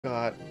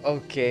God,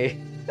 okay.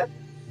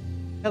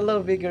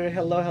 Hello, Vigor.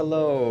 Hello,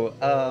 hello.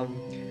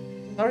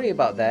 Sorry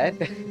about that.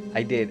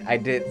 I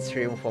did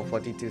stream for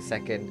 42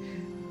 seconds,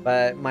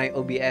 but my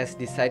OBS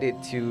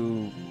decided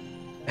to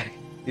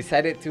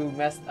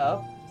mess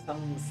up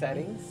some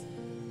settings.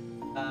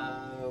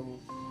 Um,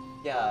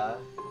 yeah.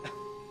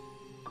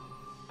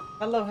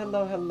 Hello,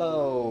 hello,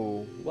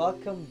 hello.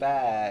 Welcome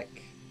back.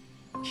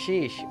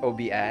 Sheesh,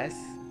 OBS.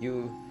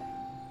 You.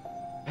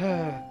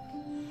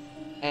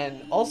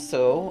 And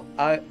also,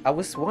 I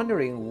was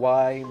wondering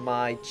why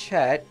my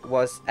chat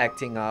was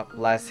acting up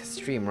last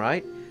stream,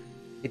 right?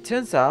 It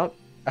turns out,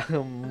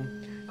 um,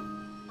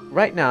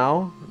 right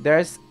now,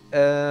 there's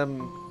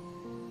an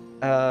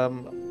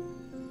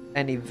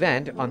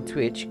event on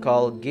Twitch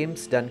called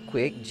Games Done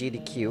Quick,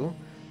 GDQ.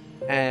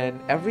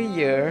 And every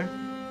year,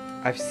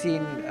 I've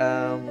seen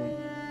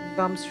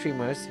some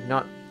streamers,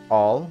 not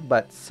all,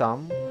 but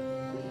some.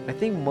 I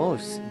think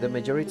the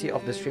majority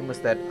of the streamers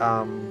that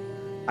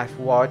I've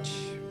watched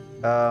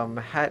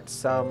had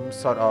some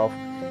sort of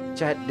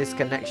chat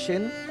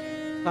disconnection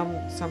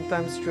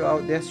sometimes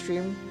throughout their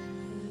stream.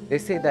 They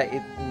say that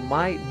it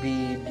might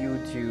be due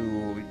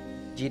to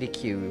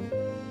GDQ,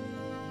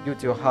 due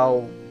to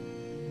how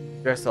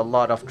there's a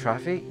lot of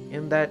traffic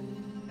in that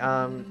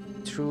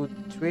through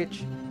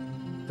Twitch.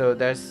 So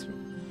there's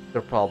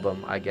the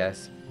problem, I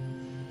guess.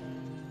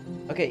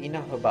 Okay,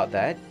 enough about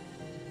that.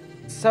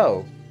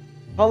 So,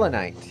 Hollow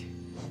Knight.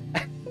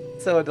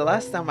 So the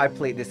last time I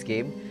played this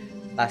game,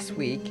 last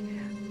week,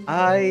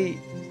 I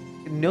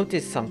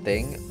noticed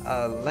something.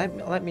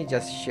 Let me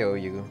just show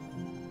you.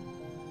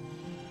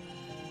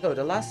 So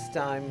the last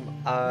time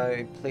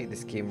I played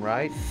this game,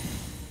 right,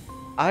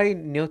 I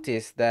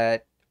noticed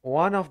that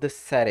one of the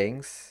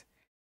settings.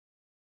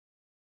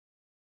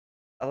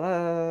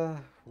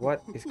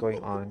 What is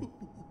going on?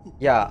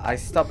 Yeah, I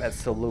stopped at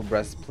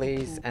Salubra's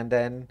place, and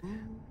then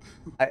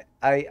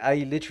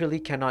I literally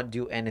cannot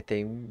do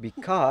anything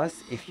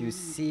because if you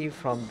see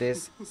from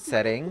this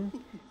setting,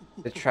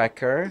 the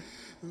tracker,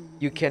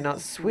 you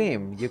cannot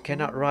swim, you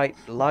cannot ride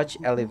large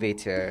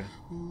elevator.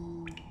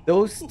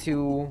 Those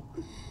two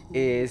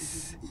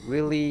is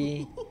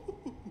really,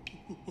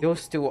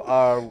 those two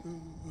are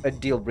a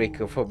deal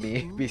breaker for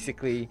me,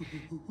 basically,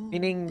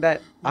 meaning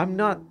that I'm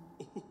not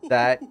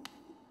that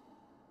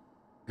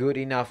good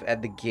enough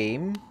at the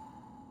game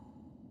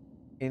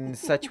in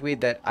such way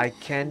that I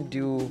can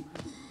do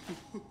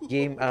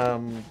game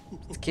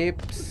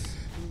skips,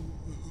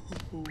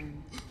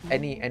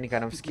 any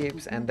kind of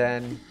skips. And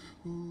then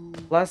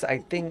plus I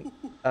think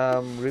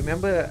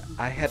remember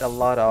I had a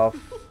lot of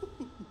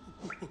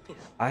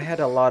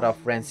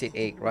rancid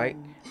egg, right?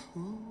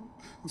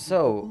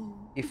 So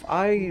if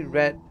I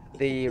read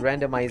the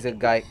randomizer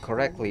guide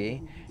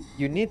correctly,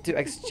 you need to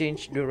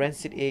exchange the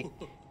rancid egg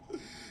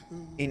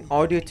in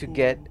order to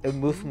get a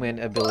movement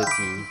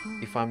ability,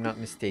 if I'm not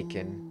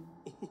mistaken.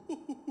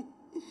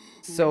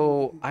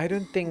 So I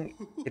don't think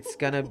it's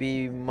gonna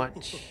be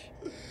much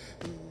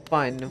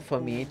fun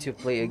for me to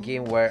play a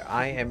game where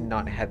I am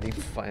not having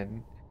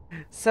fun.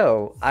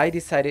 So I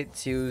decided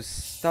to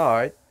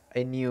start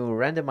a new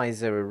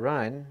randomizer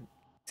run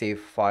save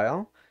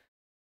file,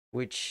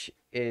 which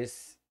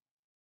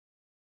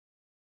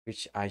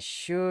I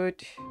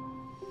should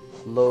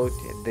load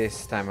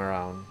this time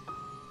around.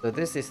 So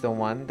this is the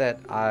one that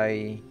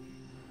I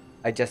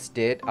just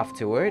did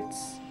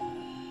afterwards.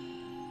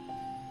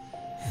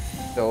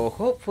 So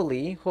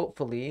hopefully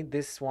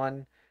this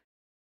one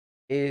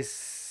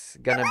is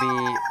gonna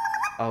be,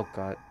 oh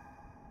god.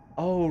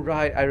 Oh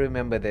right, I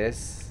remember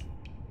this.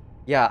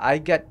 Yeah, I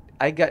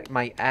got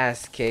my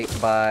ass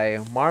kicked by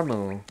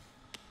Marmu.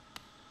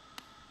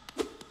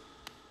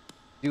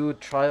 Do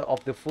trial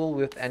of the fool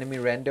with enemy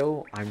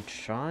rando. I'm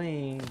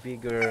trying,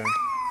 bigger.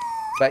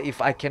 But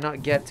if I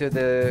cannot get to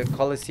the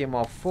Colosseum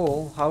of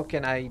Fool, how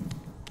can I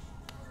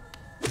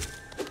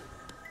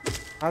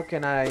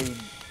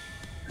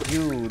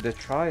do the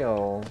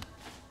trial?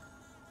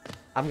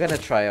 I'm gonna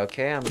try,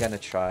 okay? I'm gonna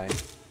try.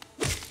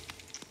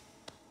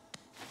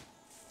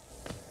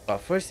 But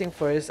first thing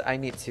first, I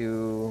need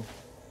to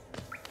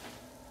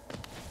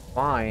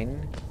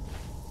find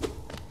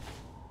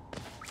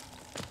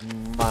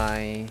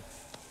my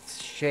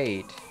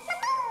shade.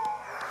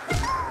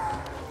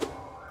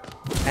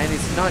 And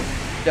it's not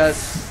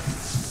just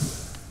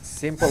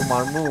simple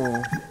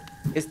Marmu.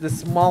 It's the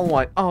small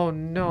one. Oh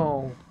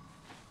no.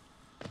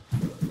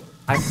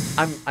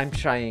 I'm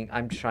trying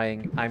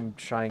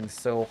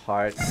so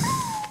hard.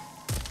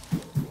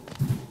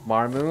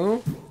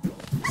 Marmu.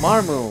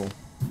 Marmu.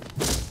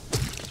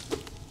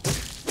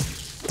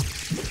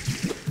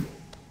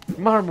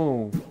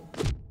 Marmu.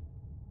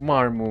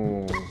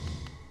 Marmu.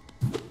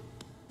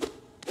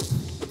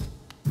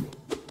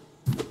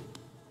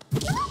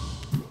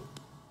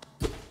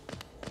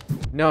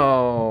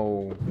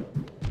 No.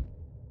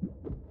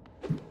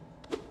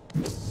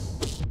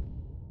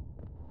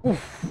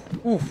 Oof,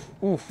 oof,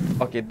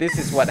 oof. Okay, this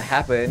is what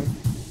happened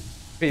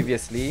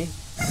previously.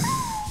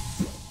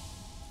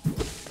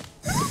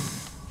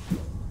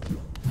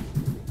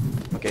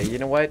 Okay, you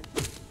know what?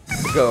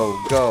 Go,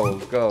 go,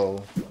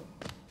 go.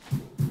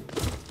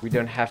 We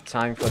don't have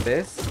time for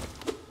this.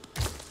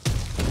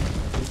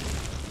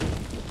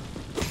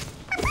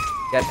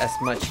 Get as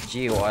much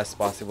geo as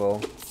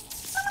possible.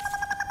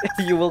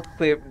 You will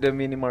clip the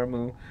mini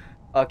Marmu.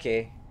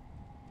 Okay.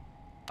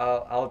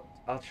 I'll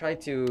try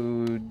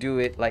to do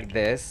it like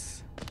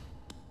this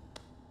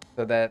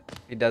so that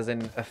it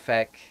doesn't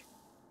affect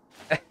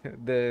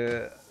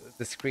the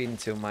screen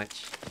too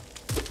much.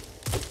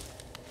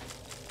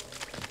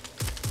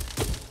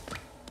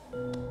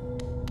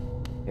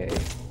 Okay.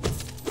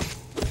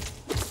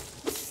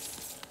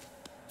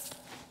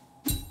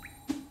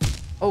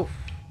 Oh.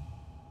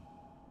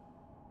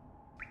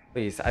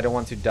 Please, I don't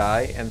want to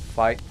die and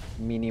fight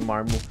mini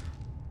Marmu.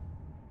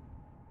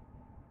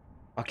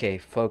 Okay,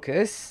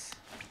 focus.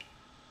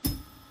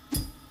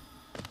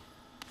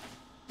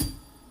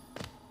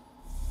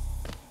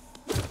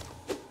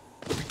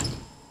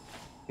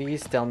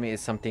 Please tell me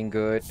it's something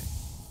good.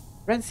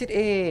 Rancid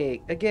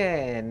egg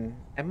again.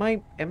 Am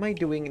I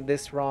doing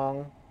this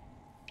wrong?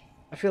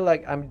 I feel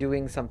like I'm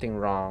doing something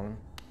wrong.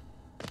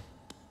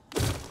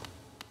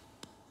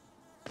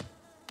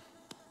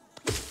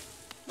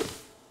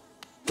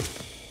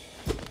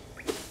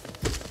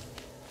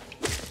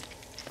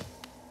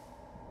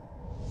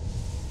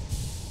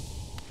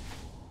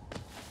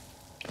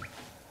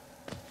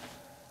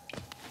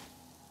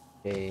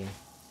 Okay.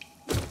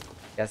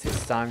 Guess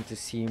it's time to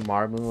see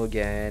Marmu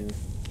again.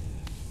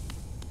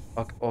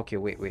 Okay,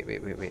 wait.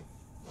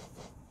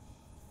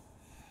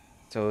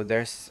 So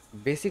there's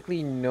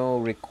basically no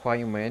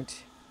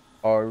requirement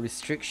or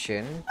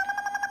restriction.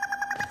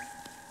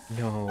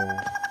 No.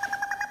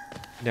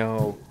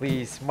 No,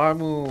 please,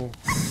 Marmu.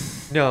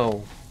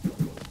 No.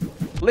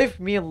 Leave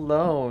me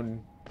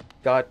alone.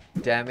 God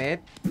damn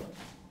it.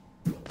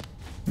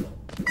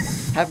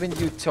 Haven't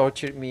you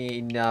tortured me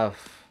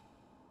enough?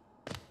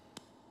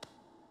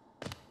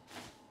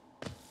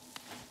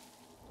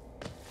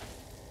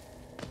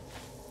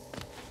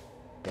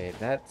 Okay,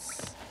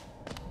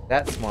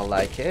 that's more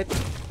like it.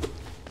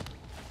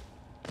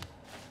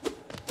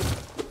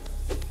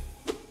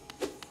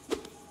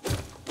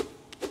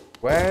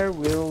 Where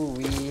will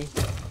we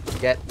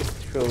get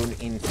thrown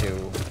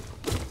into?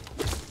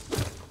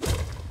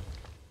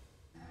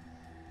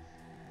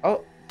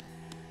 Oh,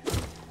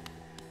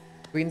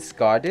 Queen's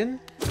Garden?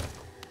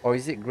 Or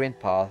is it Green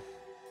Path?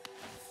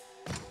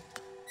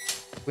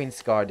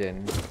 Queen's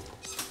Garden.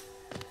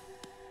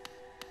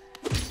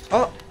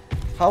 Oh,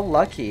 how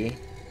lucky.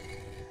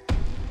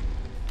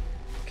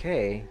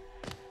 Okay.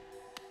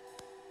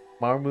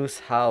 Marmu's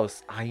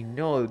house. I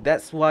know.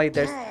 That's why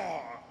there's...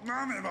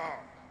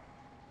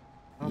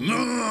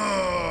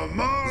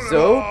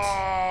 Zote?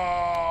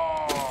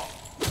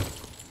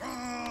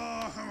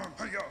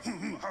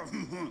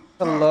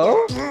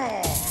 Hello?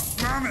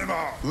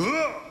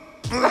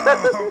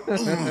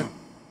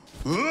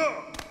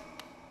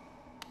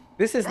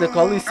 This is the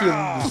Colosseum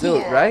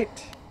Zote, right?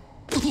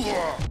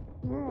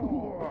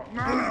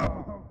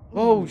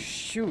 Oh,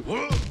 shoot.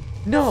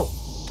 No!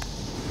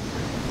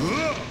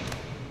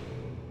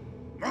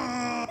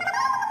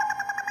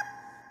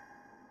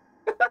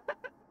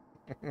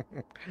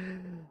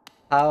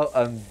 How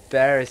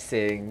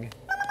embarrassing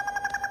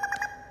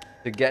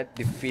to get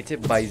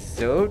defeated by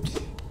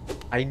Zote.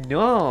 I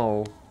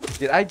know.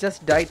 Did I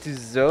just die to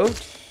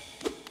Zote?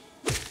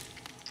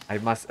 I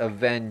must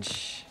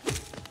avenge.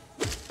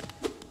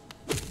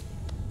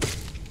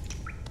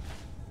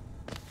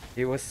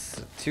 It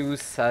was too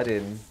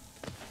sudden.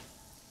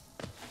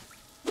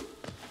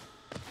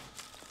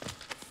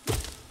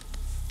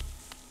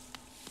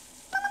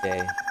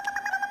 Okay.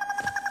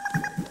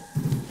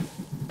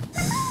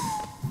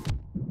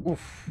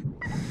 Oof.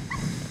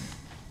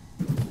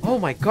 Oh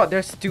my god,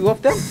 there's two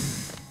of them?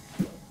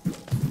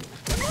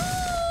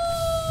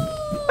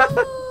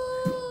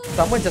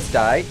 Someone just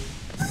died.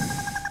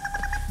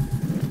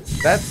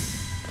 That's...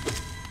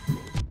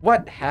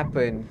 What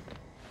happened?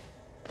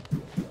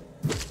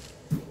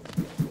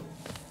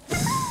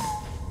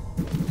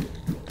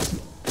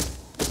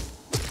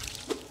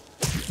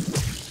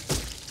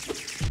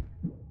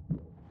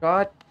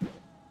 God,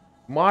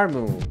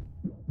 Marmu.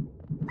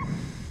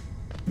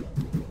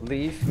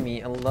 Leave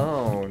me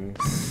alone.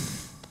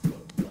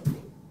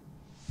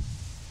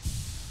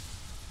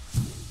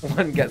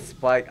 One gets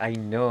spiked, I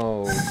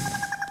know.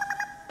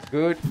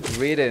 Good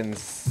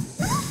riddance.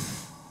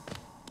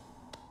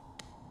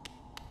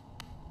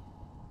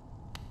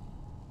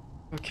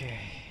 Okay.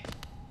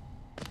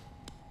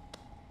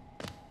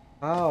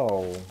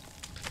 How?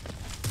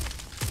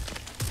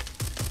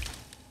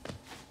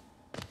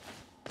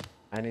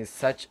 And it's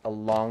such a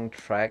long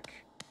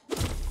trek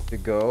to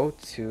go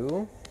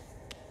to.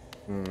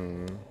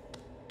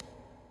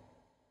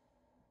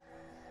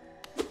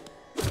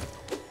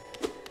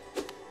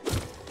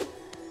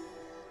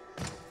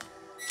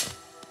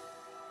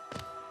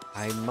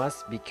 I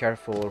must be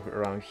careful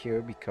around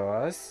here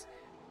because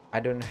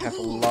I don't have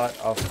a lot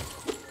of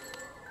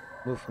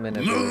movement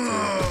ability.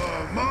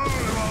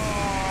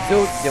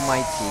 Zote the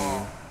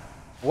Mighty,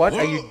 what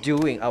are you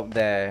doing out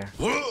there?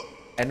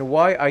 And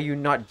why are you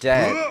not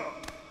dead?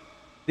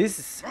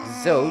 This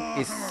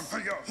Zode is...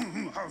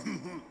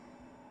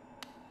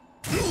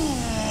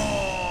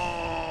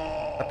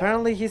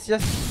 Apparently he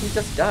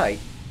just died.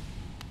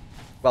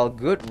 Well,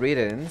 good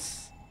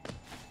riddance.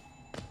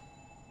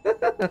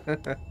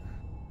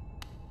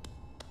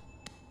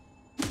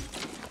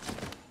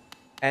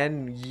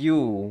 And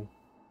you.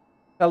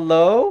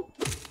 Hello?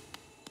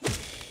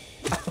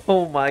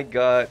 Oh my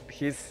god,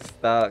 he's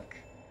stuck.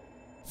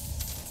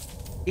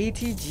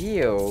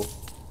 ATGO.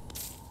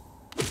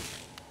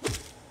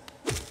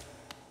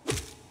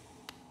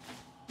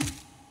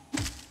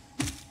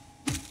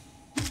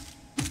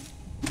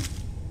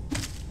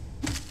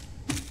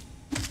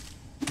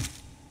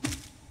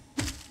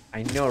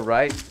 I know,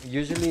 right?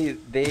 Usually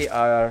they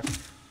are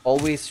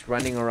always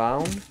running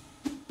around.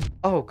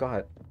 Oh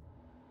god.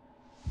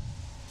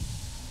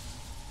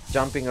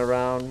 Jumping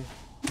around,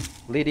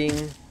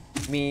 leading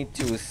me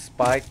to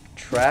spike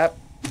trap.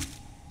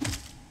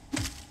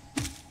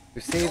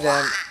 To see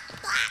them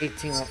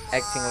acting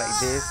like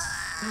this.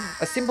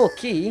 A simple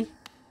key?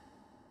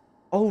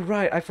 Oh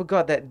right, I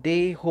forgot that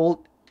they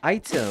hold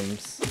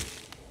items.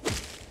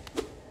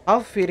 How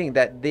fitting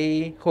that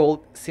they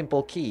hold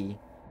simple key.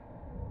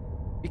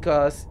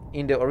 Because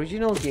in the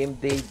original game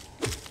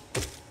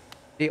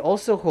they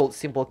also hold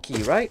simple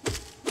key, right?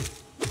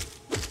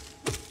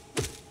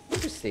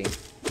 Interesting.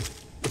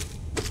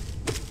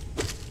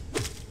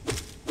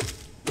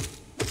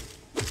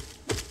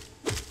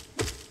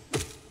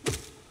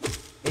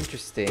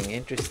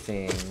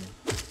 Interesting.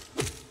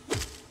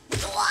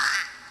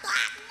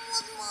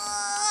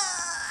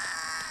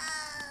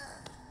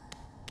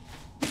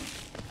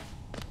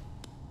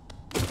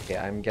 Okay,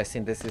 I'm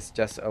guessing this is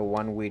just a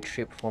one-way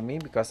trip for me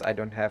because I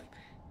don't have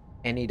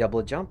any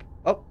double jump.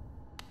 Oh.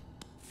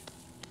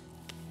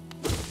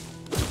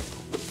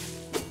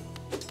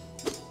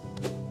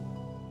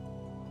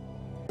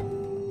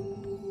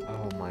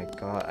 Oh my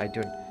god, I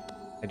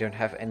don't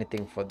have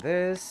anything for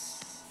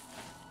this.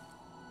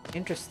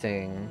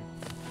 Interesting.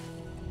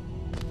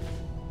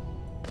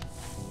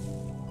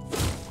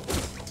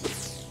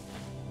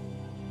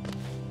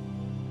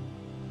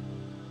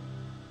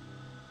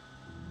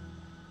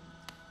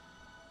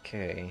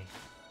 Okay.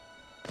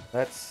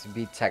 Let's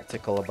be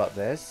tactical about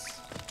this.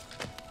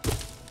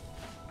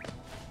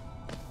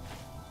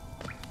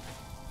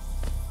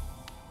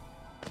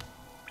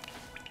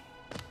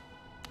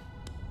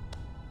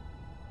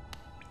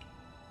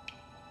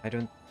 I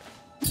don't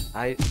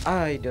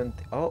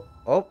oh.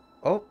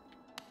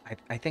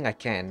 I think I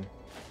can.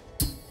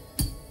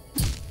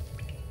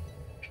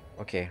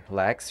 Okay,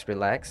 relax.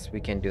 We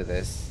can do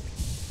this.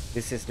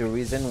 This is the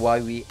reason why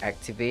we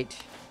activate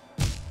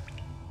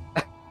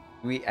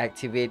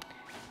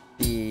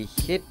the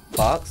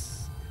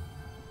hitbox.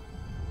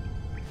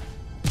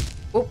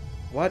 Oh,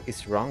 what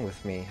is wrong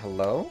with me?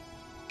 Hello?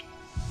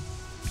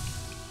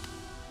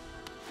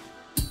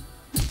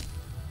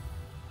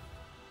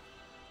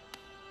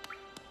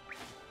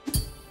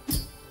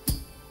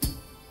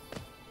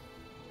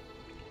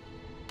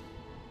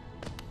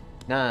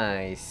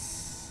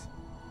 Nice.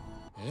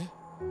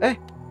 Eh?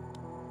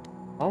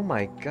 Oh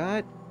my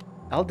god.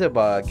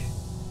 Elderbug.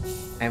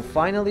 And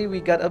finally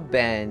we got a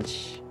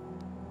bench.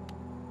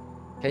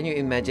 Can you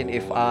imagine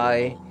if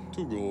I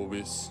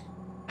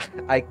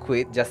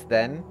quit just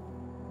then?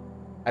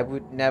 I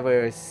would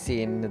never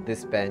seen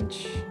this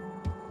bench.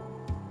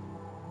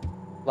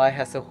 Sly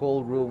has a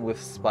whole room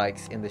with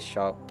spikes in the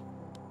shop.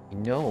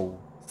 No,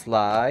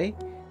 Sly,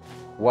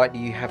 what do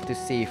you have to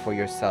say for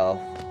yourself?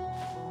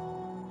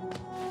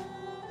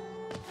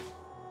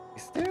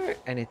 Is there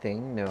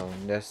anything? No,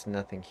 there's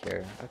nothing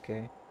here.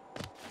 Okay.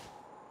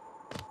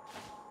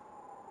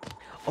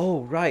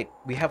 Oh, right.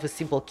 We have a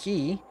simple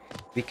key.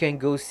 We can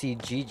go see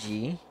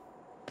Gigi.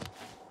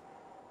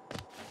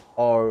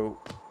 Or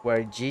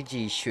where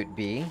Gigi should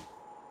be.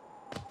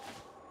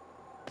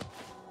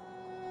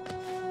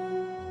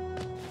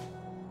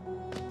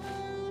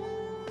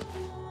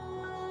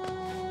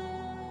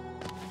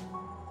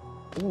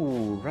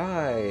 Ooh,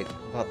 right.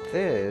 About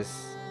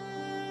this.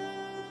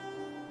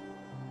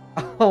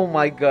 Oh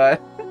my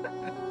god.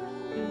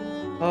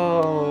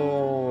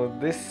 Oh,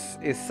 this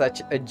is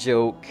such a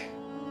joke.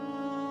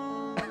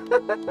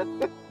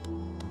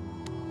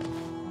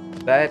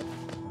 That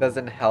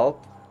doesn't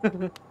help.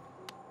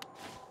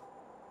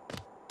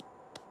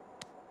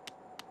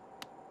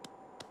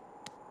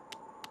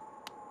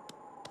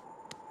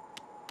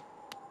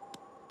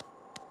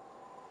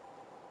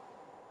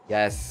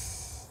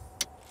 Yes.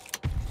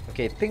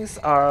 Okay, things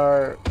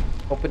are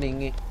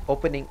opening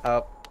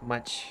up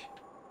much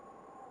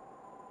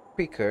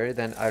quicker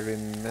than I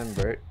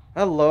remembered.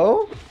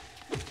 Hello?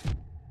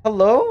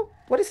 Hello?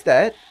 What is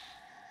that?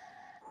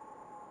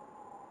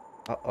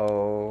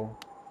 Uh-oh.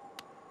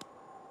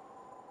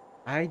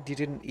 I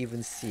didn't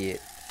even see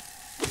it.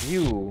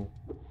 You.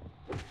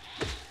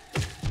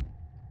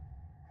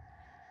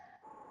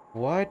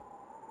 What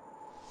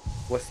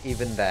was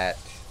even that?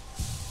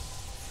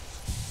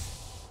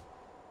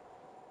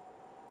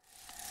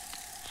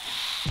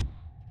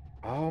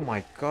 Oh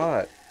my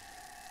god.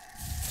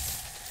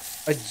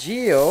 A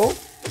Geo?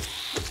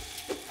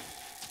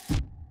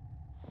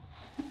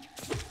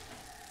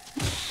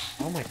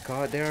 my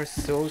god, they are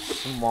so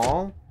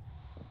small.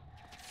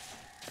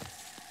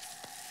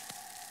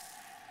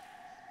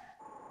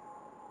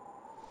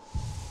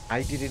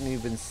 I didn't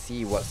even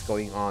see what's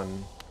going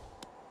on.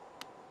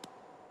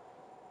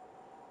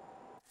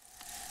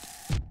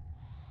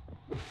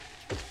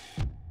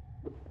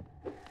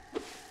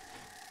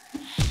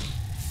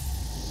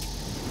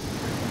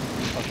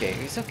 Okay,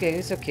 it's okay,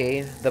 it's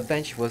okay. The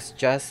bench was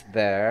just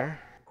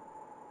there.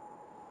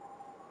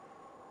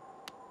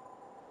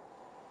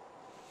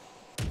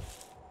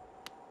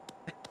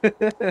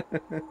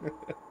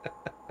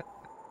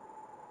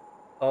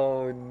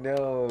 Oh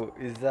no,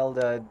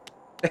 Zelda,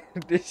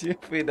 did you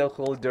feed a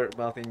whole dirt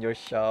mouth in your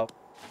shop?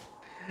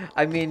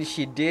 I mean,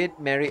 she did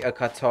marry a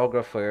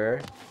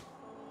cartographer.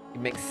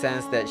 It makes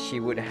sense that she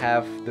would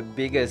have the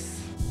biggest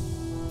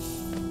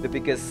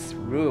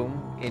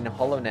room in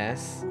Hollow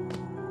Nest,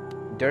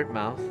 dirt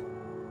mouth.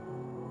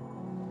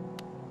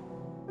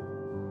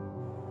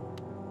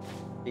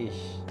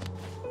 Ish.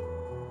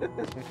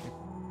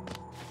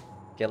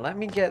 Okay, let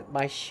me get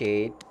my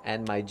shade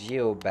and my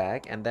geo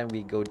back, and then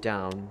we go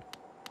down.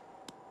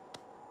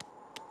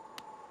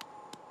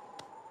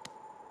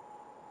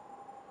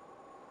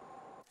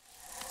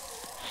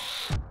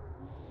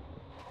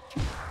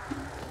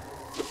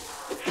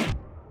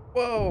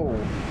 Whoa!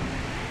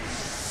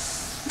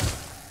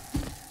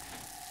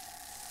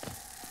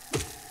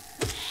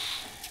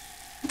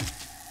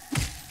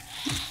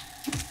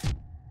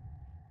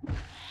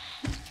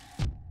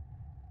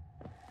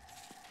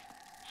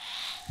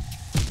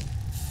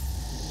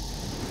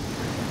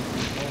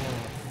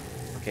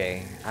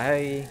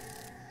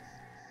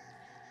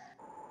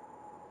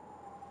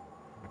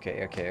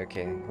 Okay,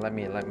 okay. Let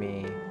me.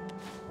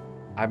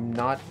 I'm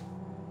not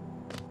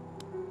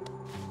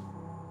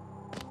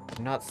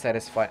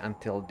satisfied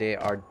until they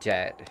are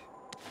dead.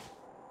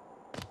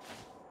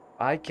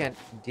 I can't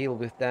deal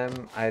with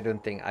them. I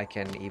don't think I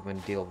can even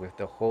deal with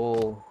the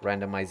whole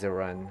randomizer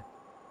run.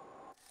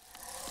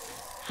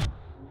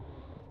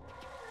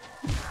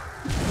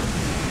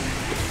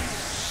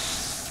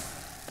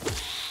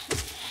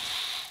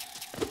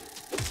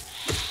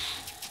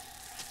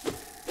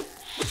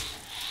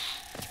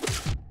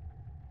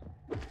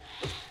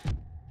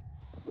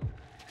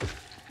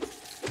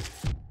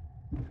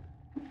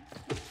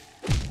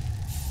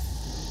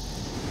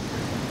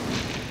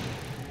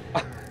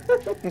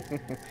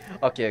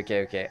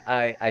 Okay.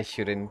 I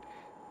shouldn't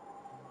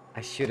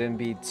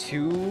be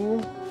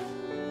too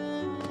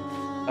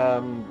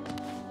um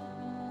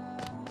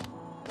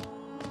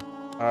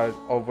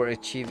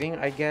overachieving,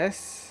 I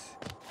guess.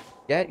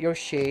 Get your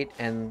shade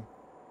and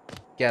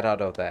get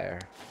out of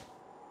there.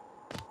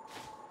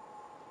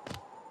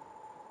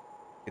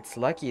 It's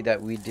lucky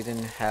that we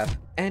didn't have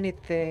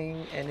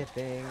anything.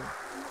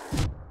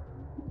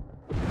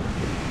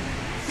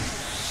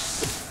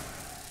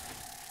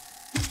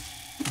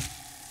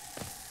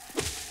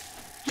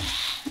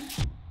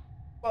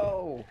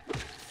 Whoa!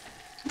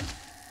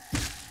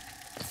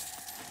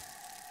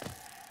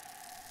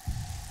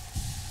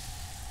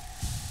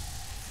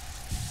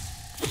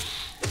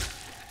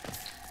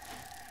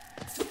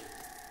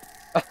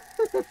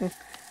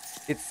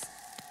 It's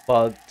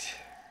bugged.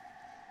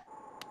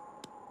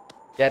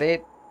 Get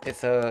it?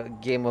 It's a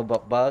game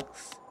about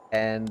bugs,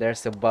 and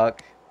there's a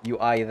bug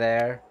UI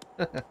there.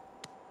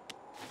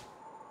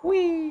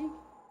 Whee!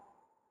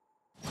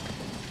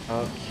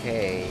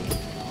 Okay.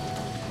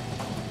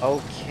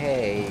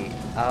 Okay.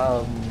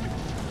 Oh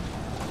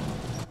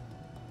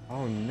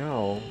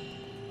no.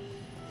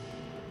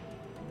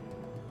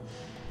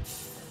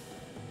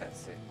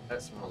 That's it.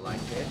 That's more like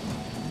it.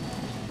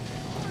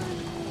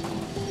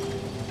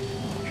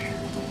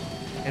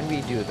 Can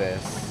we do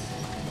this?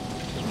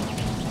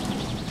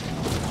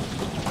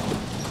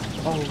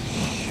 Oh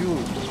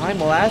shoot. I'm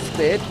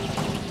lasted.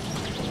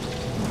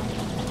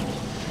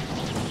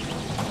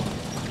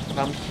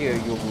 Come here,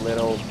 you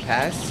little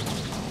pest.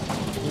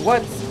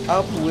 What's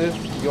up with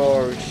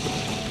your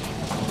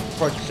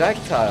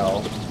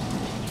projectile?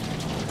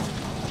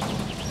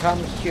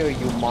 Come here,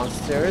 you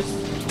monsters.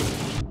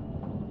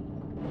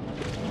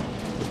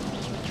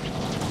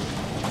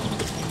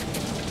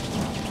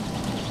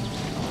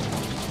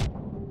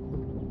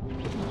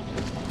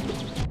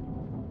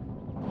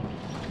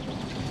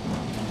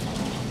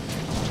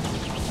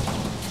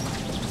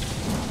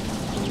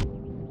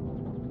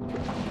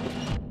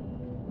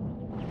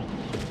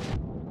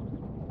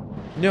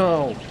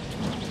 No!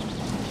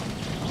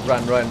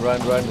 Run.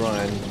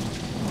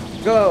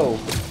 Go!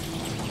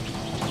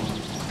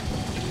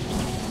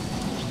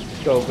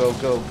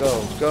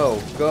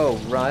 Go,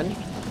 run.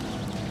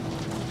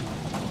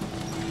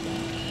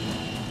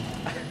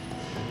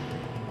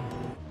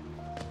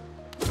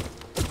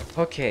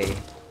 Okay,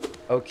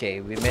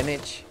 we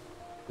managed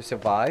to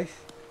survive.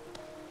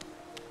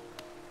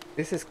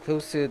 This is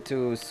closer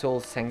to Soul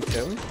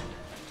Sanctum,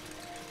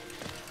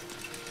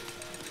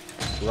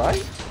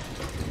 right?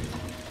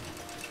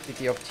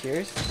 City of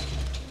Tears.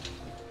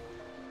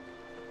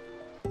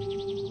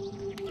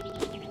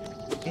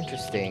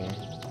 Interesting.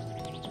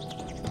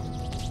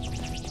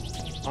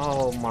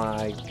 Oh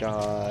my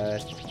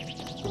god.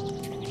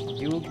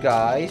 You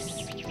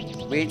guys.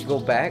 Wait, go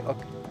back.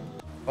 Okay.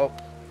 Oh.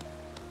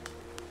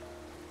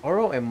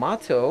 Oro and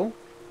Mato?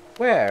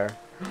 Where?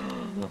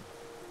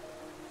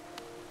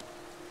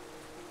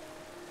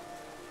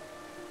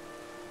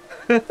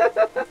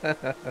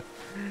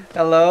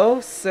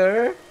 Hello,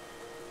 sir?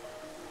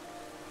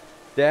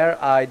 Dare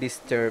I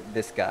disturb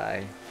this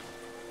guy?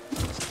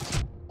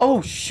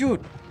 Oh,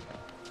 shoot!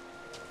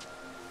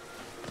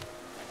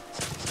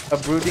 A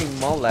brooding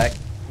Molek?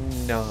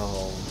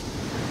 No.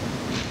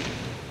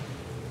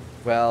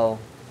 Well,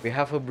 we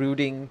have a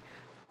brooding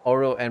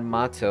Oro and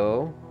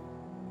Mato.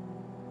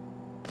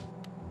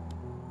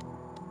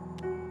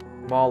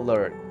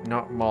 Molert,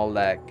 not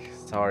Molek.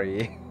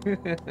 Sorry.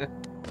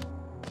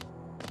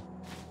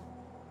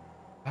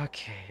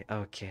 Okay,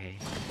 okay.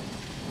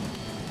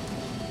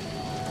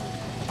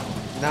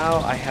 Now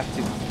I have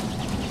to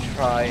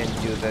try and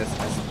do this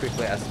as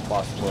quickly as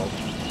possible.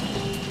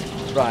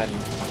 Run.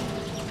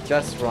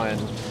 Just run.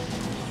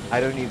 I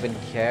don't even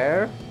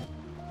care.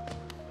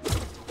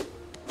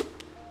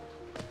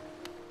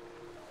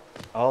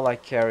 All I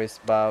care is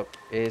about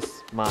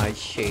is my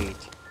shade.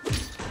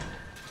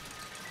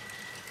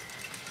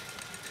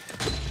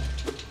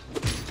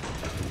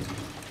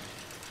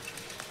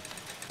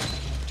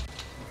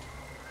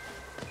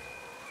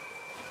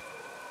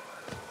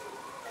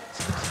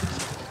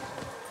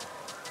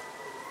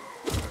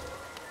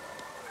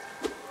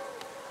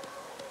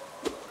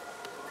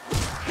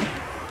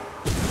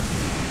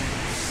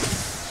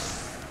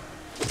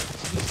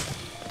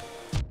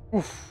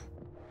 Oof.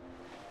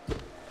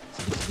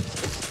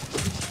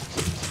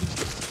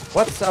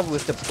 What's up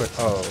with the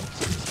oh.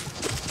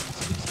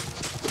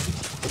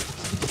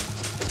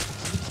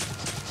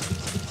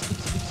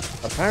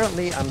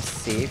 Apparently I'm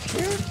safe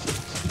here?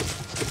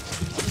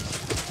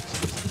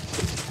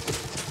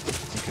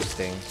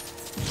 Interesting.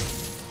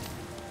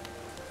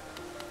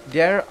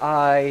 Dare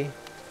I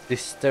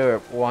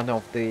disturb one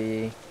of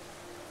the...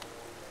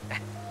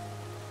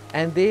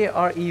 And they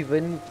are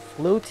even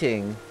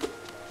floating.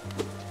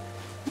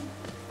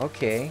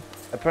 Okay.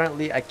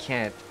 Apparently I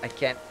can't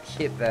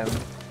hit them.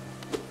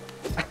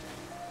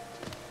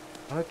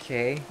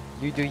 Okay.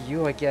 You do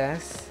you, I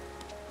guess.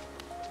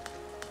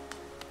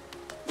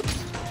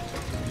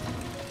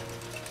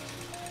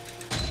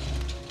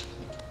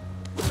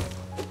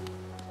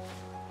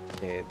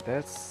 Okay,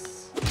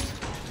 there's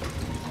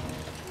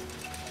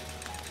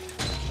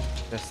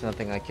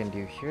nothing I can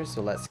do here,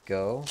 so let's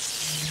go.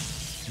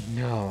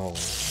 No.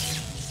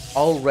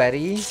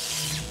 Already?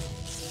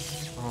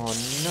 Oh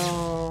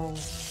no.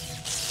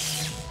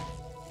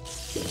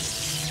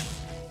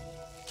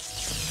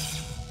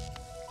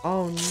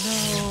 Oh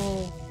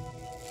no.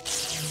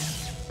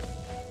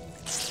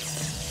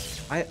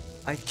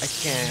 I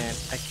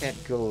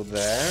can't go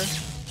there.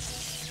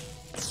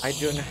 I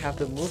don't have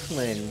the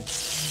movement.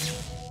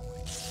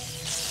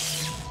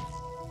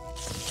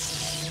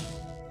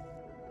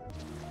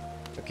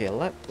 Okay,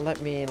 let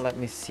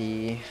me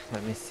see.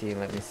 Let me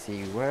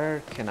see.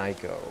 Where can I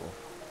go?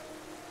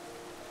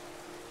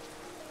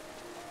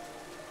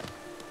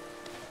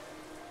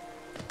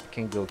 I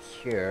can go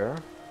here.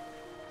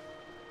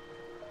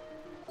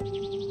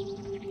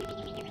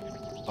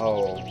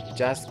 Oh,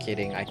 just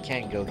kidding. I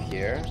can't go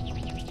here.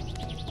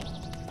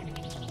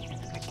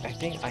 I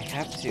think I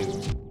have to.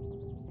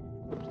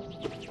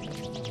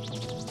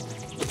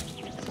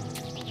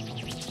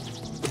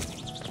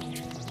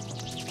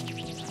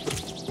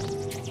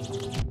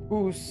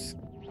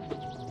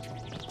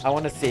 I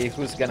want to say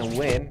who's gonna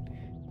win.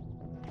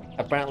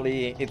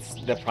 Apparently, it's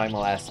the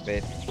primal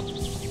aspect.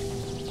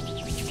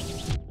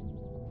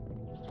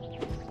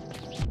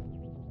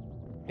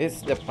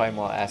 It's the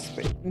primal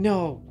aspect.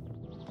 No!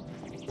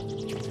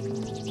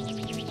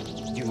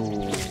 You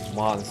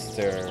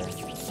monster.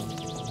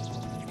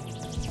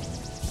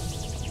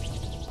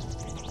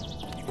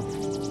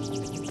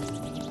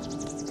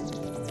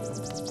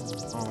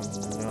 Oh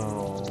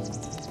no.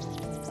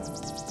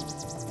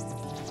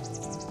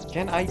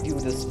 Can I do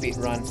the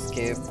speedrun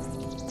skip?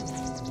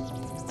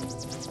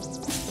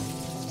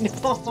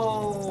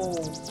 No!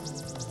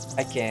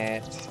 I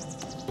can't.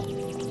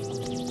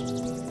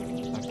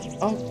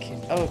 Okay,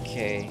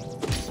 okay.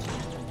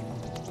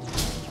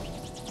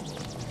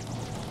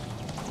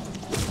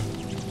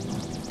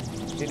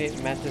 You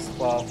need Mantis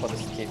Claw for the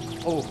skip.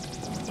 Oh!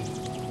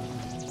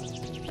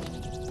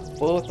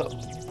 Both of...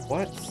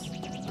 What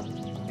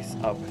is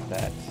up with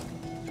that?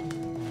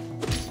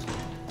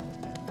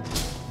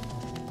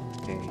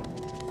 Okay.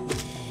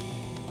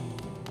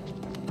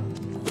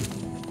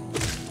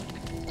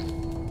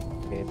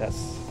 Okay,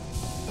 that's...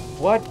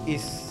 What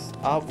is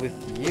up with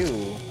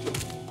you?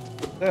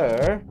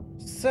 Sir?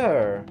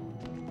 Sir!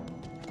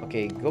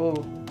 Okay,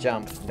 go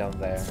jump down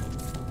there.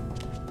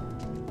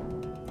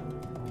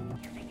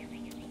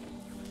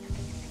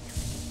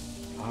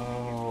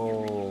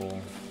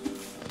 Oh.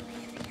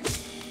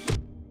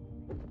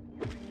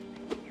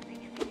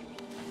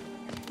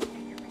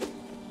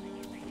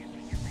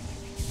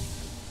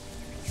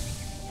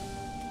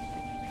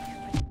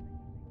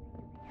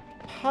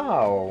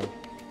 How?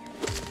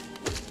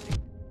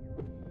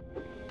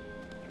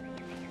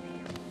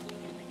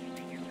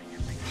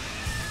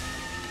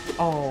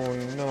 Oh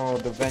no,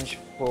 the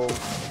vengeful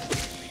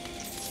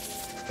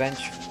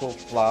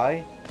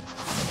fly.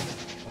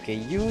 Okay,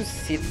 you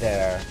sit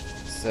there,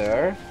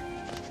 sir.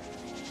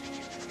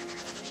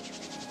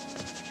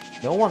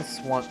 No one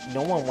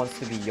wants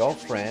to be your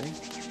friend.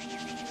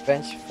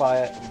 Venge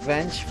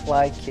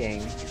fly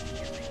king.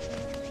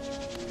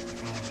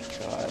 Oh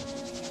god.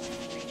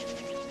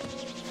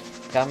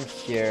 Come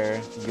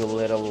here, you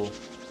little.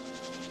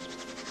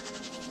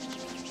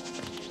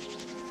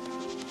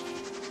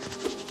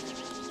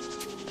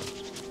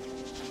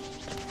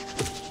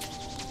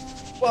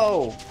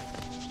 Whoa!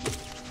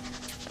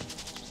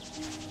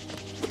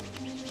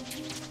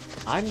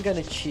 I'm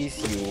gonna cheese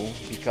you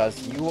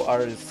because you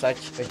are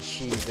such a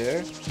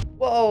cheeser.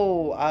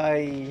 Whoa!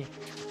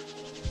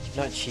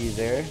 Not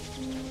cheeser.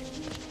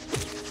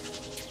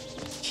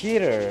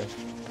 Cheater.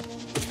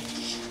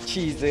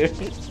 Cheeser.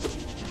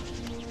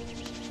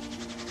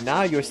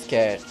 Now you're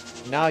scared.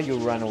 Now you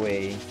run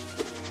away.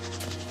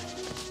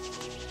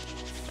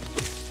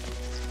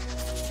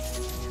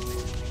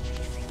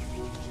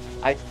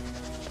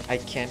 I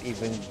can't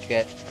even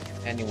get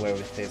anywhere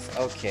with this.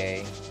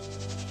 Okay.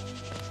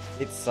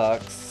 It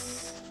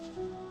sucks.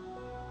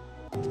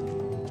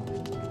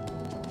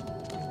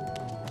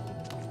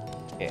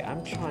 Okay,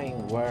 I'm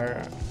trying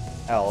where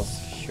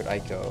else should I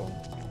go?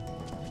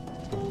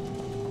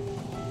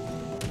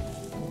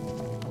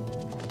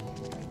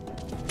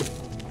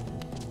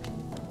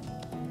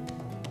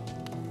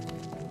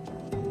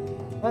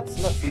 Let's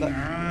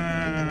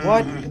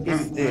what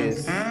is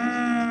this?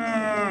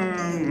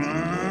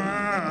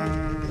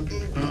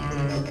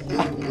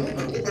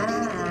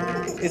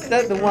 Is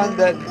that the one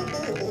that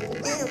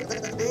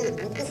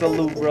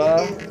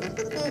Salubra?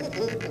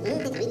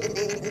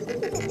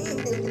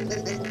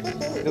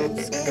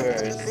 Goat's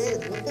curse.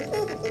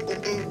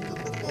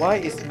 Why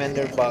is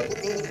Menderbug?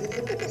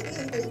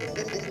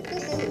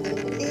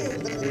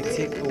 You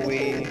take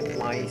away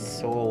my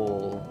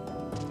soul.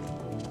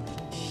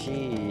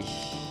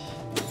 Sheesh.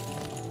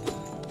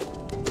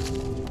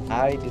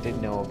 I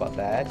didn't know about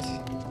that.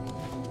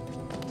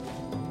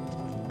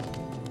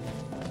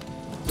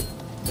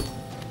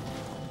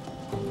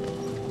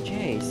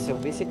 Okay, so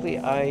basically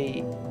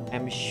I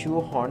am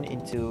shoehorned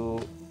into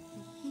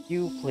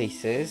few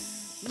places.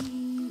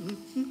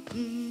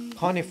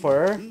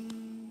 Conifer,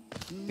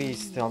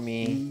 please tell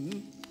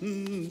me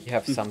you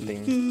have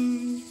something.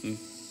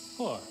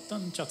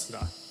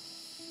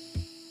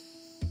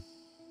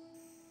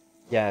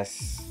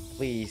 Yes,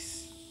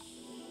 please.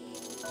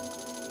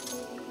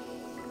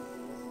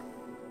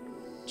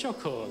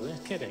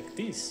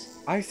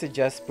 I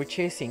suggest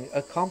purchasing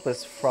a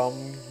compass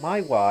from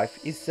my wife,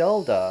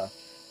 Iselda.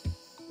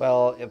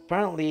 Well,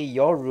 apparently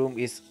your room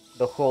is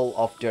the hole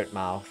of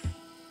Dirtmouth,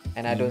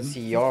 and I don't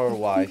see your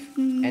wife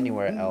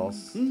anywhere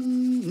else. Hey.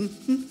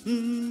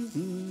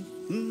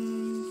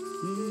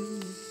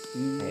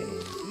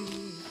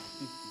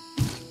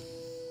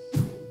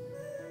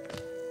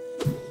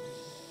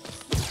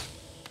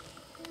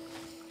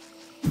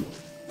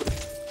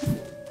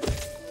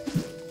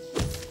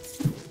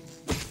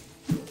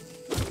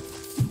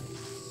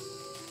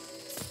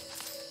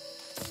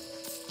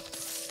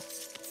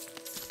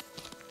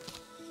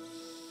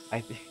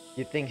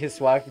 You think his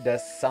wife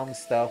does some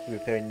stuff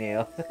with her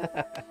nail?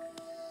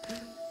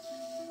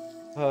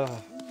 Oh.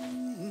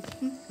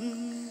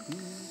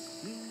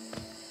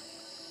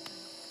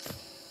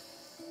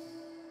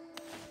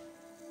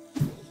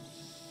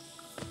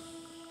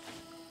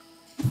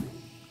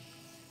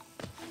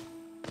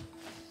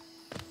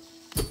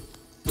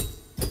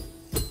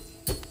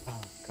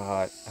 Oh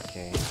god,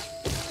 okay.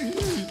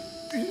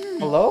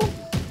 Hello?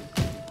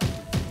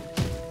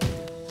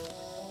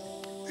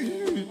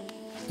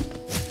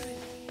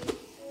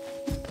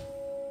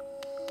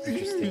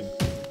 Interesting.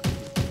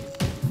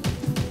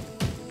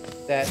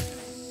 That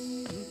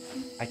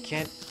I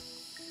can't.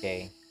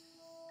 Okay.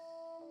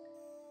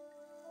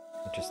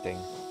 Interesting.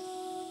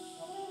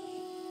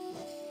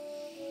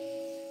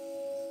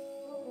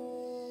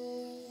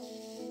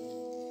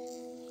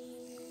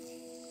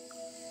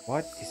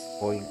 What is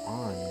going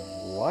on?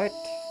 What?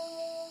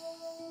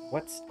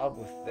 What's up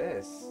with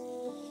this?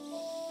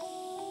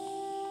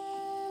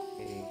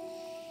 Okay.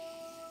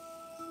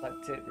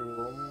 Selected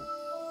room.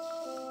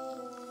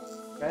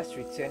 Press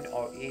return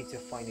or A to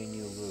find a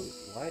new route.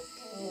 What?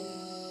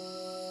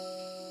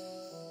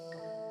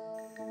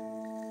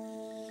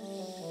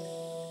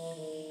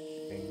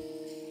 Okay.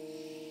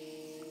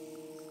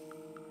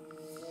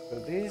 So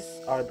these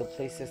are the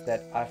places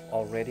that I've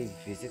already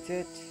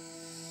visited.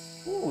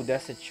 Ooh,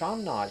 there's a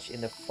charm notch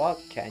in the fog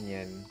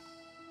canyon.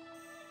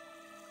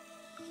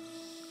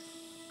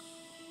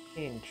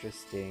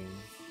 Interesting.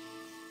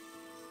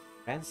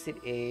 Rancid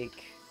egg.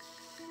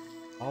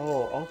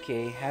 Oh,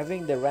 okay.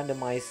 Having the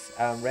randomized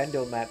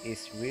random map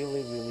is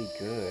really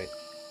good.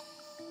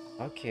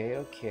 Okay,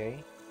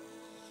 okay.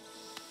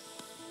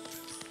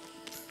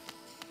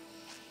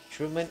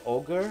 Truman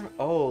Ogre?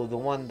 Oh, the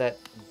one that...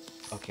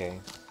 Okay.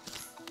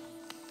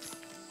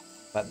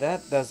 But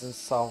that doesn't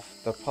solve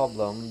the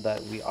problem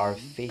that we are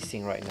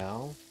facing right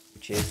now,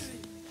 which is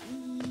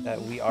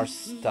that we are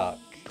stuck.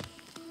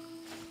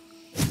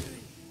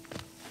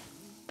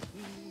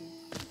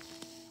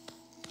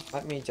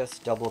 Let me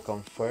just double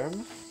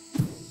confirm.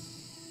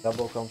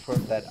 Double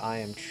confirm that I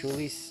am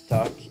truly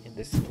stuck in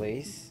this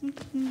place. You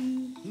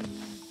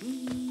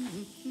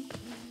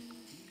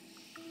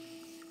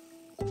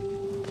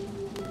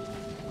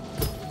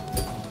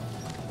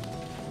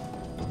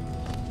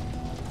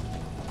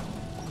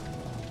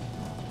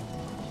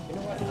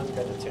know what? I'm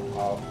gonna turn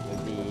off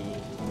the...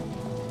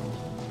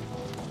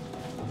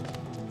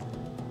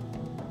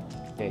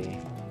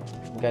 Okay.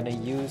 I'm gonna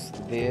use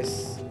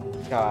this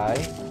guy.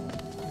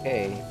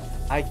 Okay.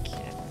 I can't.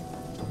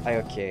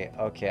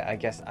 Okay, I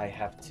guess I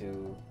have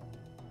to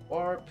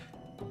warp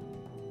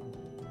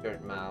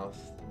dirt mouth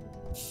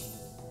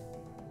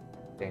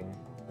thing.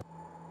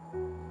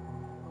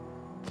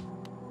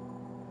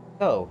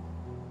 So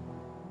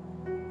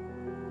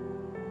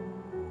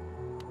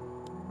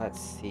let's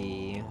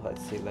see.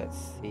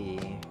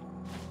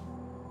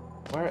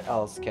 Where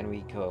else can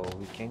we go?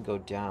 We can go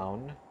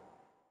down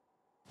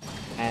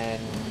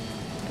and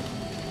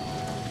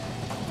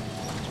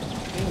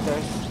I think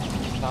there's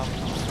some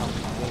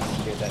things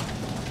here that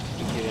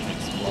we didn't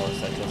explore,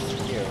 such as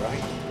here,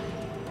 right?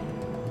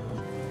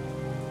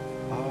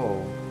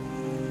 Oh,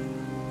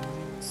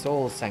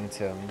 Soul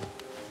Sanctum.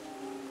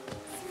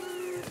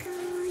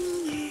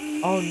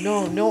 Oh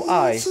no, no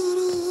eyes.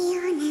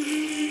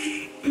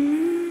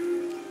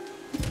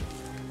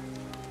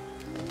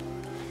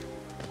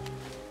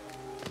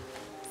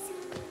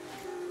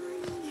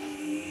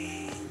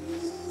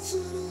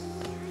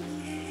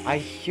 I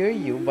hear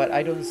you, but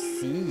I don't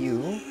see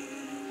you.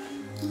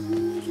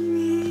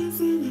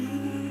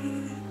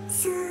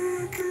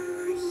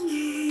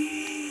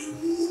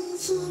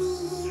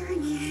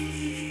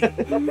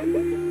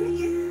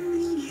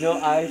 No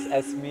eyes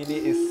as Minnie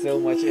is so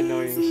much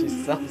annoying. She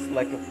sounds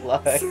like a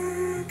fly.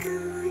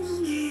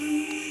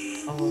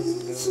 Oh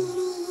no.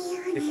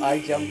 If I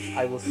jump,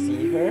 I will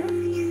see her.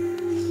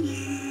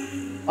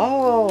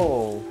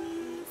 Oh!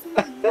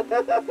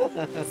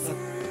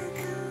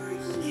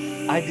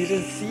 I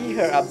didn't see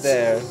her up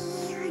there.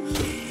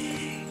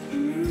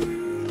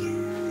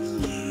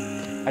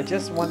 I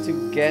just want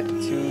to get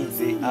to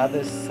the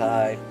other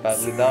side, but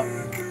without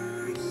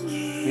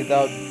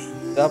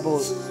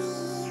double...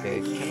 Okay,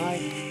 can I...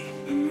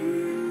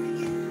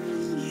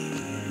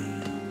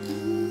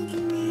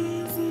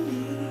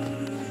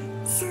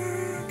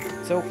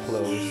 So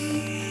close.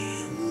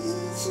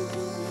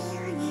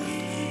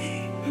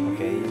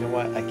 Okay, you know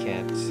what? I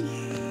can't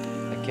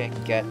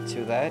get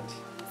to that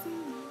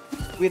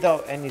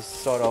without any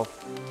sort of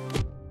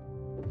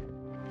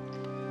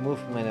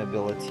movement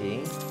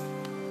ability.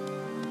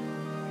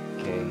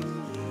 Okay.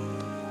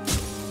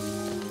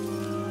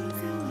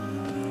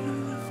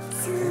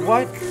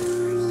 What?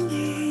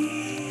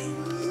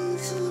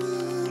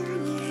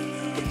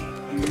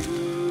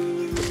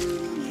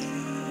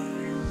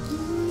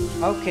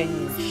 How can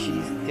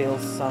she still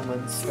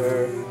summons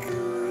her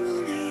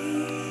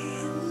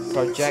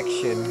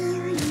projection?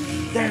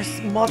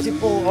 There's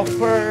multiple of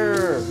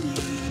her!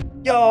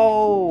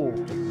 Yo!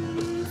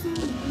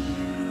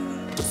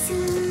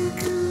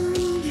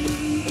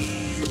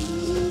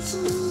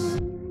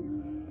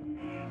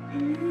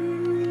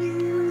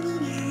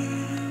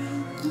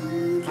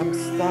 I'm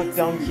stuck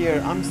down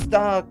here. I'm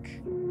stuck.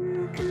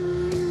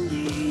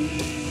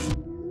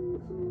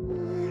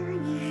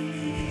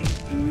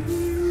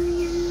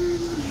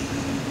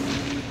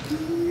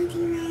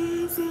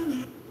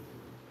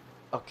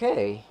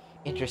 Okay,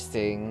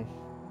 interesting.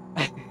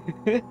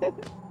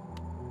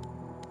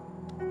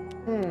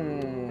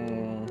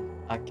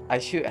 I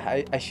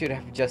should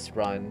have just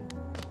run.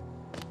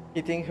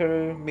 Hitting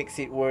her makes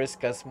it worse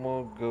cause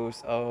more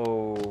goes.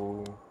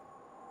 Oh,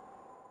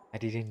 I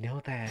didn't know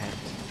that.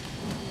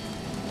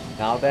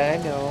 Now that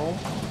I know,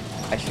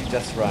 I should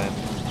just run,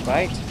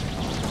 right?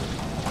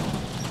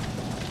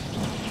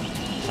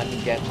 Let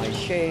me get my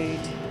shade.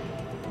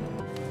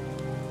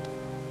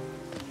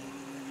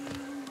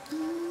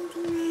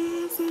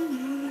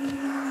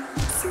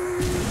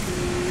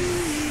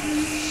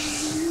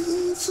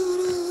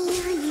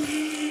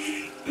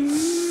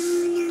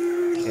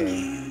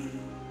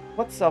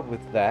 What's up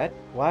with that?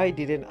 Why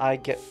didn't I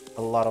get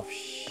a lot of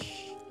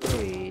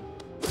shade?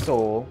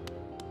 So,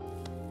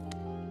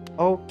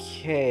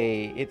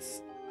 okay,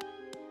 it's...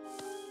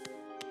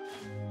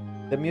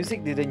 The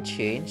music didn't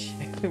change,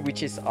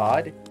 which is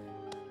odd.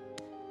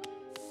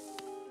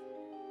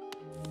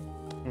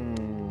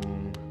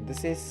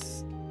 This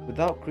is...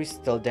 Without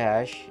Crystal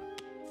Dash,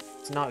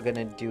 it's not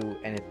gonna do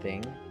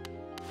anything.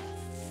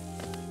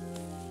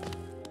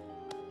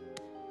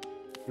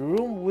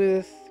 Room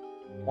with...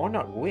 Or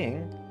not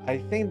wing. I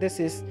think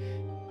this is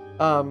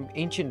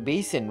Ancient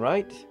Basin,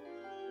 right?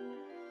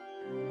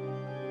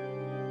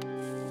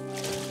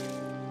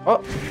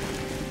 Oh!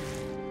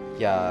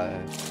 Yeah,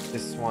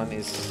 this one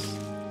is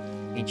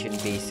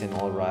Ancient Basin,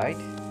 alright.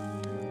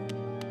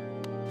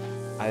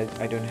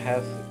 I don't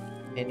have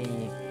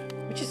any...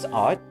 Which is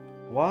odd.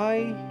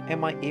 Why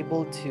am I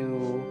able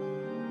to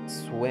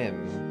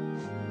swim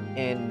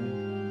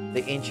in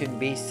the ancient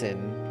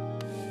basin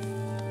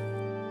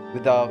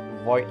without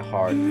Void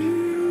Heart.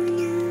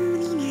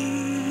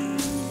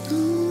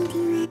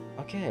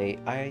 Okay,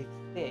 I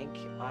think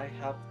I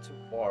have to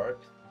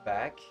warp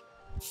back.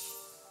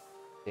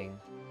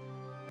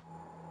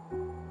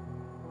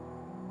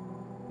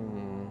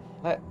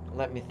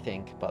 Let me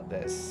think about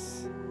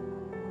this.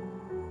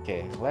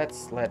 Okay,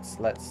 let's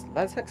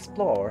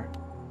explore.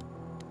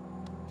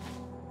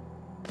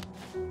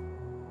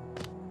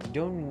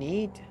 Don't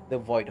need the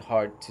Void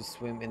Heart to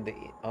swim in the...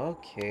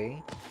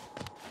 Okay.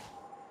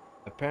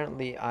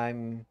 Apparently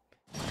I'm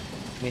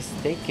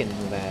mistaken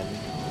then.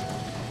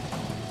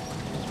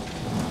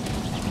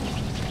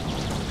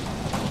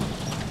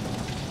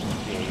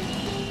 Okay,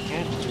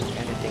 can't do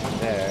anything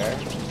there.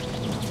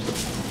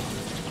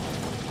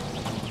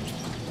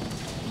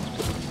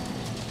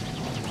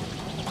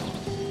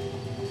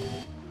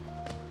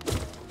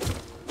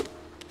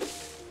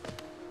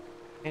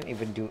 Can't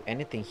even do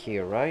anything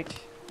here, right?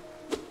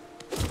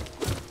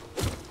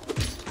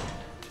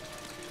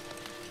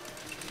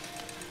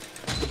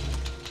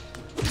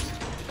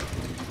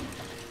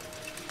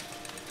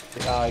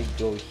 Did I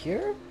go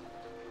here?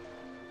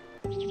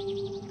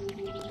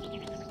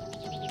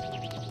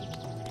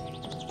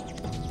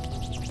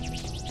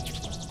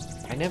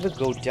 I never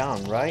go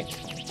down, right?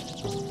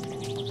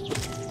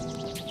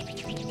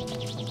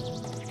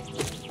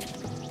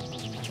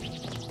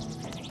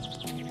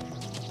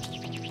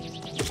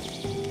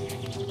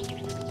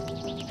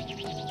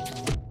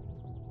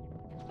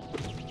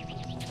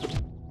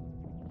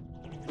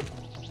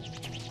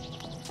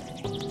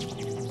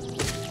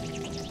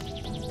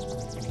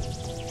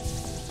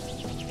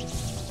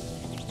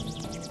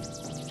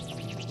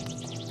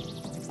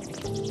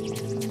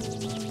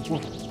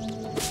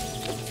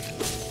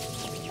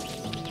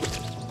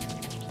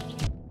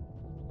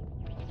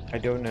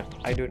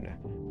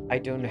 I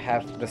don't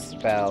have the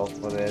spell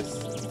for this.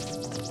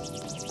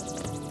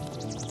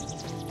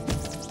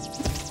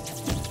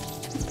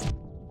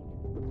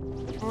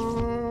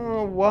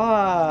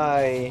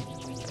 Why?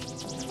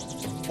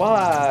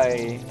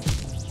 Why?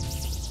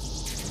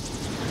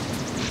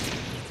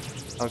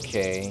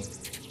 Okay.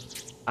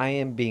 I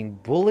am being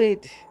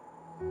bullied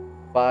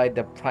by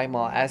the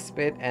primal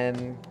aspect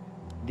and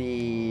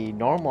the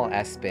normal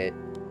aspect.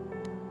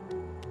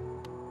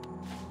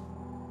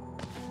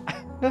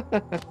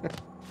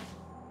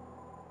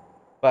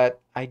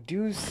 But I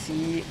do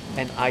see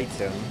an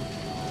item.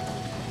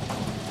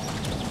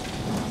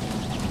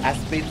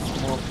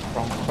 Aspects move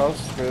from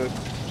Crossroad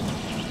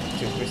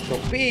to Crystal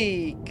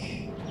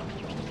Peak.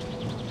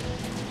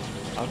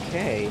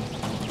 Okay.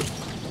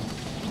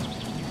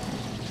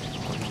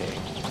 Okay.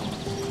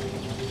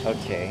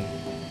 Okay.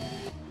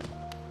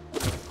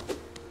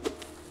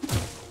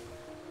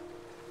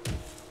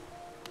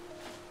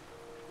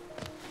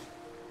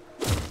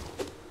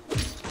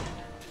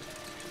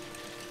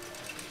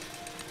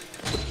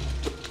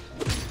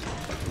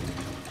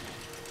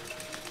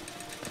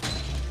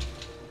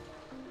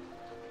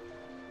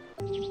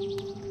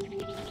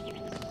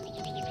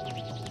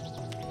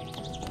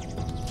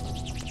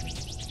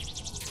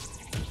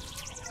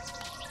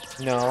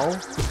 No,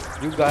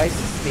 you guys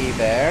stay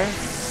there.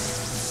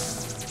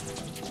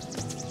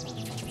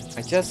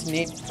 I just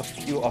need a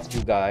few of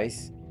you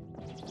guys.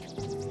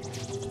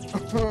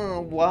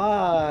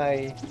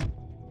 Why?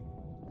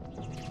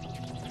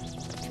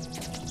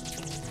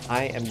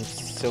 I am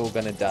so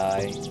gonna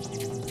die.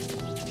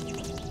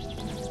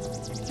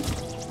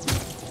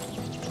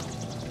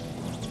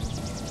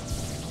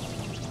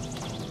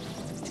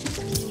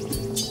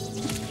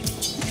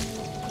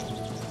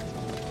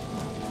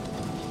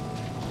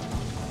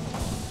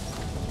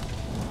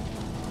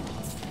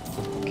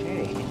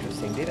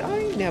 Did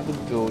I never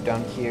go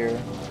down here?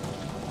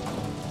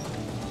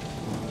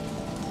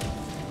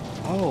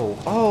 Oh.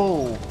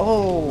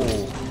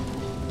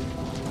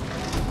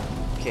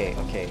 Okay.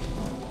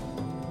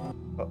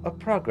 A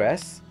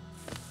progress.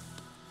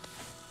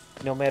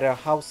 No matter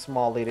how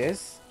small it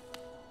is.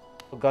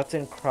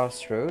 Forgotten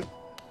Crossroad.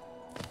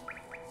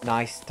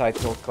 Nice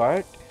title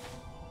card.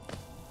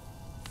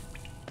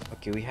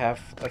 Okay, we have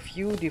a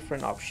few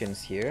different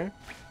options here.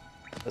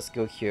 Let's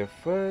go here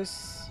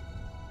first.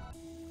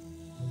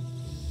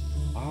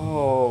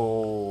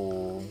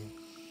 Oh,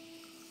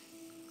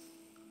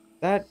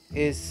 that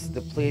is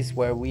the place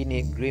where we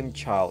need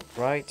Grimchild,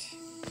 right?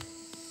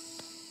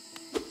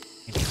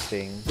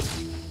 Interesting.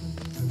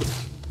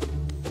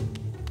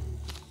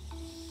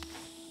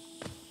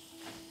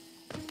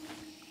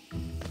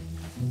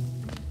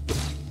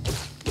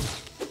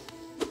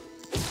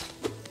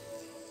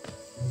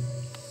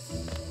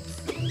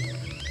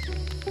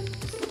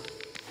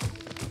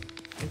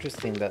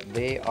 Interesting that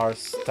they are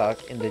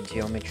stuck in the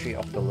geometry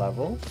of the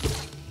level.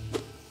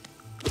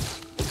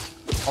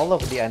 All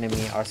of the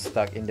enemy are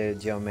stuck in the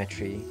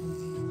geometry.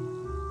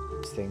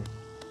 Interesting.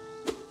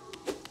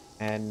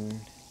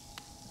 And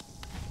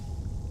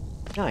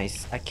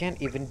nice. I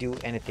can't even do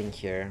anything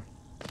here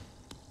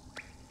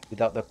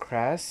without the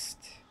crest.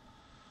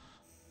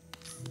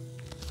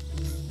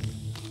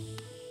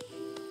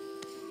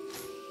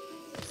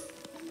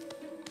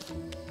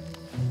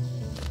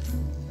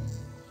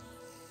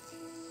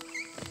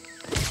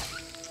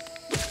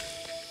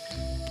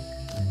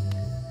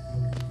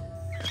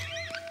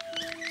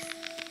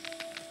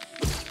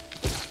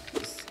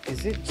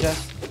 Is it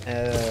just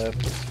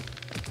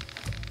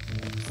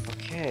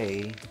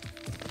okay,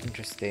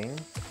 interesting.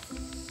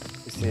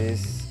 This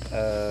is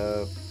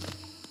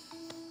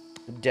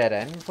dead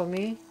end for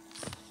me.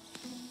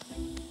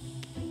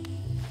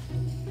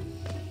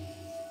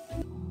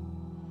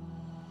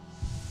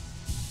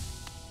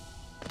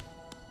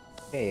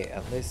 Okay,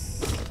 at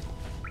least.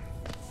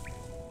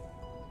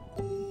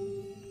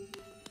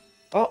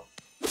 Oh,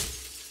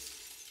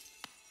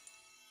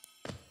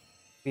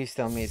 please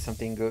tell me it's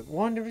something good.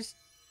 Wondrous.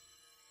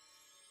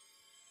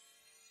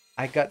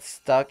 I got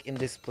stuck in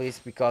this place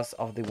because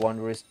of the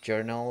Wondrous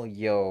Journal.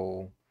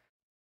 Yo.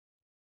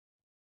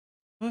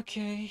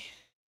 Okay.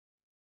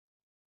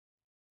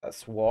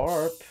 That's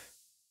warp.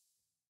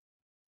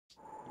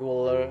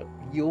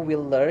 You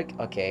will lurk.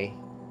 Okay.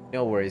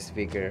 No worries,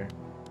 Vigor.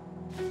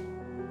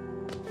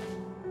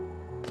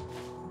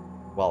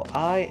 While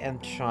I am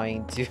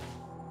trying to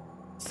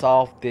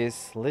solve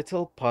this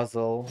little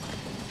puzzle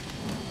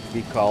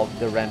we call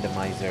the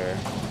randomizer.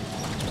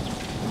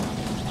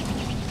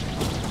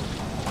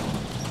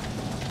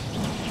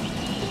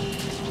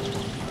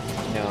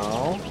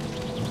 No.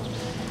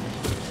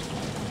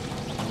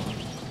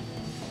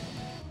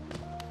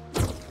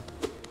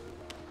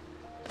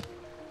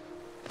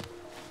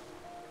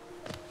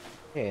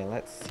 Okay,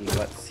 let's see.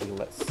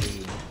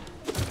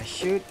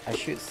 I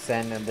should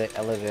send the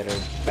elevator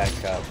back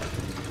up.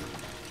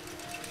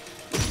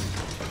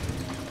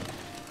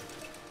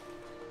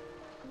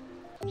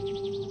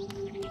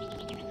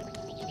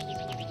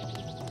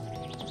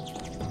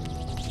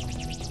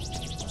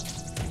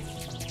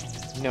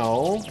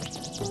 No.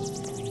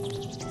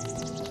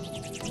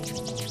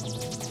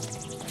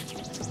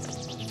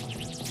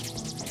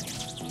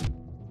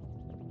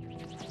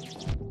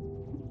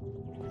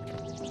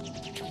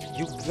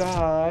 You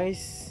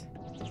guys.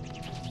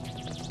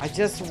 I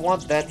just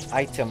want that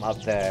item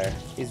up there.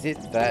 Is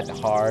it that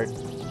hard?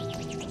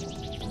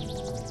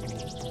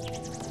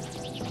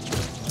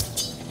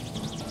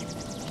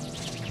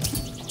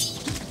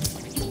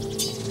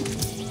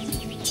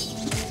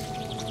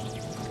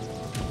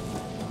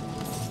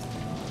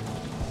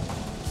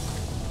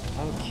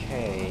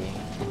 Okay.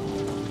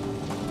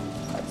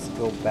 Let's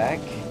go back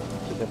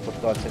to the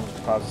Forgotten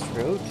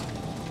Crossroad.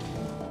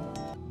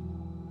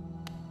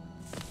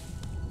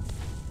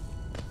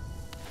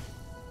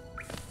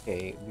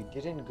 Okay, we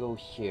didn't go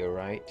here,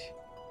 right?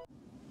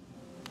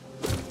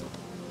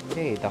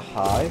 Okay, the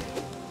hive.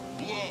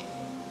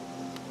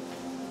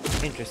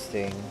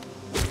 Interesting.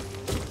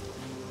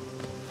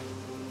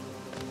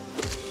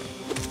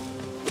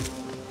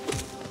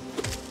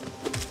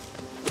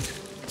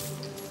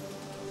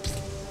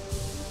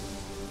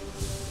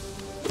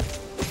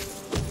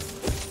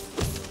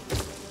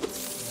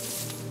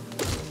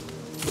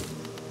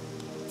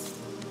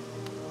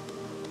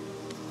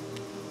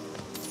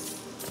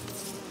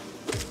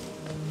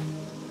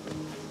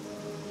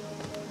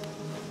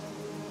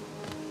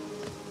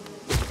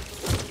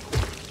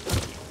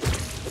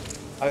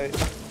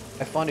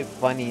 I found it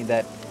funny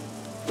that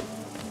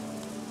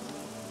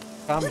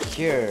come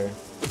here.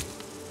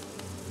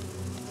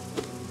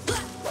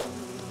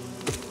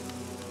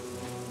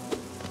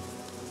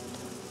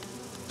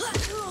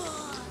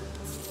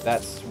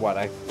 That's what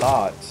I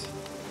thought.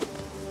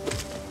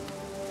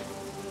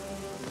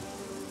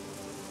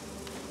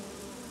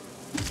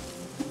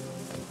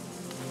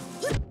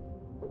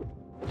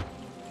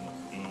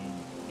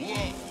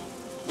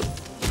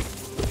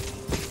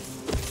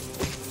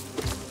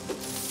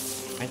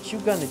 Aren't you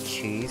gonna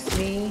chase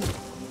me?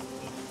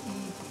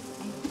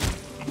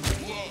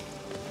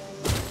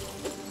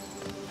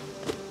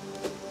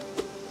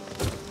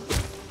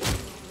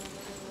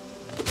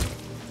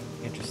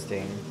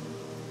 Interesting.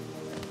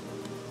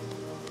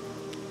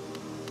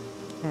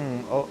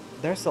 Oh,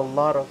 there's a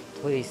lot of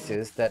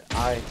places that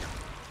I...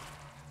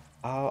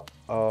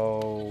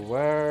 Uh-oh,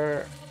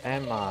 where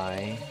am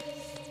I?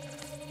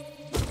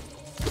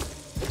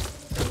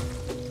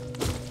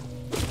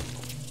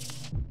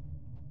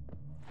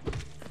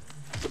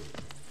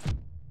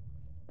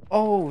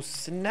 Oh,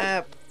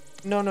 snap!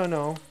 No, no,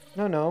 no.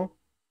 No, no.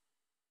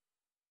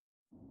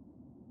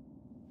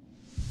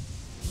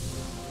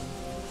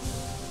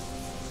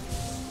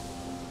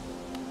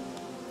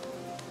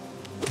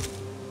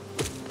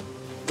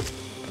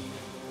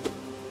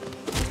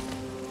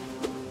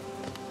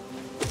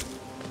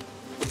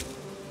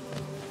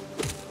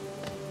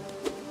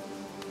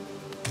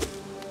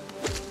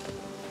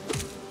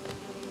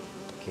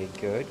 Okay,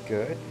 good,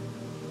 good.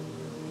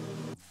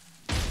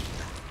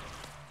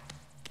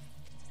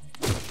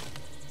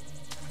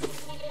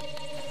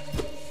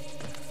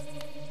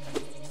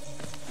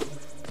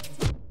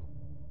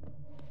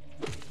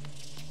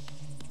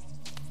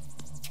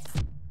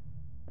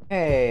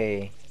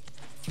 Hey.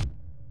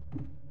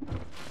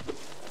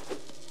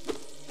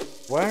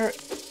 Where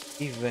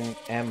even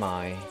am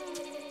I?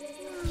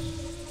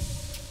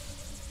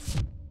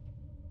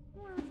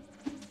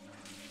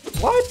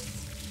 What?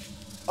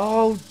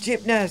 Oh,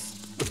 gymnast!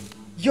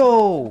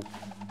 Yo!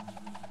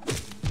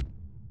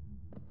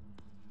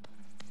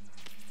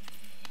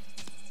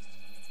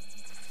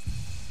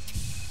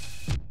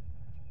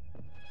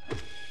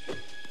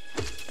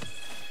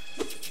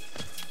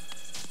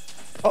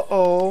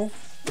 Uh-oh.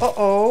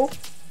 Uh-oh.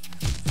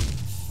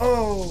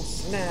 Oh,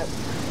 snap.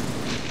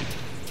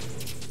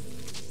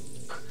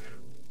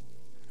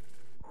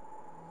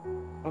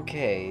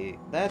 Okay,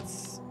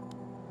 that's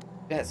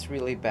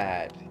really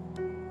bad.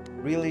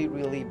 Really,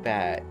 really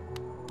bad.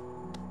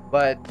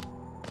 But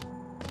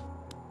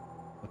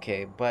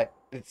okay, but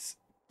it's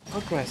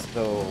progress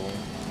though.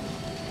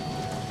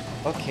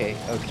 Okay,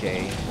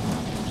 okay.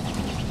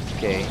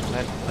 Okay,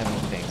 let me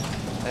think.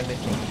 Let me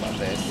think about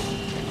this.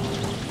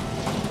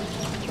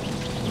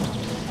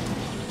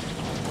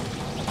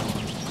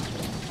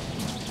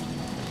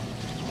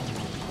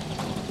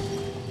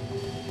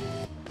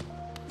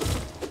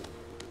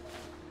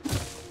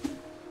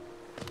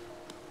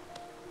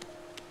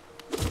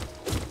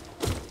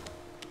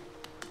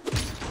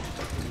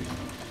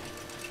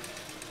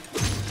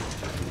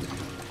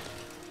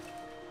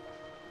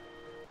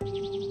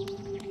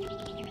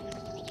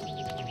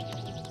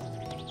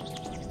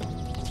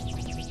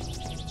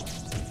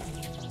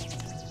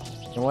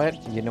 You know what?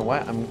 You know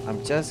what?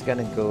 I'm just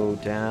gonna go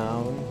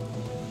down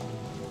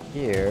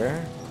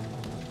here.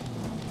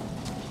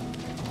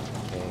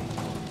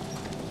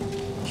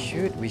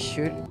 Okay. We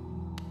should.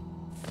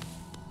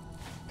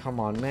 Come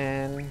on,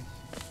 man.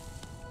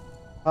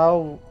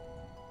 How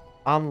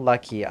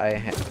unlucky I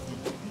am.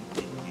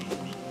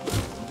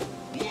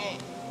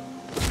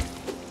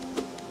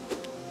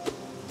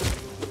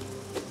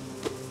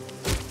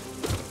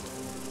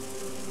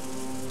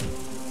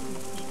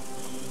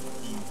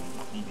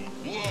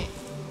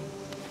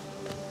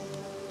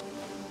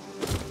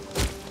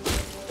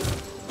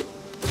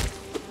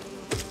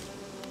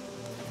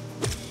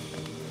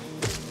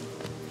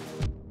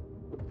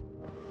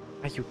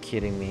 Are you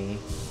kidding me?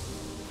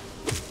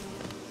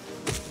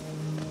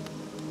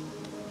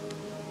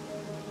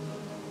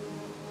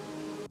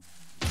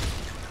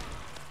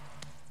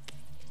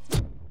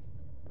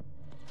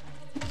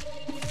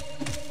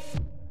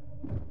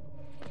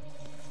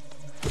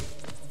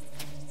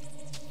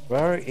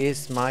 Where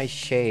is my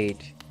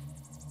shade?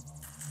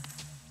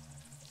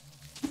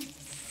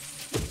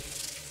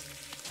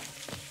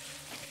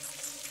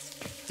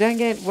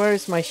 Dang it, where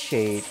is my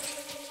shade?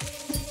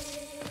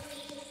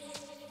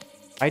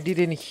 I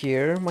didn't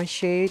hear my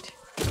shade.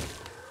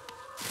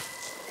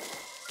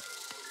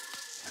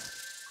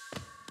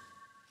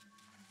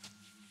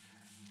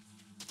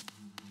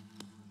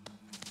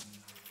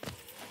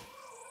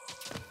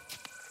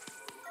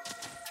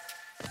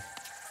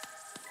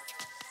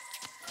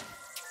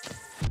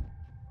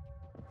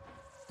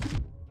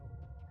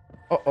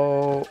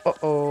 Uh-oh,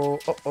 uh-oh,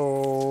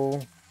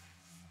 uh-oh.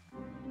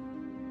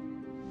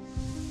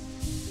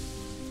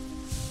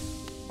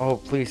 Oh,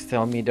 please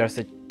tell me there's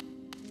a...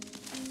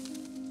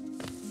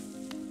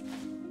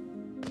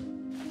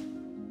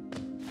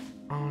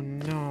 Oh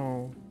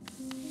no.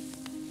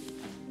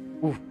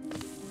 Ooh.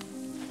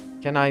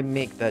 Can I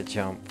make that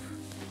jump?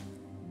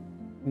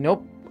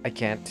 Nope, I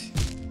can't.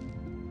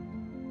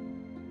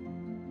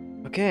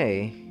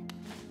 Okay.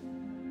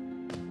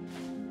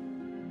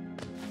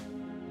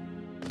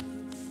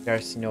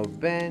 There's no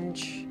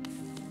bench.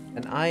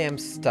 And I am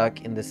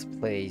stuck in this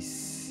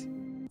place.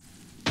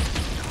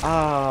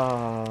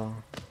 Ah.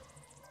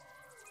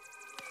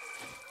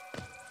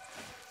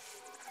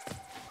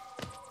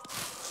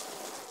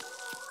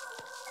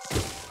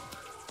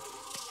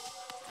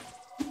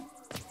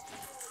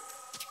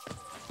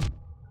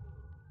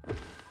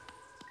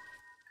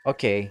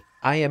 Okay,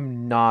 I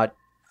am not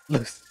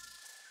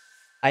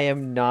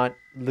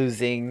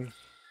losing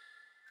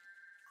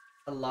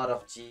a lot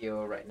of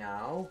geo right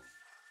now.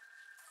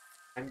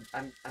 I'm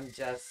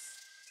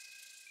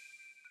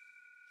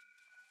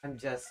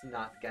just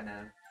not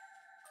gonna.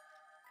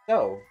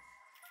 So,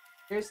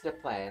 here's the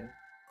plan.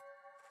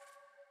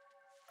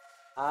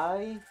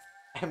 I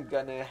am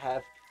gonna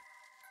have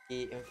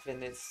the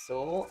infinite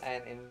soul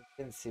and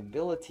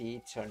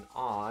invincibility turn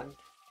on.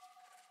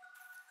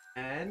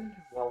 And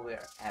while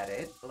we're at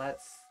it,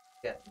 let's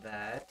get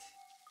that.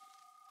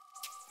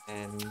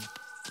 And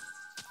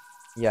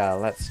yeah,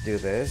 let's do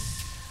this.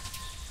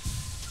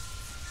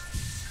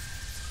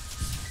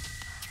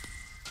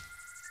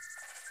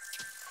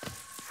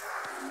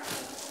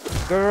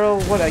 Girl,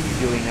 what are you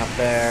doing up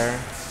there?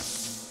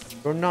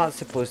 You're not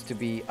supposed to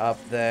be up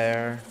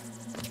there.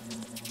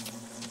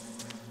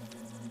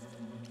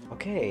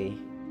 Okay,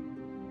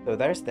 so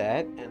there's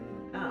that, and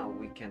now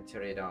we can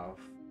turn it off.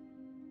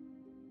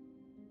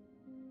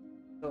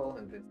 So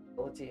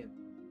invincibility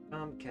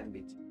and can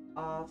be turned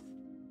off.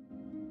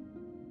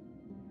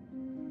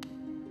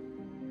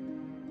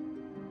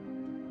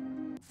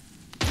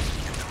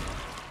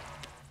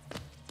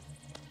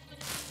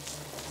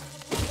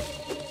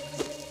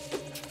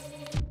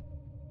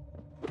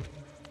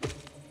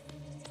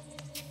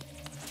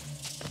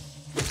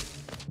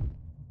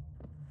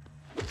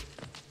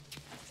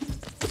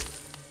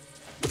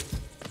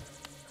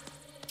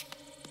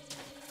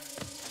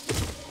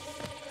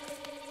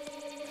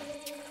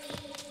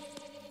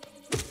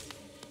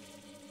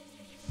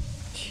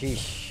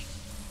 Sheesh.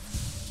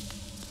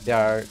 They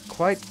are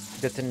quite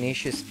the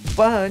tenacious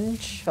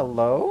bunch.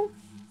 Hello?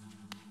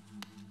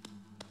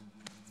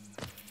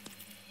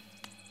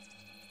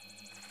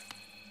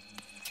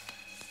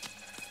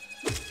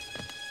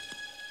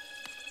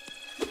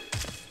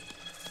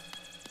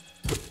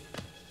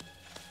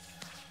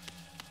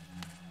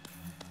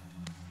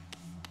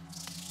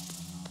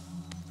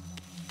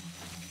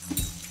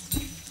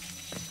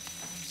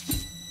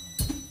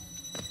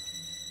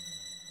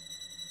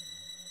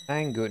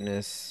 Thank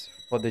goodness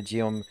for the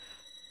geom.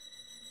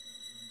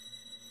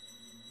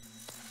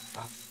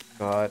 Oh,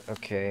 God,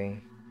 okay.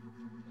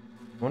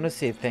 I want to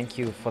say thank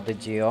you for the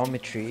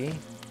geometry.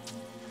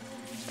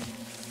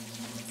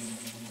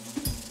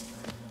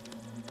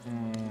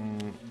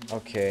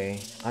 Okay,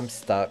 I'm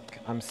stuck.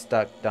 I'm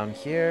stuck down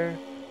here.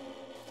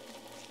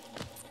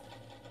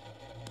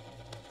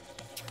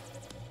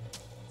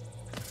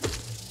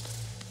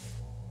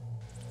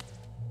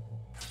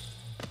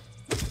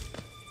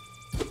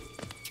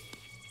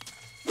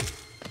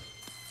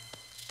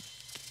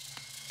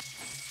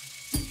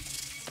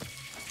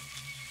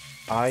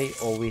 I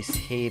always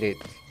hate it.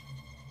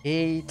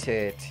 Hate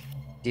it.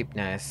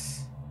 Deepness.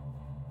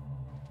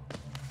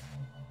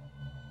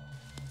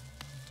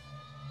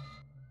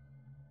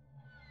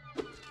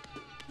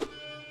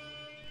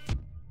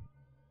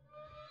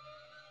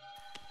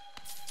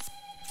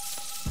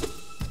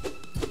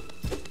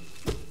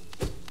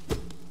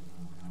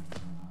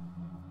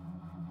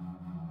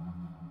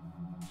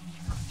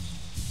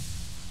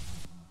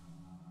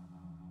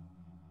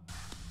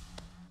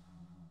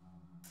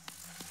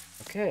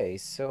 Okay,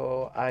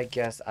 so I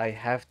guess I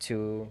have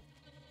to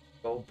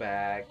go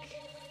back.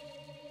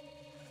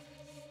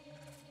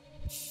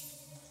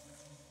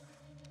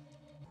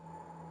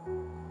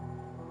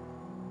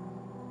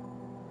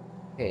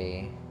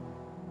 Okay,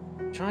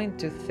 trying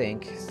to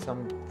think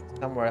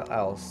somewhere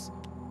else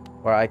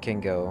where I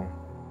can go.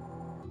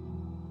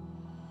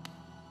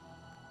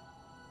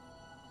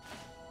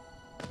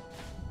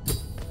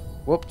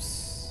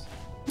 Whoops.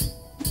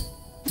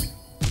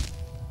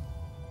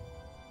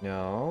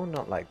 No,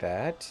 not like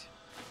that.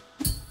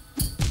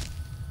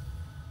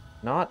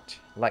 Not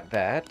like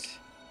that.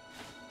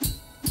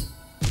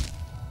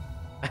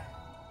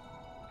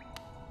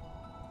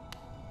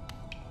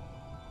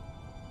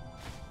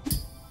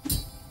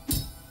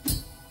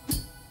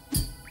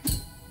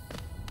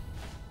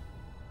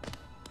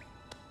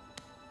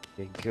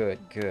 Okay, good,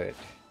 good.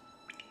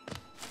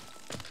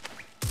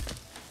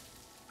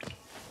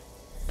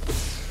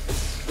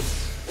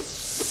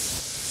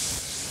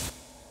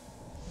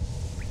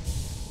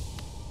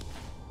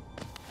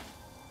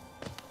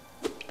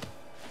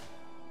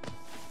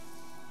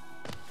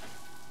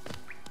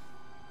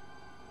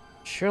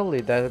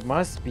 Surely there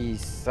must be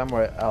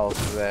somewhere else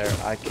where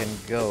I can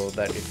go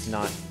that is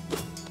not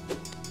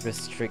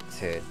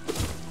restricted.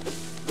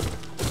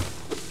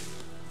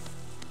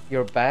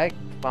 Your bag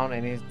found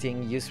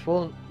anything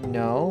useful?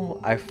 No,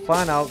 I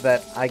found out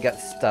that I got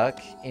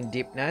stuck in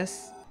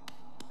deepness.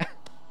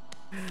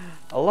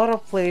 A lot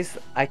of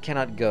places I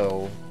cannot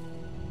go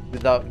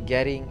without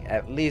getting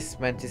at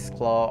least Mantis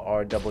Claw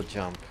or double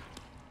jump.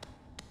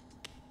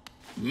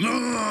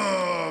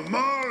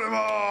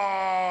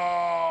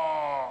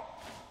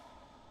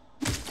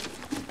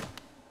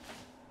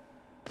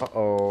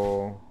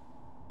 Uh-oh.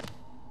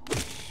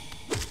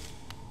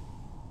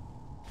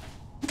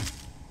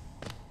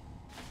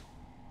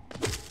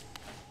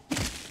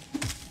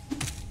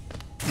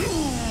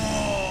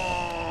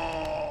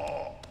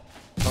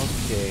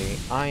 Okay,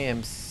 I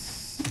am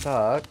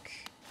stuck.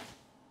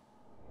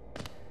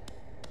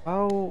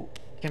 How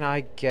can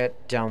I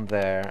get down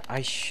there?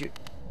 I should...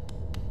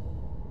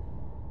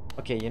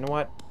 Okay, you know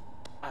what?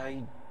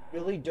 I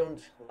really don't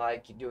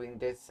like doing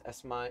this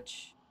as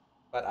much,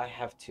 but I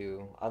have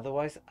to.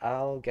 Otherwise,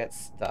 I'll get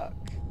stuck.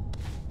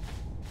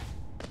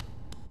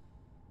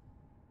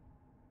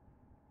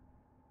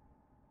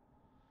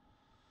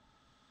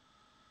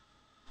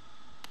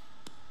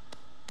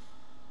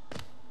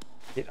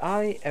 Did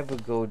I ever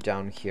go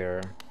down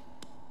here?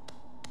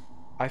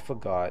 I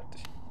forgot.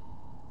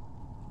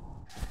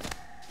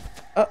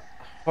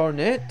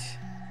 Hornet?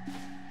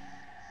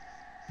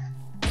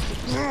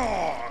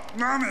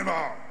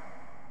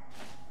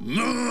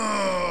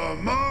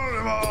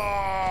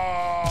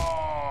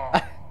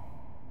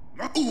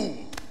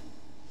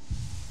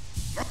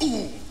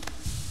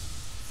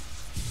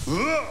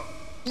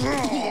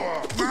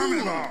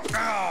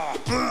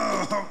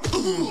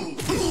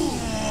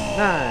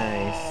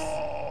 Nice.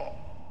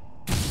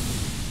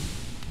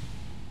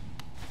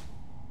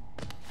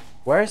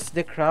 Where's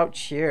the crowd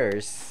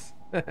cheers?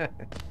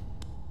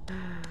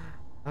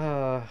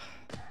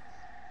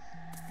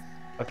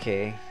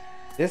 Okay,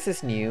 this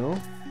is new.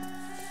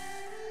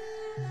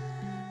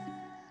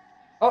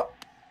 Oh,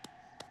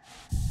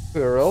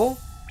 Pearl.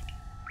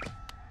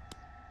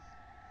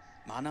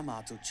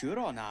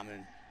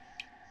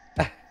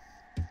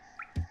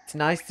 It's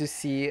nice to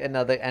see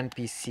another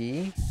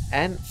NPC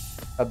and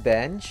a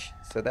bench,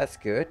 so that's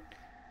good.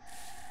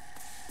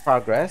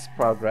 Progress,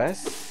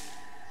 progress.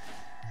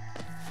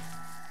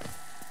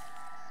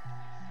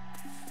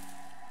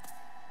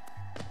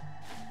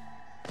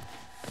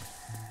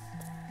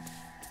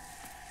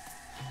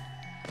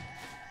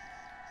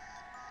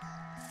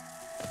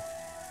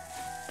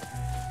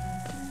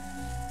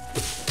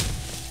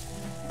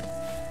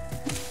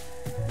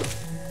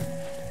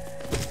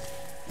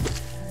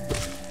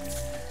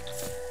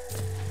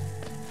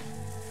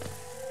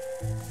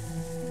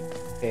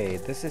 Okay,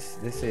 this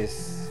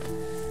is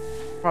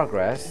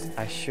progress.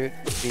 I should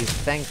be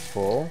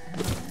thankful.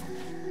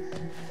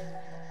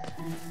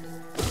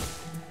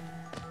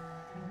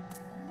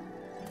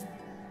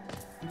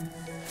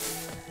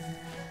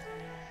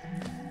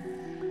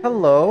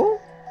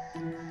 Hello?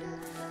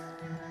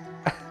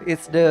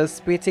 It's the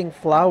spitting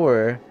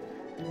flower.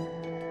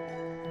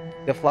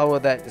 The flower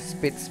that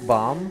spits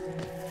bomb.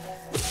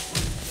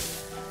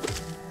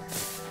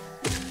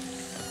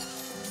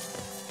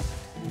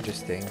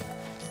 Interesting.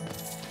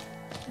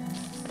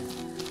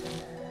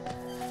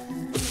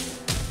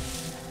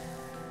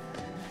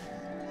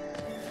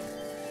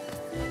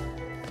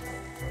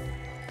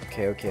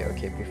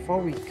 Okay. Before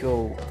we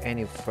go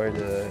any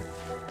further...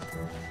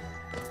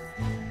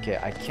 Okay,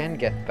 I can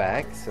get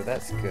back, so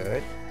that's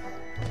good.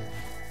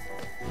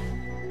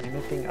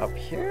 Anything up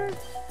here?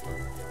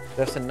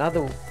 There's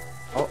another...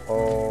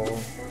 Uh-oh.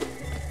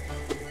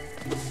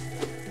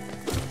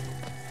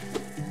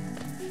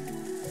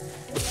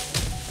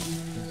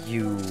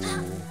 You...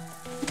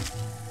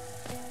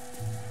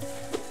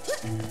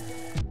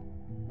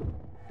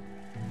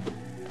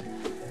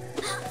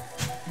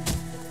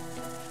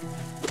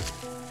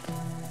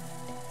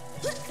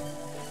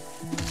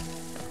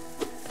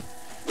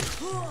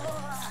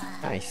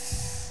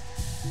 Nice.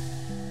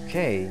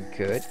 Okay,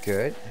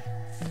 good.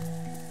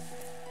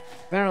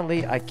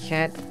 Apparently, I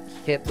can't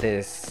hit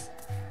this.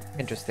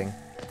 Interesting.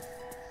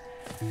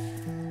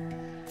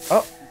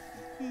 Oh!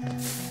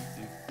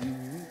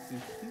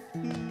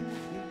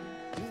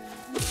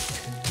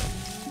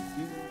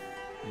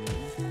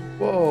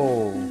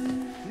 Whoa!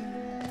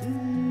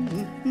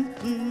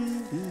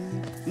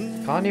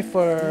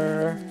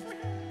 Conifer!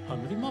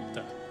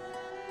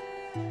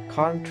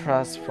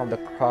 Contrast from the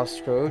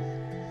crossroad.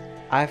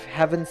 I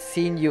haven't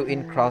seen you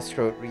in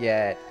crossroad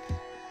yet.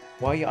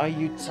 What are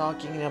you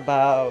talking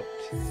about?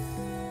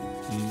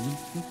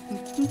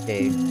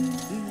 Okay.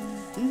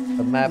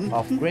 The map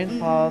of Green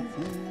Path.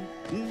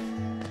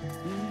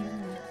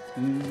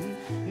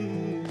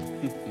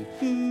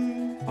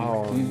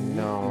 Oh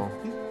no.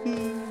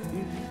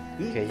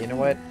 Okay, you know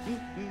what?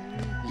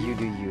 You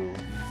do you.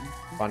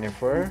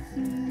 Conifer.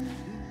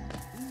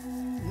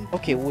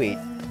 Okay, wait.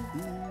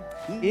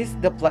 Is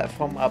the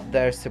platform up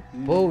there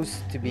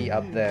supposed to be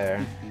up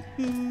there?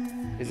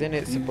 Isn't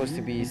it supposed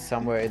to be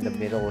somewhere in the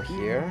middle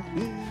here?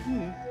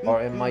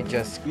 Or am I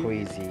just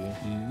crazy?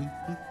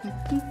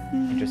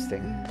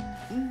 Interesting.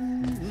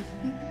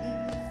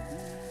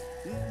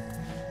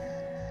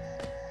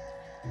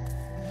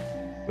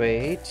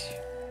 Wait.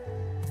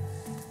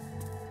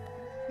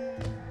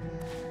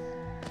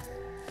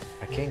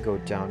 I can go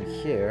down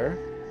here.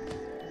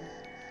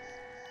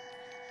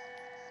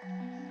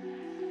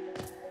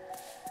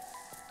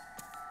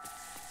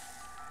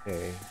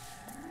 Okay.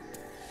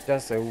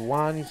 Just a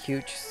one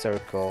huge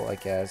circle, I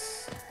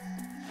guess.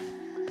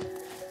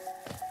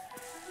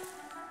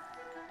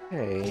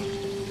 Okay.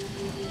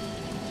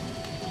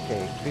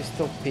 Okay,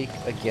 Crystal Peak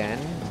again.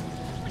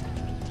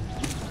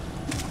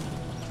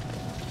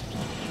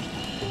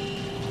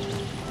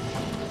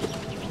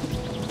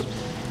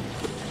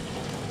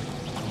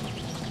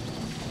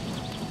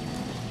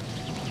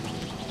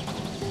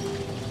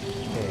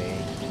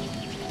 Okay.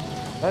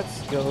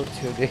 Let's go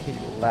to the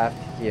left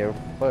here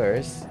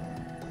first.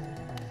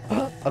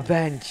 A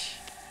bench!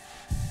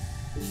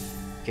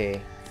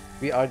 Okay,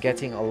 we are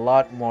getting a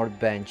lot more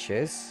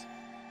benches.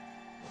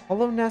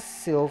 Hollow Nest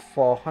Seal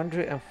for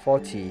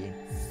 140.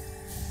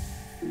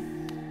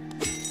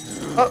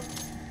 Oh!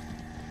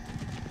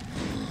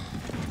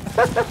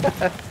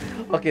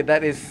 Okay,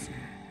 that is...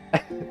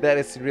 that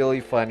is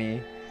really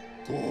funny.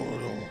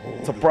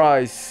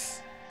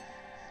 Surprise!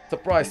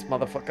 Surprise,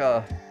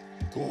 motherfucker!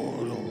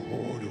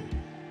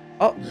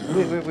 Oh,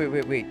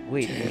 wait.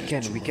 We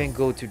can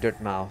go to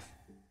Dirtmouth.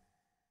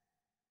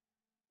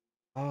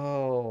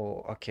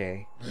 Oh,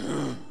 okay.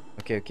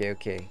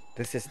 Okay.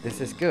 This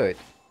is good.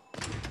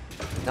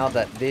 Now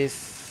that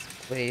this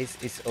place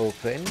is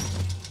open.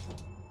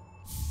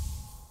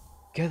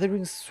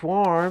 Gathering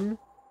Swarm.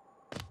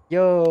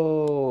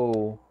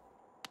 Yo.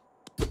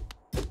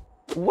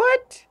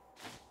 What?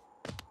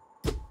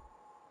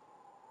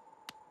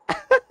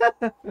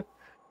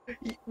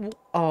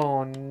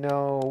 Oh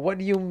no. What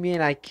do you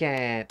mean I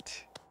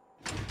can't?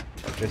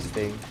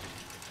 Interesting.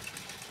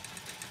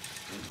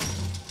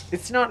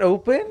 It's not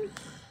open?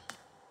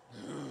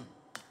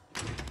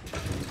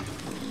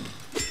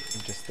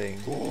 Interesting.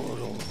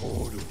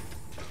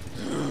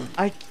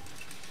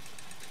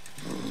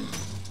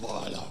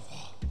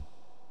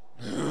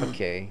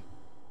 Okay.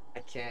 I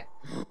can't.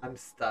 I'm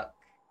stuck.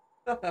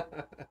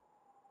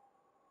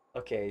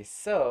 Okay,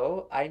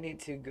 so I need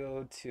to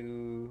go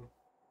to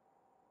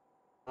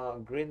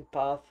Green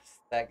Path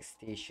Stack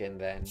Station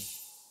then.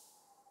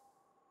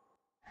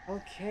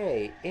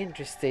 Okay,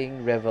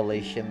 interesting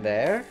revelation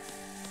there.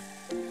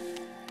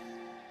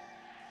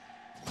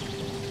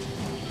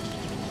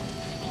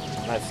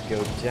 Let's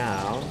go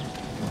down.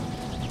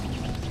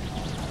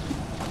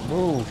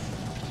 Move.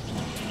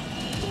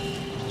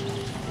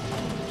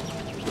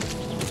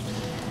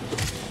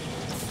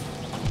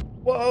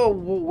 Whoa,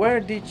 where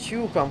did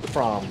you come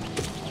from?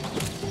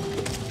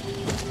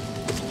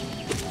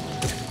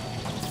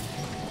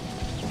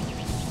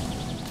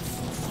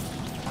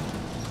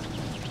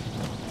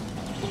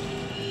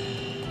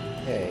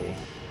 Okay.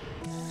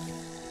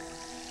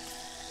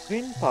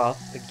 Green path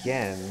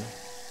again.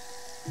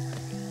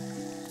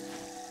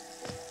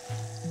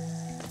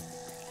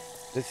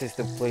 This is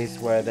the place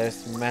where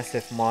there's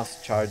massive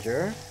moss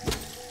charger.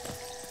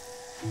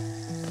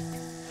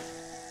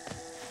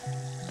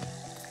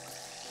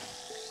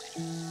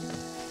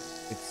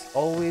 It's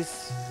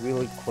always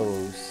really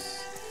close.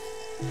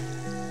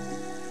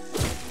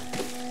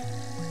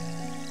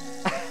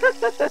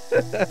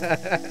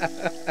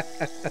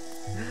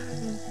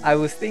 I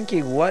was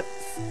thinking,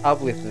 what's up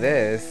with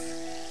this?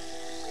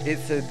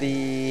 It's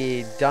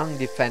the Dung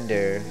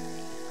Defender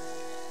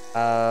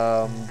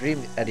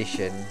Dream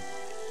Edition.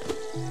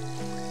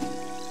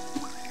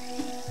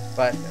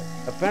 But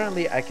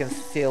apparently I can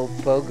still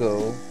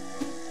pogo.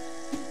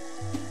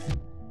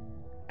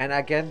 And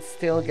I can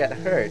still get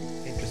hurt.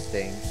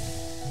 Interesting.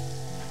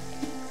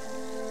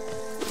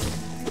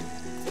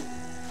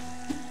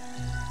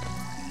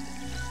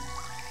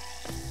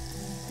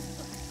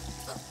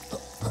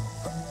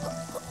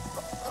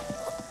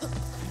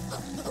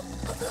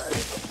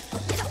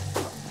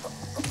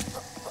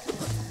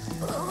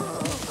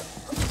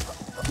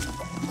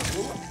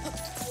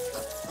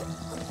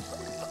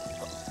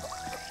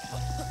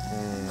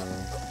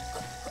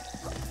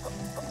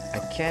 I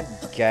can't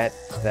get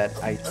that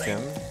item.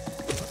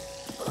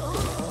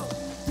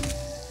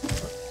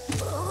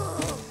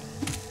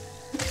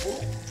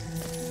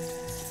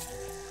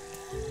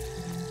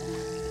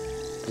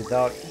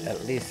 Without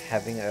at least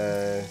having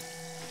a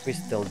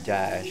crystal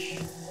dash.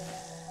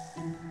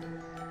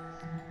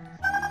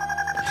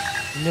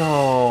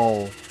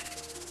 No.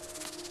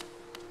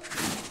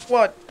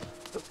 What?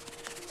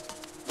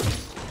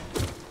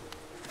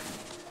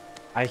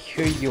 I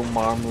hear you,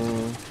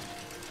 Marmu.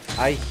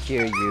 I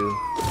hear you.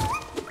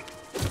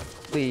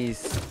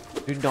 Please,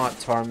 do not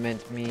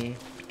torment me.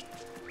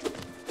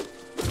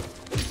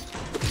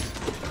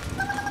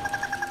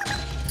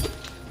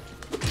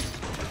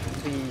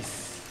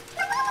 Please.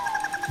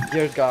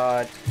 Dear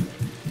God.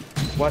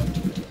 What?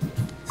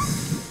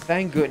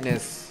 Thank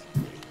goodness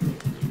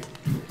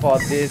for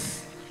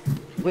this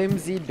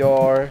flimsy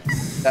door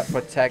that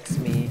protects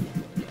me.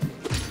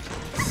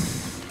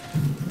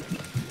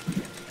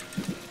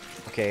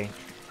 Okay.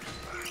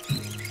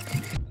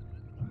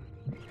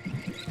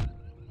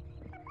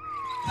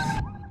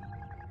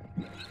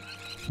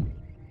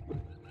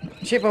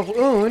 Shape of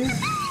Un?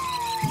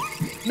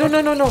 No,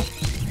 no, no, no.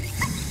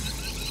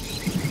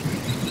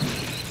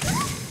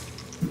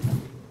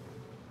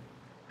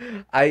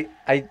 I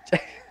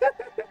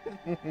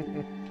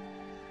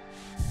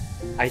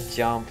I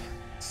jump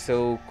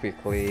so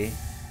quickly.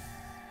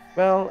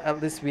 Well,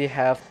 at least we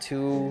have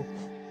 2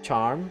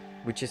 charm,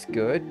 which is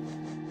good.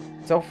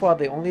 So far,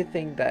 the only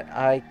thing that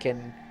I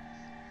can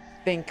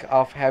think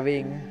of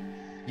having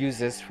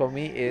uses for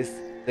me is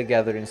the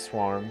Gathering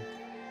Swarm.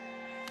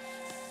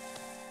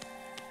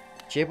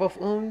 Shape of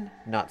Un,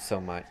 not so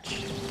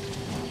much.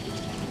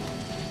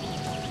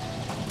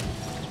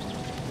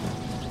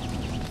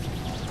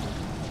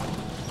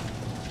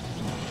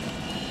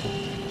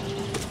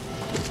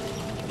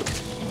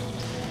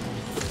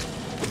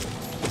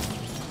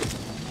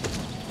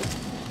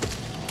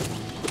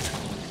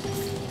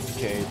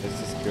 Okay, this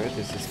is good,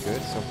 this is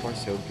good. So far,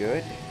 so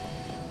good.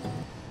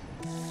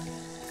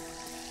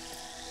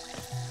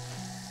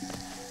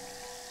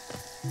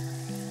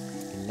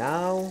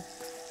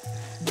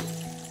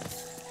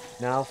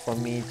 Now for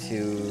me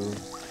to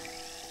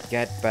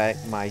get back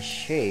my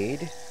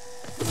shade.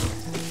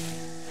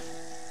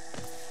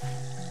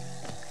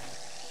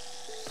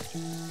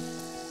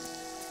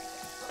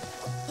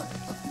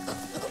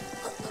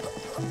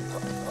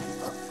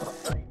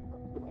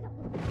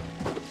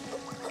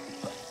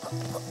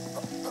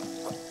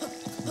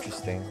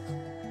 Interesting.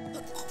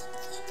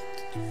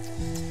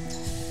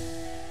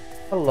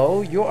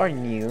 Hello, you are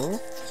new.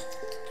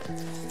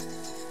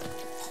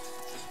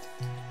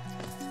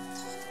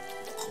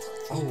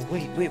 Oh,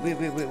 wait.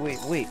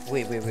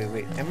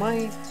 Am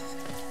I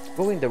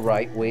going the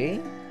right way?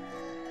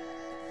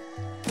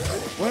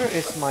 Where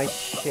is my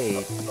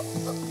shade?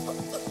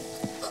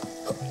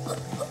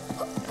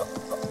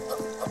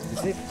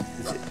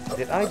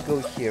 Did I go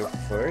here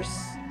first?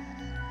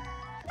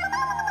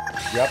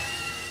 Yep.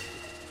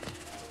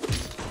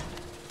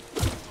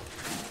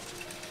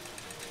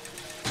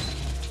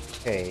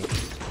 Okay.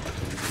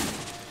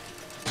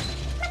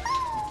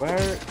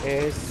 Where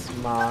is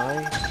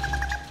my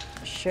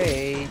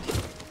shade?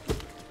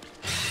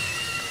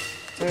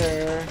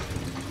 Sir.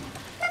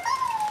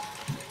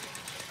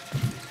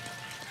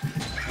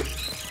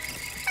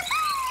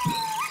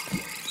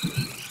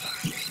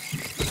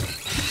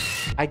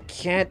 I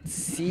can't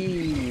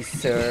see,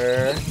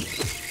 sir.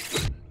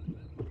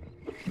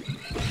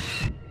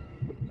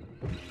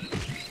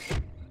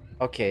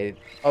 Okay,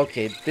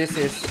 this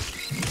is...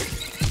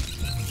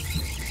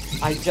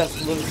 I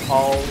just lose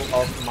all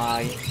of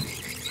my...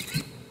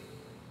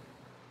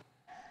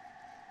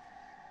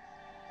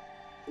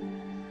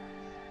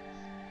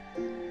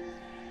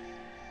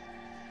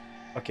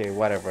 Okay,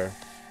 whatever.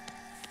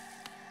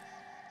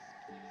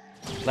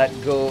 Let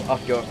go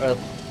of your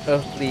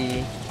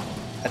earthly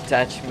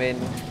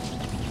attachment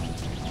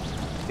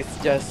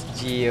It's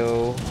just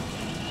Geo.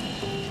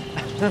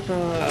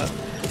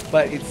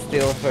 But it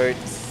still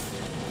hurts.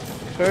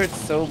 Hurts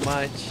so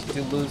much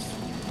to lose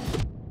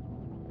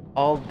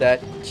all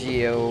that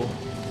Geo.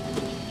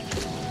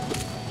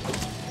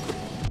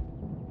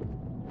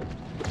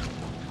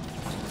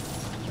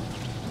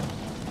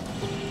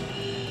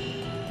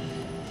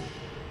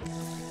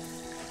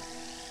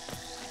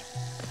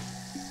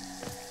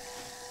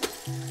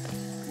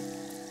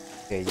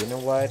 Okay, you know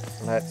what?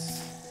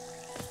 Let's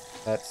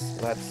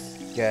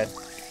get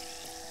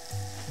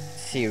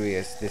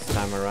serious this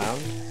time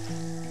around.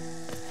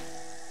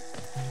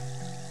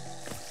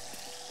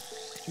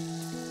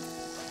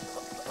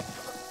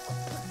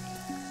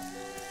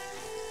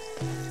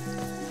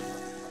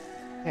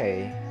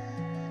 Hey.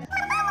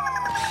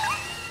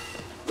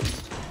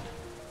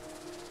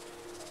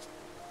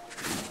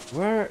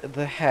 Where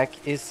the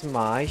heck is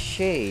my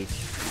shade?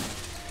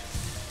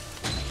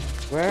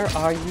 Where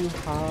are you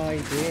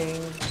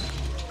hiding?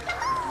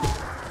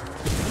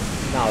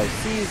 Now,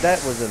 see,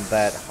 that wasn't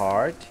that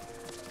hard.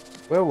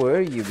 Where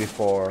were you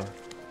before?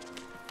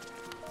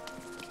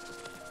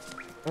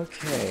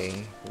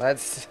 Okay,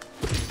 let's...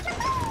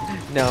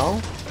 No?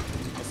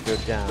 Let's go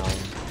down.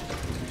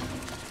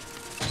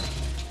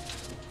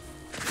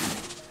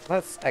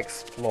 Let's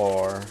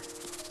explore.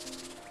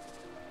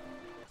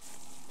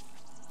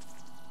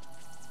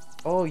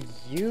 Oh,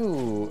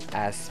 you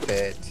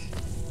aspid.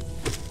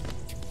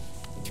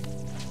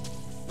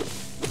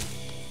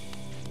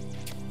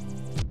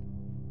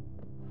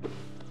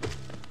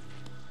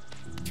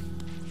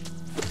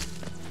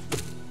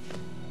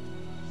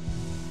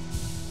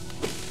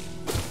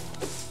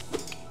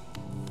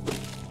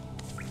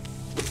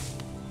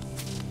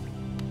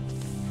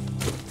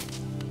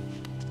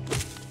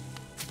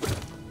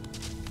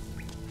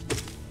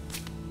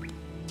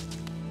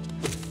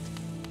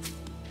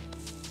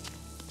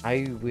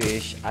 I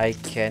wish I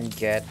can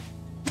get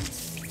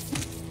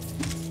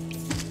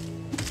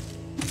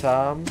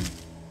some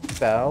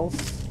spells.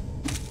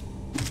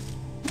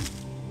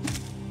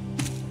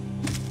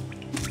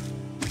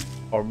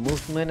 Or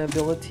movement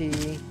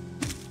ability.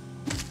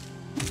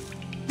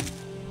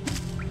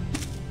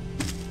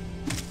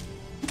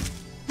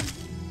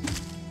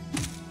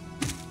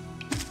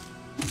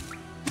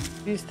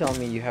 Please tell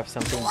me you have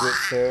something good,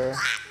 sir.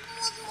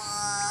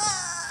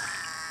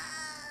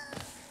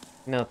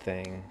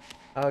 Nothing.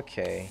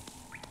 Okay.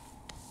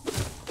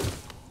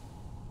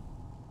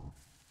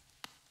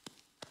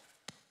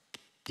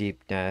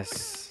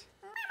 Deepness.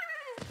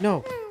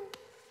 No!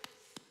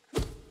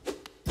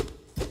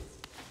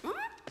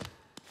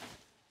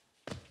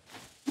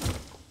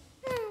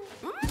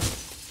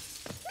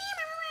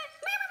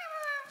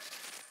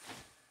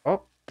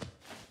 Oh!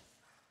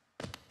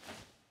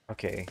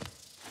 Okay.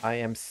 I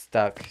am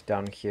stuck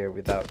down here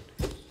without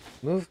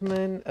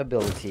movement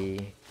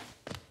ability.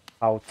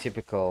 How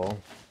typical.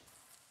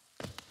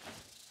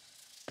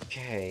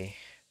 Okay.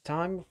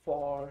 Time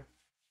for...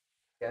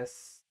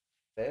 guess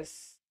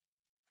this.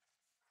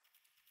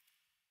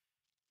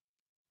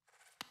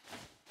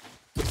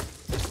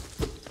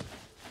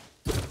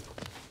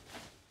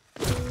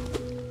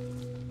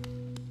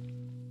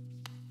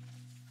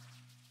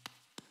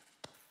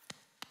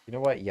 You know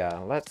what? Yeah,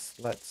 let's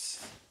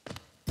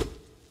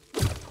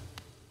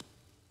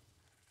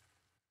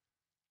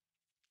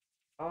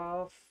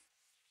off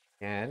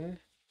again.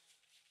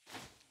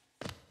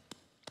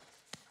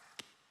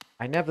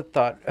 I never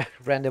thought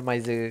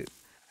randomizer.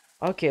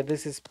 Okay,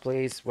 this is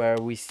place where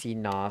we see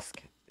Nosk.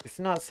 It's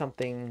not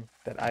something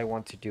that I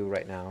want to do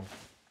right now.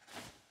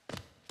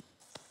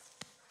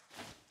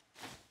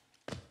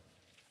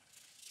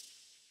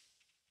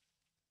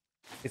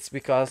 It's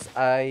because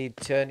I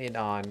turn it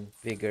on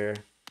bigger.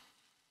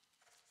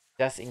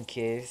 Just in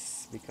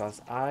case,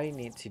 because I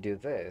need to do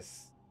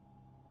this.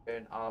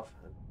 Turn off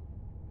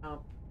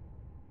up,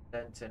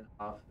 then turn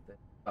off the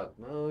bug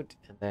mode,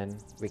 and then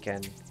we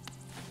can...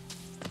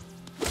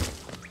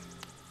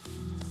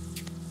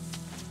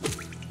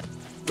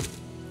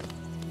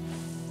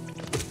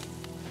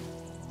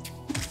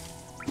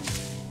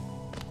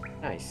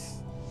 Nice.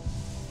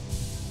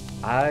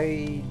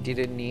 I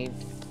didn't need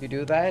to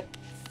do that.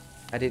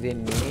 I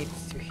didn't need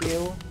to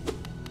heal.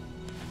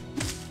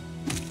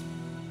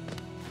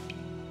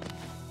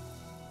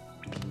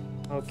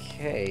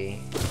 Okay.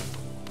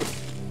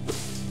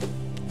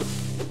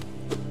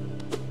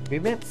 We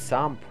made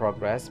some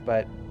progress,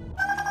 but...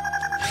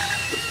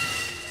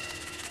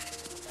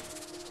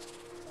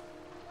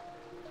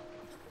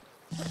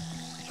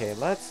 Okay,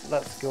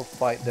 let's go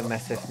fight the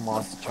massive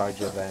moss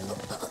charger then.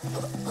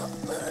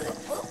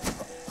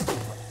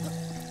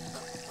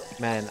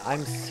 Man,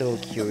 I'm so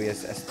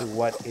curious as to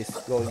what is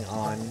going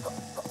on.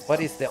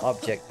 What is the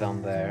object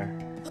down there?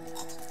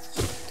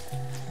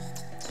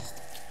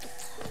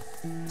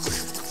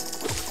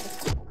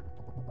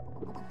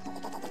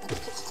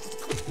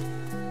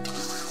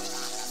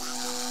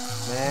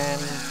 Man,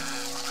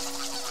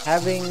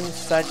 having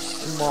such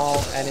small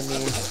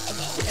enemies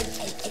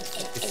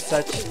is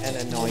such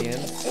an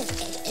annoyance.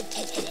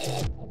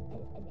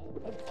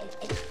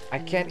 I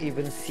can't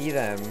even see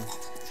them.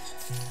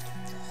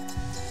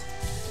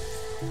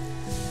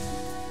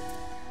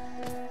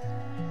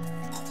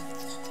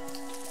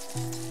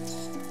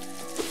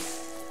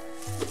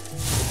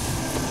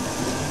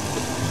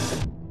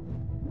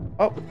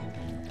 Oh,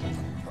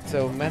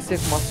 so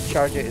massive monster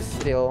charger is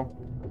still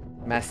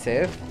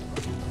massive.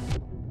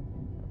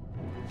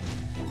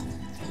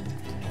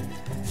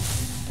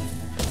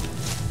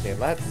 Okay,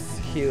 let's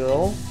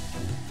heal.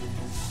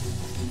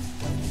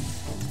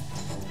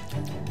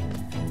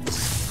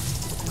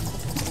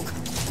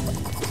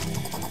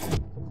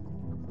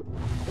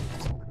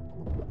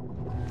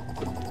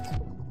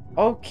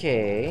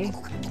 Okay.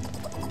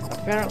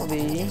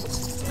 Apparently,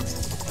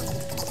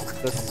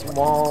 the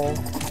small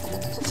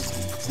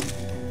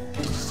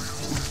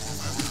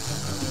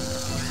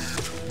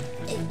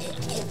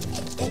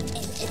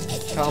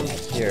come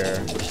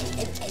here.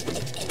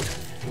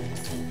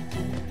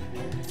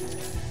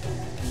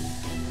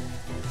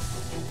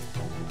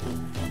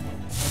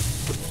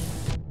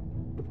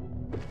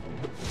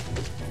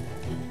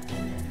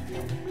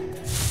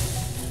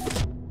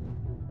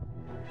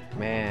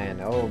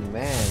 Man, oh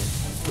man.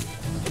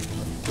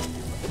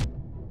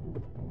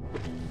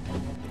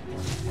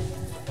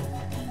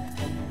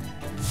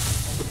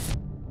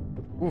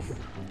 Oof.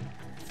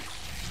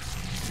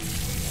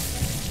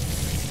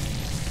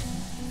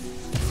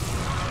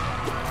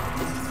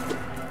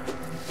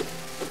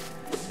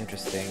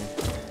 Interesting.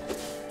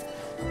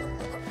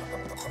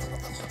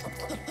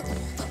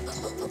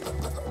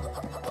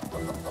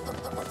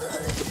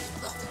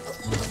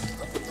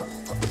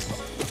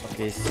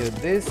 Okay, so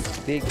these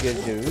big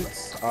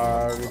dudes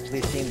are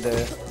replacing the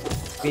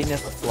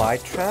Venus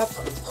flytrap.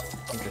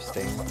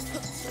 Interesting.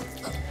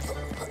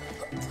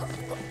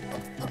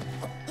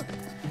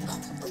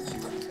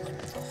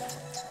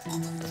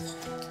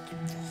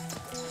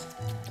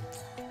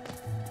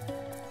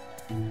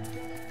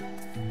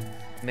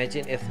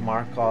 Imagine if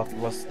Markov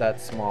was that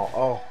small.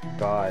 Oh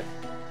god.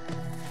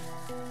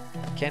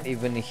 Can't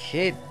even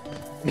hit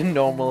the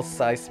normal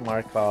size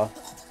Markov.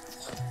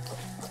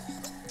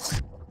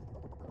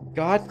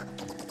 God.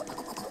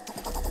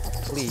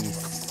 Please.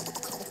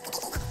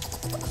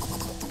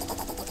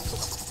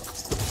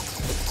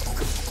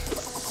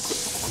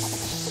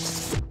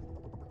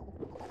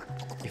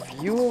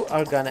 If you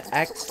are gonna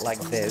act like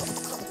this,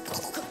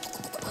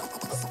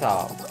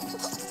 stop.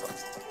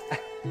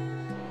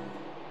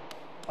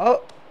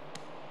 Oh!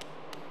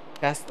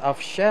 Cast off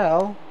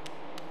shell.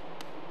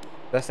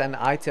 There's an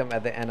item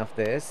at the end of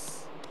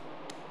this.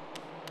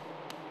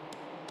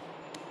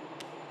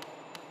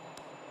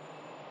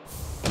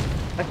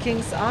 A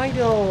king's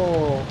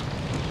idol!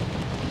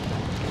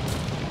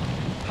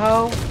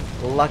 How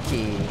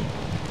lucky.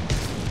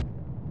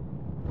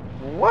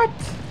 What?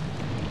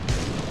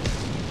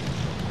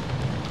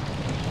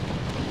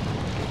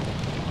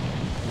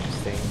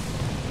 Interesting.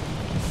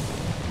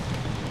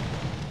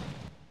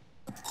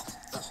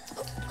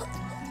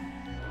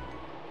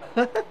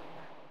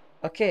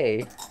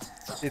 Okay.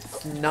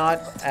 It's not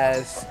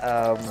as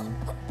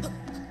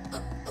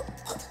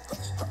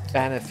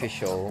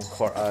beneficial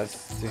for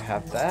us to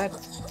have that.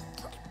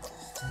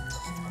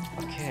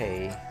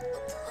 Okay.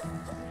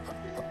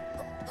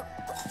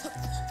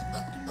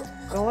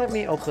 So let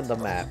me open the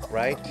map,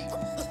 right?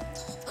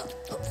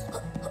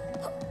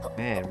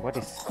 Man, what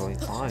is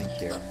going on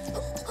here?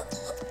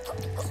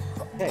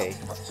 Okay.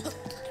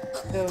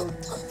 So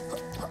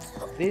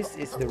this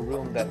is the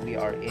room that we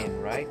are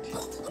in, right?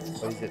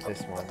 Or is it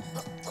this one?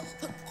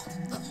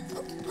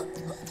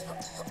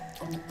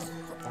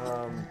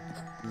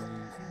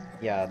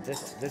 Yeah,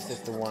 this is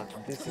the one.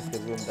 This is the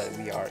room that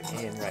we are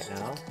in right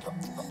now.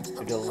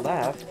 To the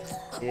left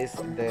is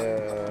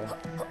the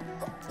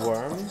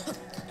worm,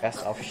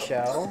 best of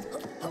shell,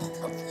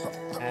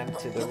 and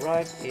to the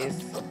right is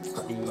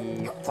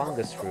the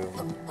fungus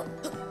room.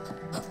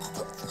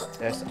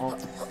 There's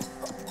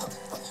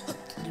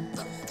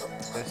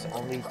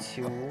only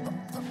two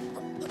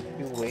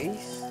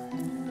ways.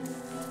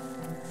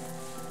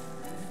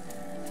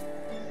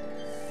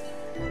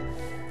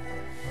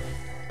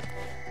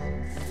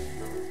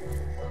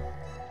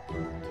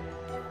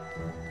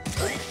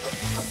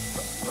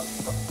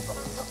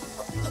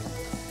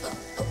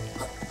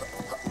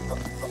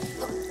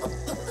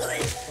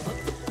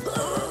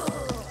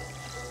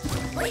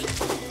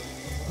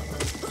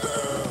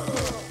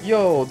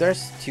 Yo,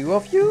 there's two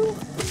of you?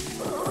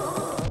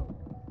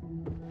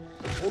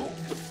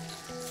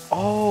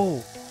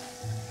 Oh!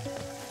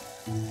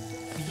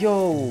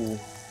 Yo!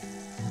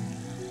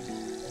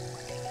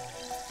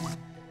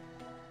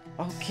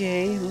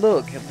 Okay,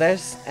 look,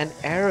 there's an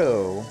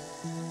arrow.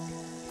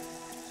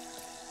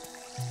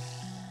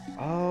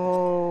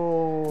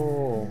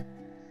 Oh!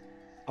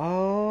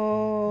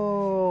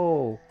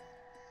 Oh!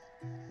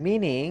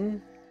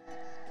 Meaning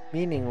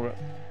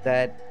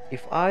that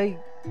if I...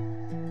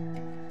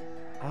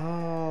 Oh...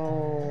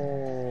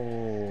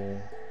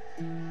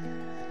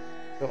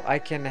 So I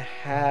can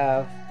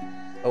have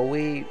a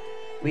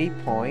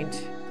waypoint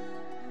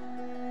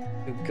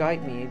to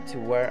guide me to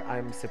where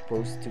I'm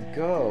supposed to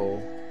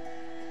go.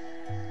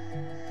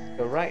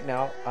 So right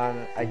now,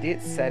 I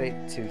did set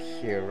it to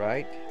here,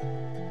 right?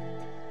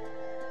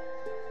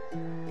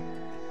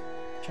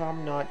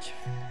 Charm Notch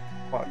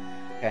Park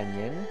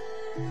Canyon.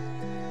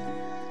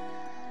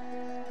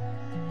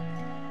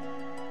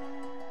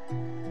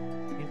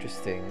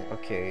 Interesting.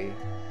 Okay.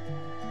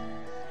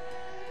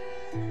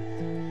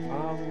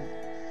 Um.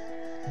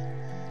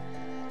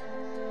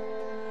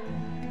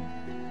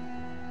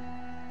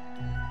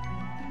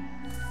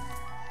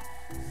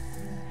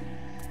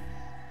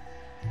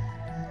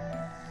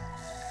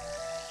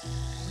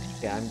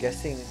 Yeah, I'm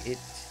guessing it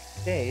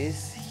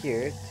stays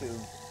here to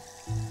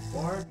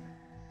warp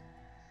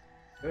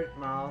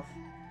Dirtmouth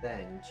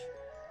Dench.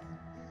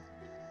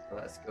 So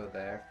let's go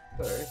there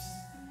first.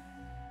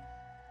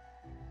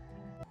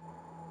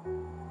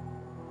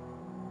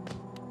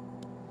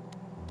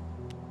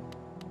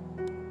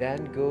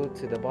 Then go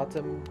to the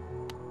bottom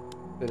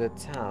to the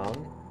town.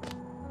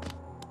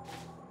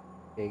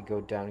 Okay, go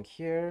down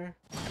here.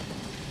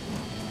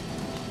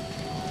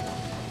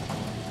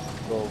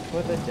 Go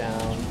further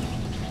down.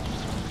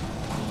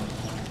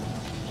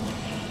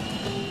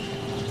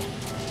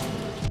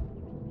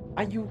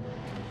 Are you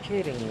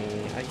kidding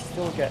me? I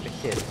still get the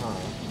hit, huh?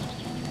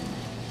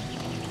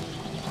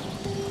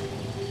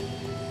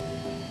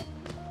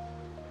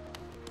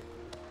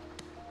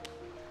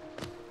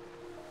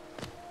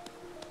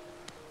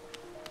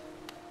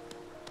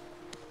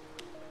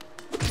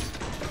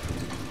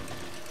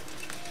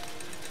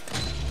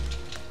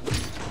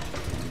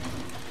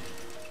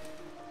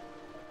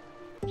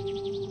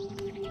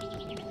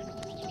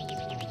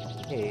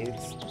 Okay,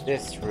 it's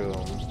this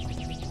room.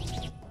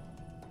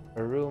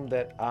 A room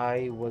that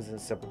I wasn't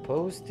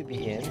supposed to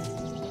be in.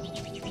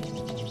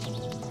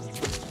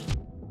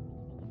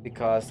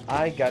 Because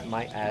I got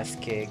my ass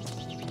kicked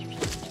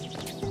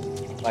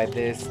by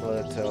this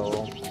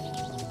little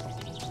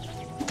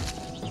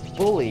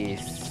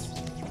bullies.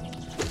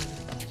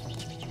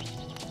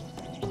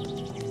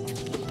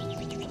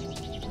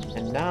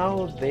 And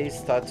now they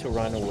start to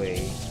run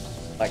away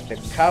like the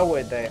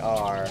coward they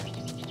are.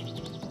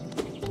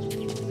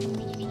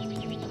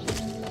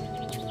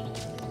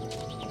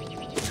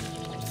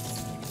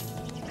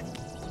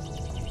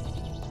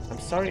 I'm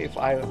sorry if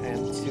I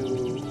am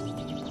too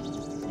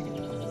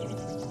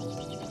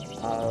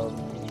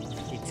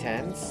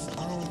intense.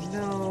 Oh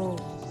no.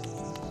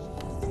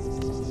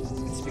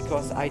 It's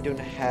because I don't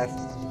have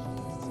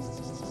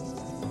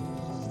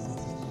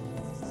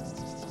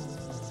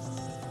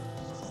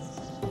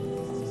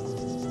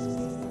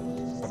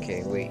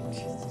okay, wait.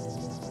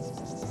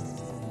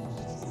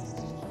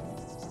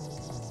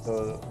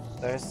 So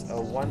there's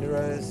a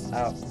wanderer's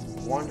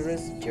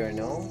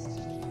journal.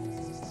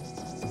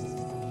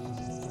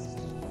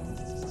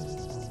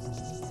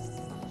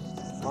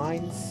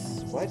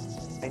 Mine's what?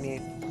 I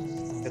need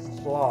the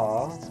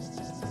claw,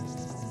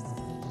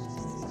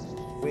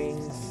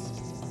 wings.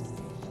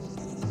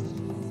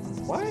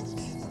 What?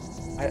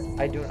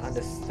 I don't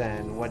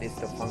understand what is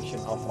the function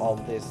of all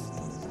this.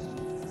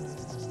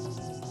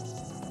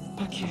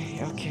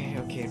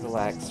 Okay,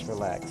 relax.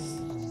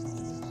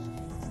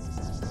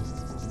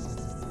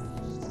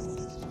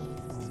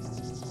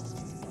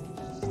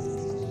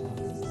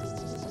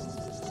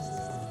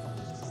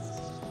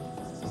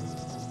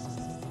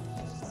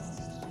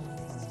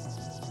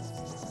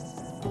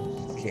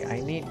 Okay,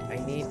 I need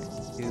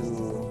to.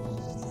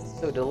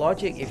 So the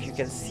logic, if you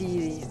can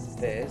see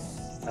this,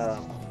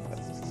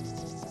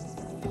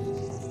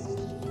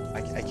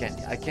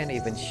 I can't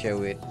even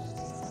show it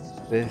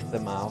with the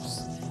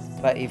mouse.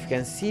 But if you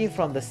can see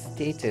from the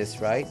status,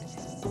 right?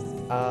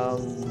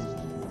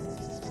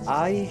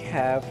 I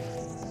have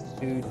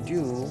to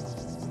do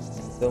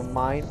the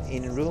mine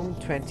in room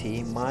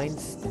 20,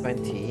 mines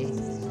 20.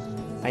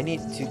 I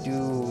need to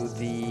do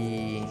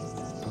the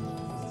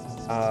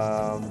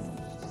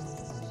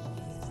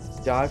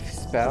dive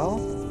spell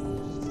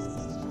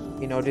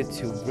in order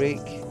to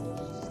break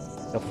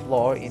the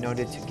floor in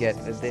order to get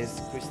this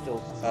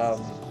crystal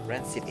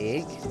rancid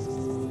egg,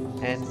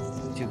 and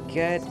to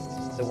get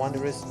the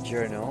wanderer's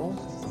journal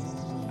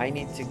I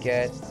need to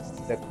get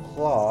the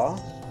claw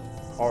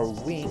or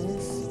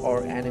wings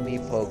or enemy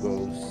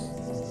pogos.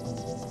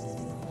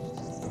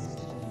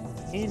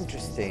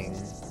 Interesting.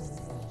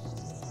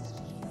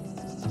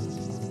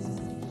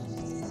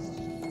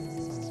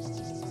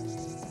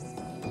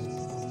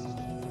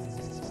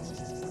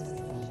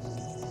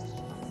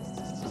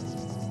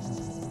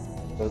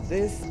 So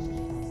these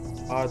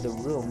are the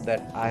room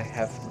that I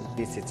have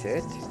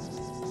visited.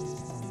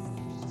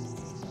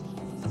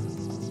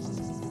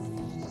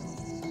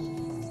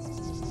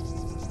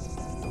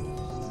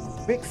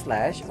 Quick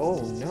slash,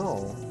 oh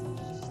no.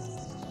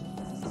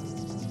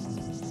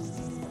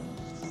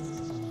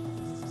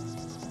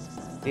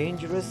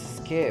 Dangerous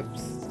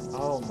skips,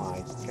 oh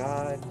my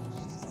god.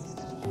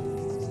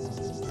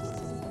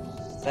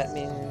 That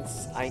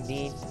means I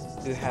need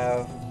to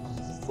have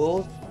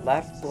both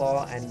left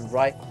claw and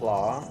right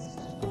claw.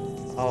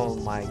 Oh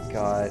my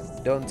god,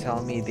 don't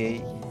tell me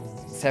they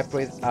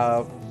separate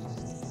out.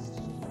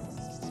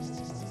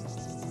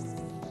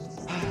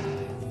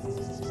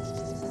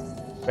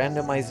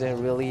 Randomizer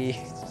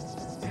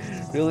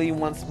really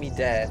wants me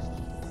dead.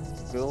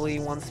 Really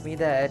wants me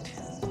dead.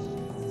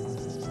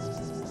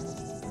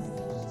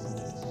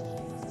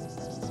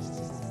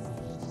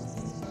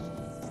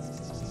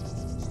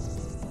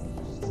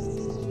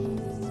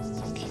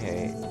 Okay.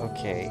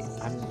 Okay,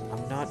 I'm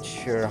not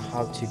sure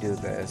how to do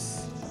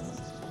this.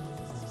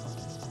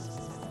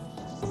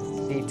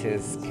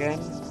 Status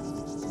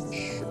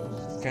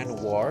can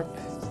warp.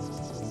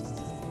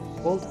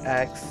 Hold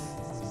X.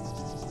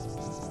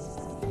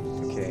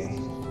 Okay.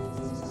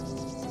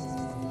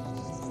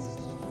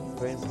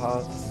 Brain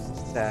path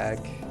stack.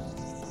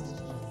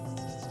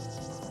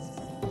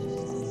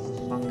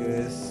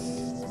 Fungus.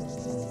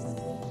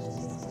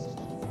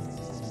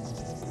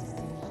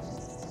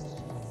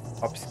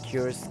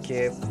 Obscure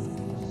skip.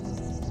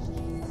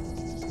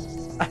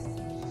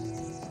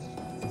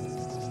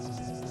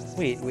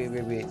 Wait.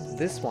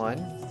 This one.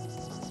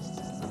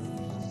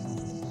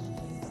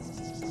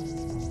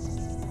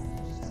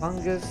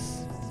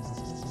 Fungus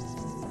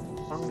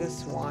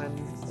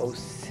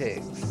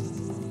 106.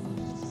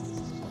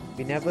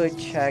 We never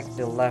check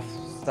the left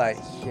side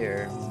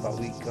here, but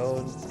we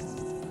go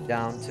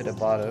down to the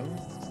bottom.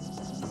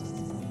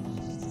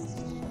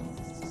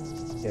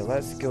 Okay,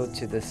 let's go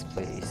to this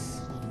place.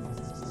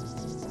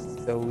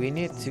 So we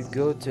need to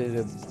go to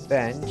the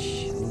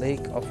bench,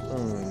 Lake of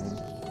Un.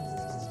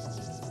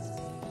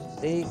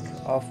 Lake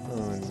of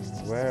Un,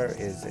 where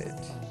is it?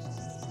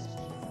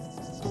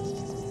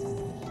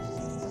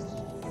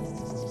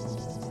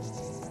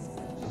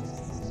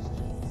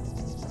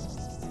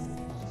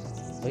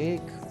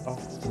 Lake of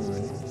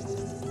Un.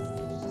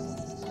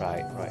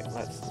 Right.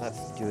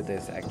 Let's do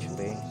this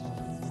actually.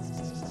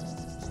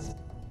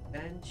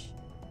 Bench.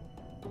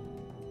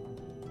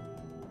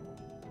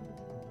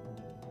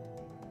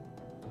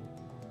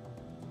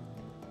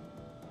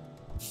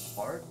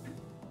 Park.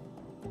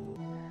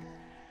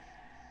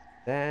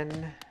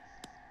 Then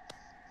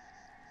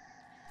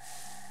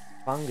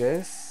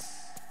fungus.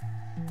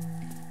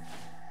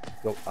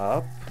 Go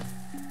up.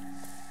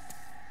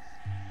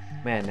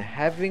 Man,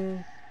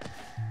 having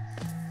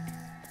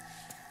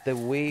the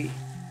way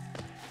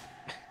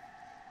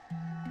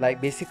like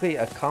basically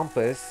a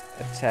compass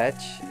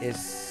attached is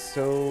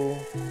so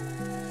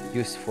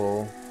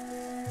useful.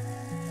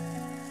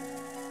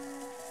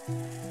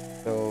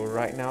 So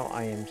right now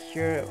I am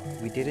here.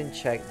 We didn't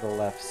check the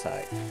left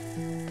side.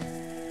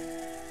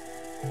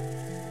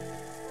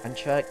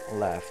 Uncheck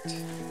left.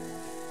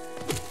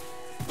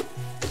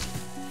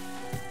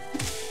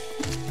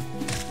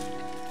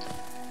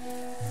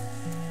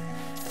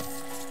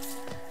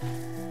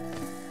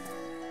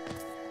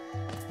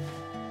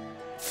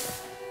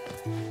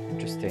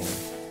 Interesting.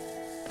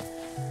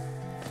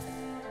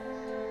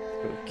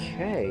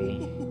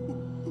 Okay.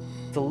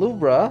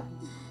 Salubra.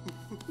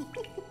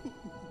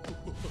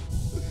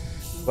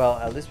 Well,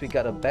 at least we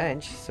got a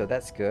bench, so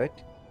that's good.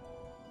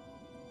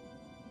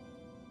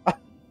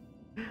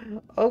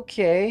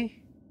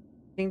 Okay.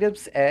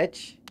 Kingdom's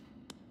Edge.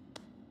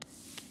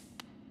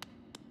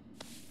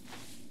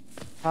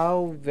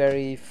 How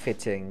very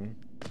fitting.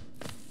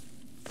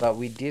 But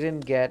we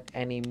didn't get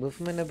any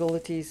movement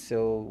ability,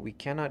 so we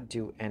cannot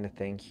do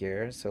anything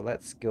here. So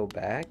let's go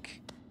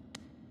back.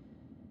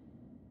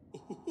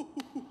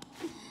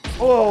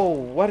 Oh,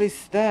 what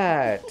is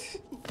that?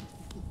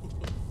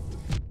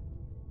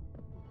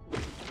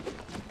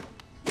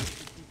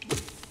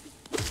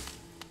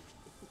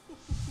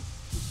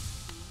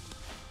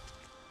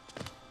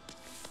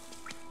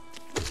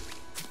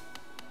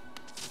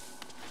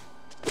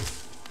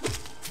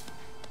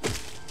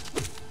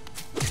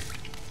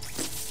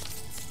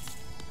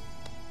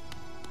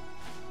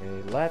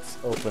 Let's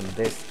open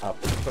this up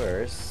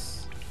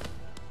first.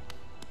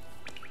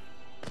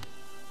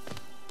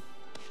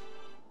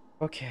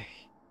 Okay.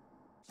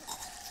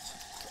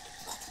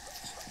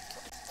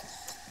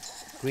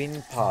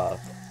 Green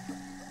path.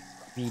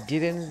 We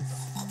didn't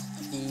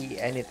see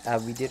any.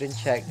 We didn't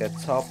check the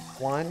top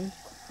one,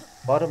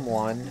 bottom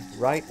one,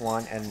 right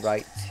one, and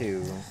right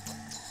two.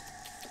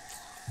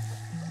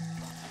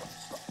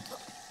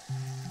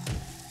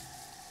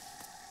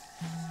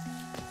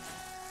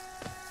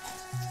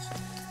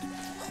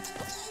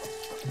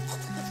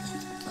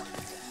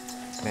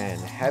 Man,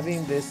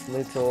 having this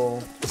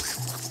little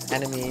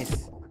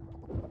enemies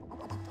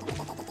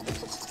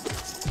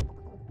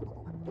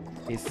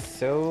is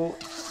so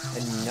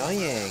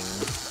annoying.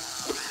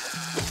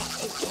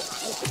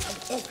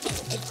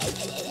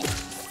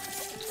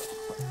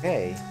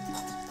 Okay.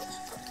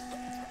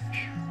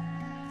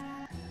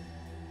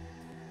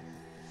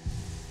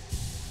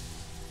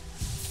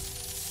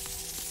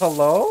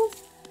 Hello?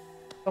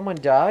 Someone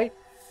died?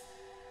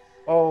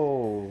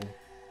 Oh.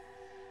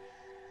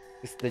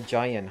 It's the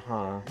giant,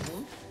 huh?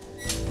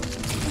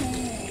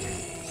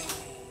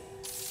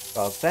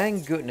 Well,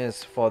 thank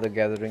goodness for the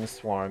gathering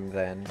swarm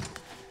then.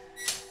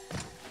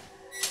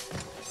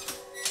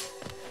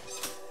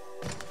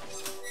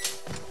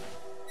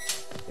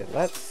 Okay,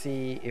 let's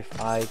see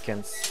if I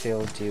can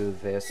still do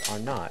this or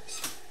not.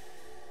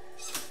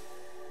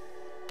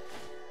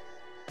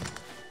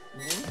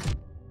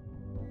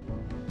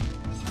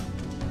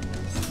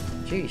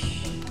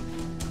 Sheesh.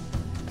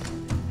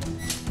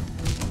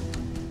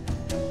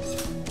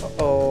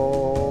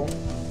 Uh-oh.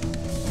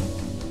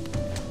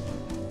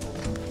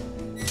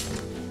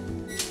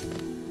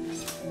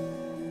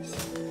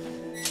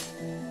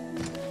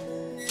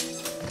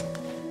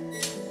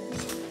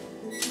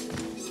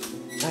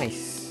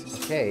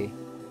 Okay.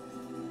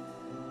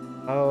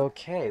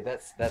 Okay,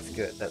 that's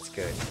good. That's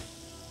good.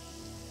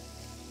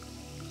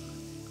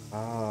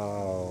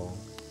 Oh.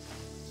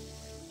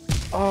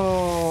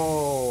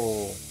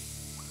 Oh.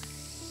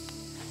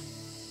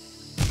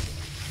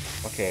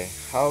 Okay,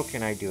 how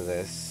can I do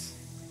this?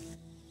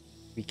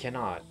 We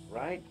cannot,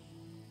 right?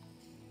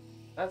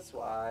 That's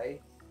why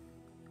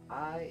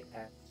I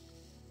am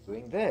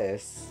doing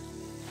this.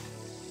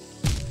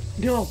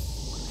 No.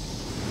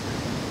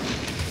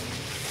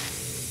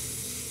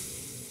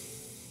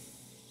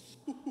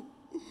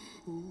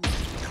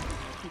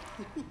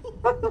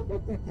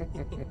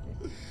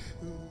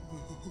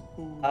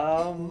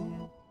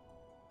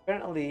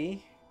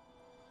 Apparently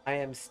I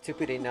am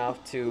stupid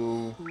enough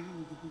to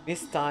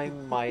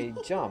mistime my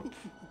jump.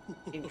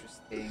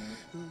 Interesting.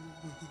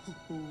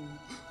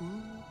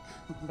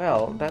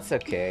 Well, that's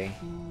okay.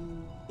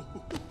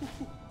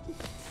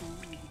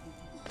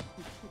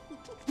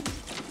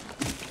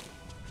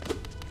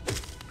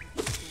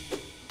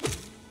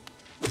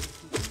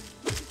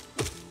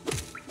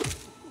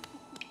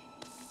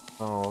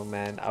 Oh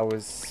man, I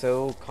was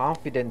so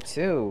confident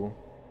too.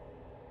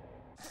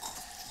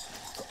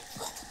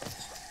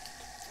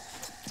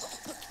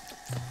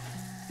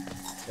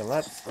 Yeah,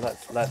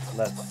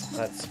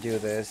 let's do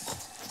this.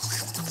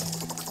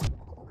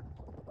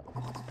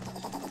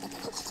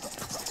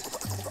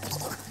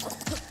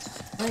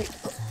 Wait,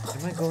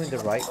 am I going the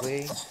right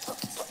way?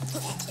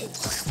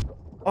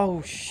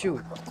 Oh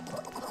shoot.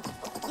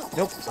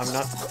 Nope, I'm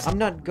not. I'm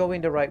not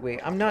going the right way.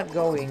 I'm not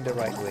going the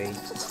right way.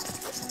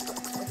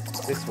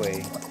 This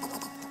way.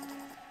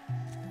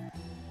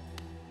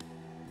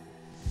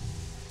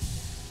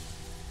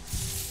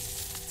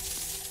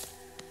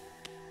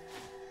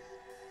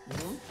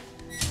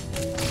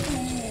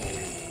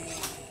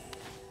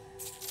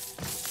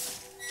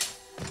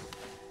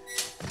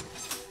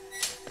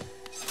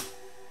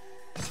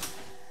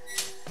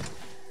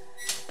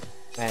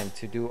 Man,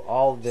 to do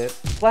all this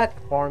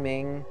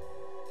platforming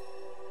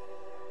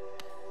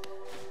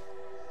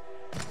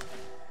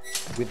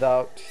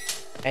without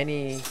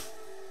any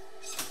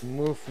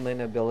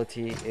movement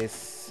ability is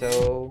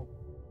so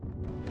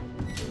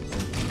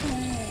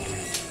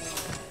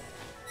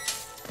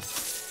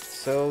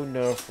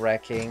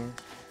nerve-wracking,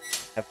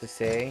 I have to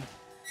say.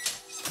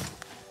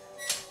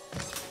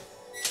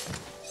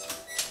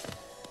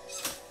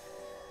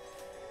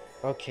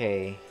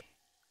 Okay.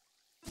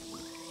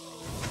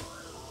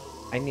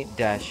 I need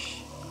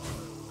dash.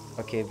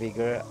 Okay,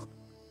 Vigor,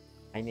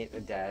 I need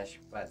a dash,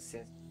 but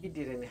since he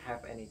didn't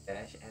have any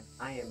dash and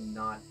I am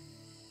not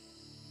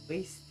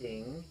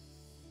wasting.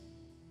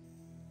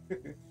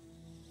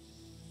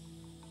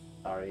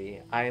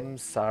 Sorry, I'm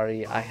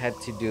sorry I had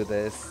to do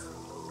this.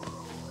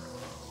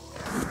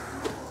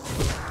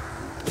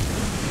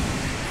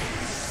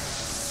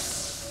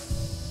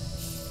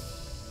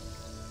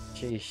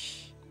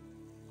 Sheesh.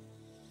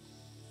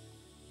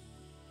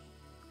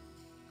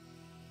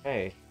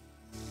 Hey.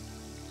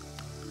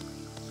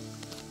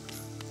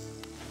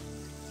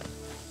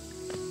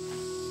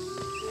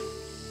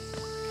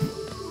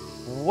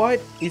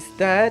 What is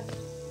that?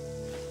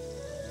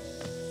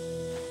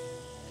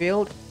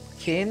 Failed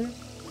kin?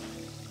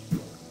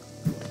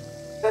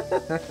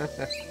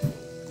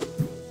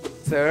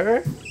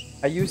 Sir?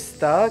 Are you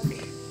stuck?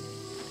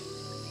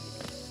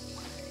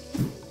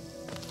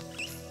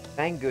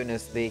 Thank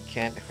goodness they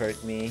can't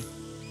hurt me.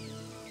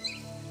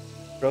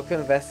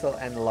 Broken vessel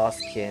and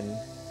lost kin.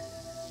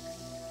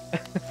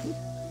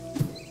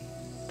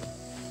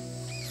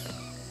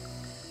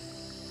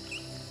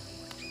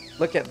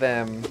 Look at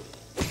them.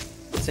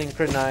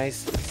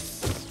 Synchronized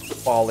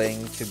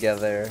falling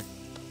together.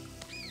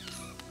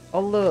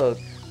 Oh look.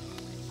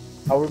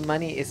 Our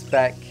money is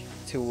back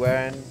to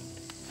where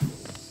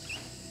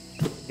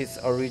its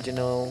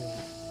original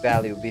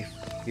value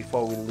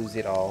before we lose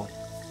it all.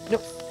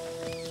 Nope.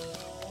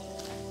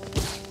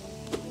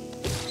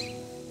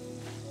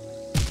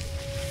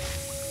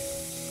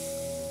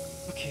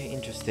 Okay,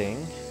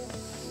 interesting.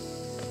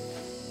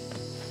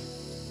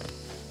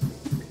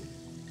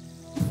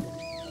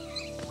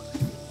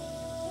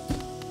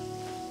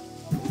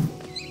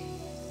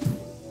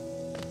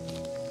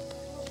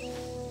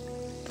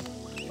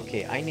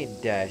 Okay, I need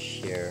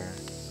dash here.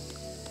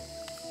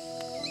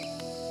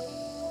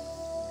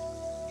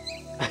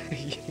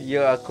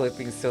 You are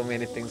clipping so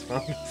many things from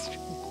the stream.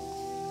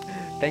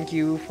 Thank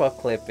you for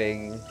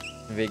clipping,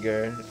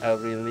 Vigor. I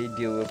really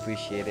do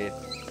appreciate it.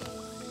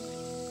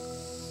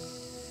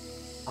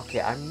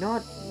 Okay, I'm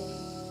not.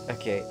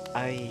 Okay,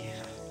 yeah,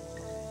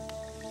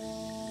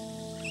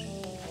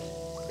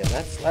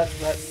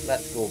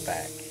 let's go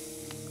back.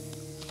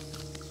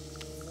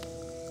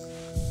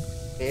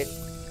 Hit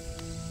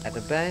at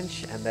the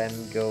bench and then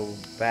go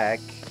back.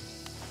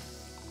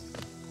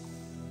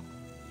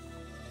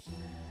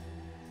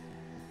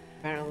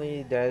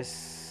 Apparently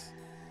there's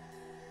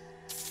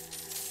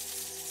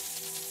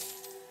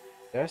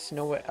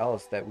nowhere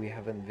else that we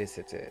haven't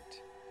visited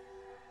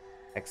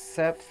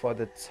except for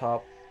the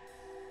top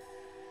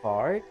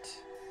part.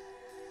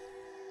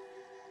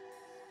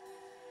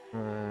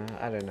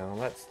 I don't know.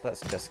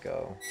 Let's just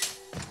go.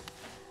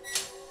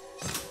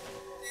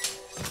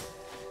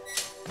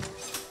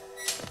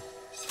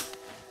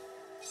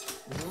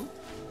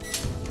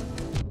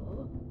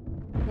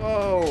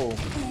 Whoa!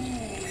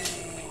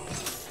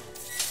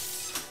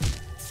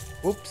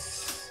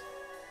 Oops.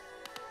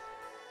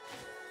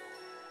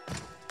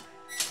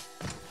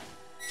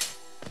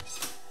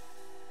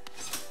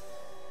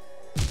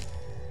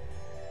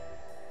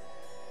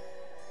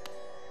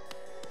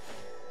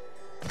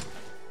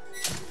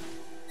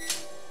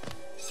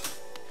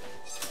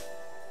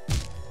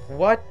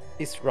 What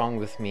is wrong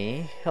with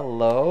me?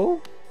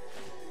 Hello?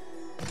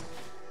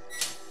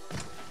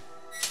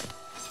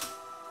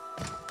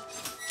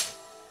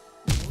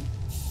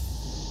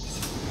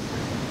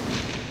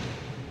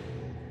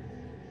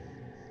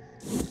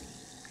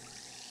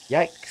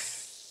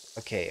 Yikes.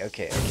 Okay,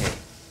 okay, okay.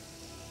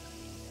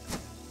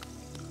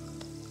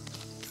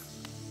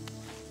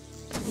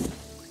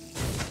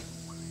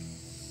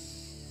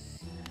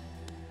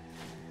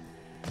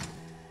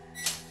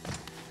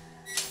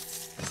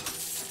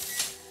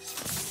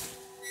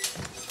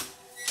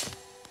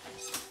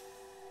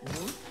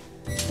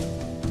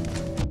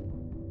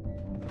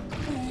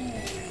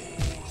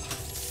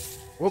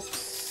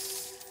 Whoops.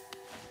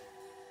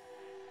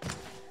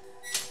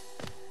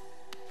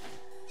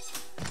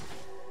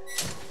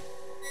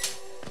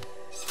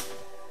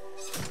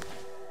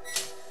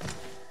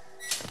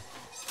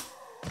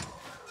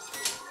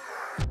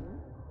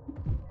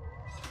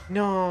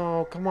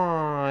 No, come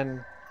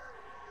on.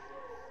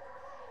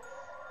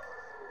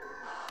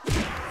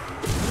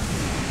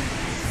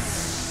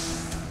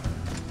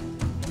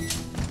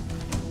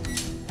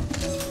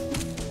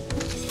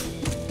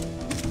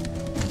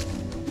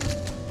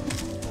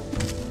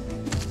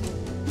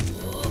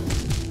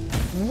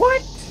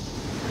 What?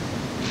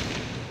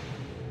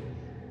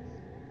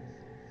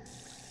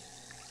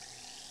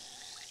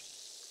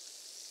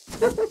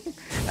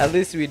 At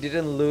least we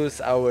didn't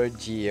lose our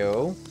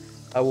Geo,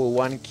 our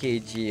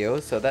 1k Geo,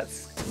 so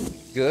that's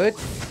good.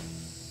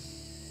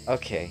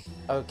 Okay,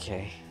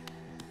 okay.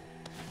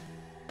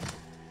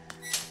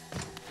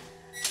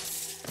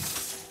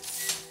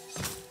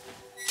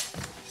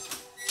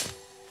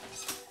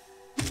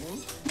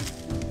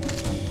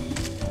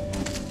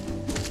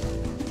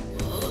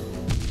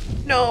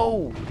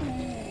 No!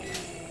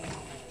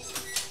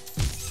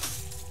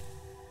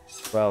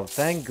 Well,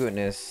 thank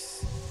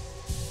goodness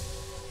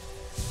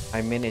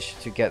I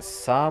managed to get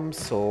some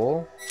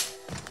soul.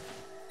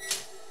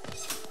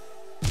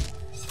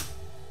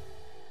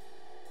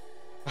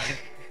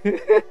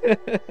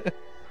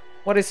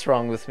 What is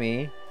wrong with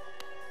me?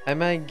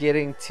 Am I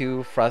getting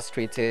too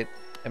frustrated?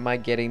 Am I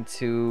getting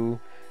too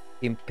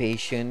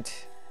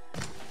impatient?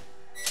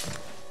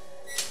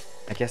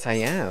 I guess I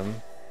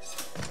am.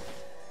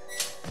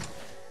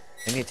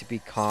 I need to be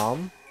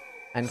calm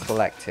and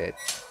collected.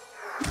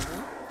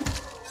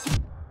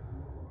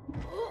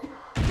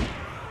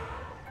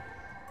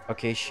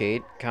 Okay,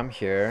 Shade, come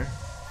here.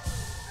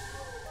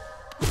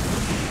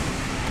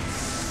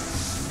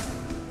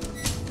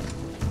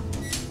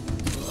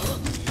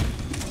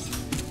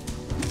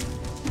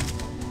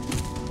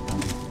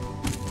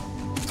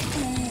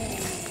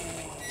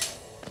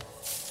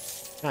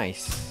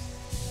 Nice.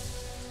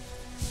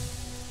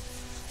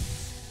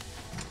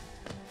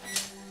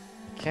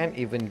 Can't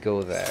even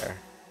go there.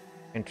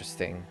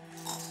 Interesting.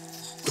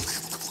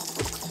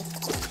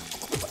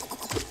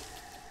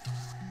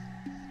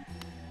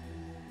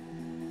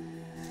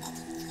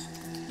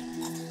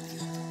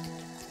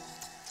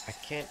 I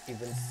can't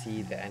even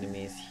see the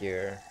enemies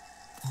here.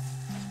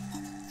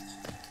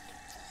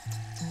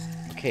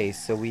 Okay,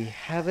 so we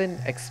haven't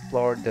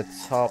explored the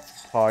top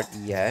part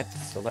yet,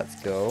 so let's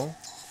go.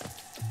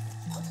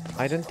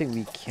 I don't think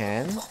we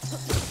can.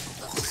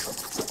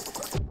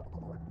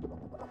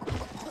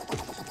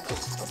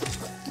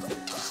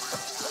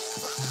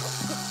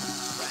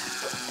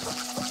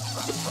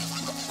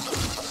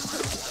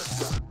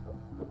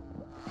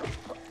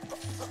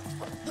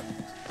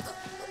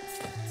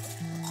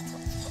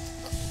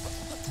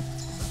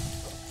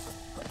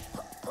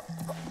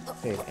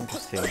 Okay,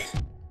 interesting.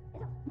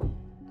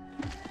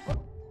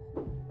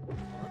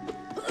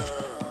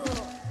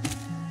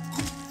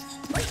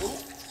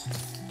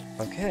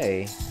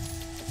 Okay.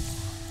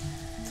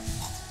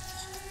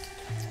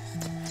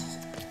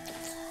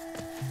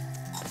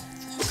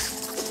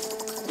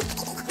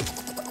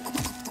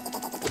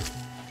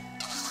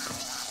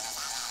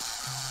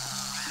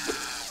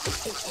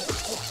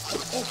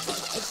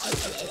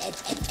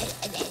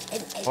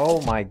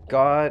 Oh my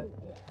god.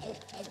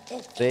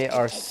 They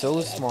are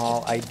so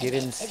small, I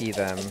didn't see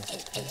them.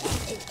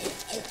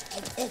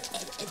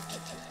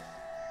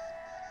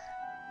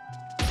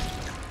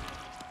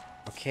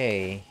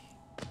 Okay.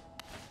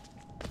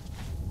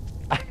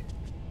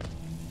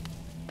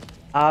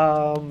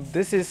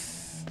 This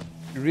is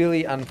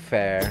really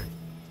unfair.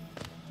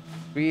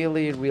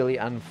 Really, really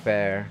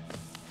unfair.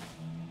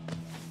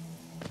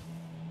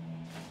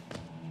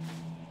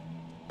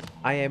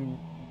 I am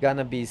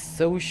gonna be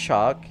so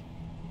shocked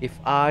if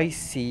I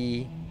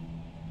see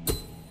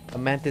a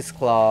mantis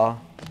claw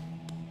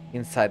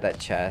inside that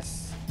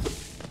chest.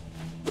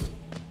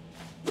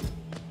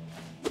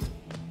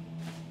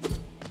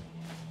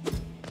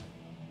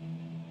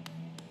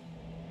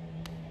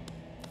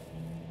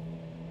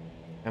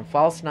 And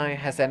False Knight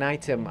has an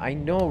item. I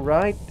know,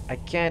 right? I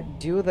can't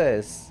do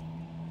this.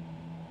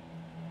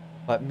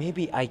 But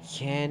maybe I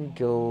can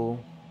go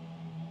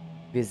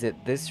visit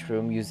this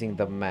room using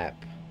the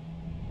map.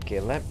 Okay,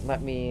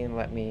 let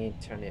me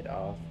turn it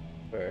off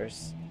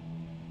first.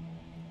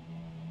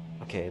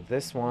 Okay,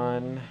 this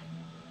one,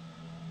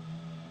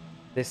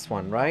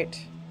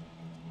 right?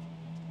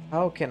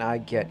 How can I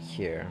get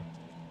here?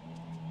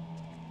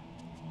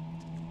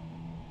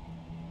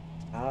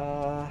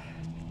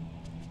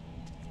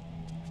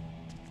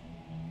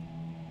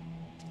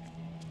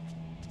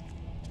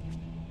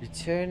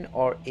 Return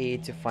or A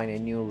to find a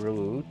new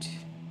route.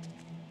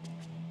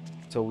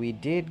 So we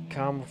did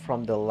come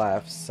from the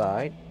left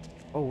side.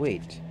 Oh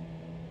wait.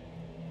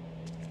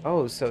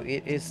 Oh, so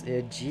it is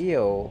a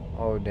geo.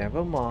 Oh,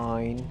 never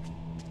mind.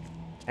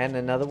 And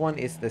another one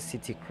is the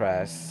city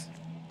crest.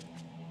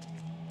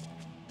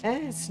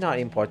 It's not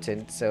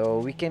important, so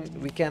we can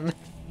we can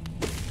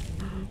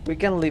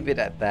leave it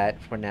at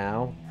that for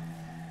now.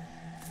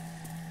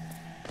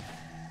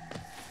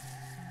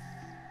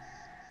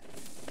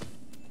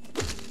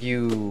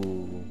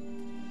 You.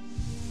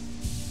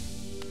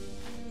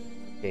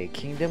 Okay,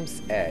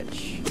 Kingdom's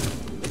Edge.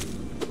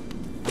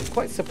 I'm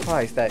quite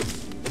surprised that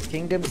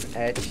Kingdom's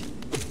Edge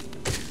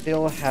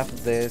still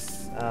have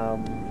this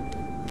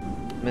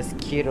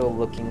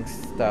mosquito-looking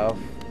stuff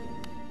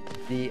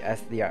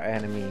as their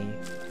enemy.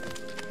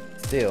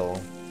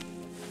 Still.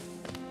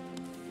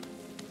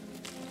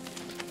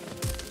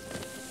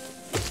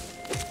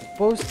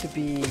 Supposed to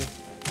be.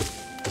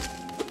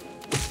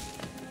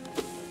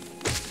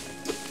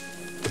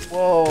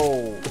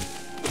 Whoa.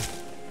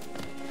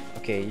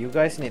 Okay, you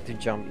guys need to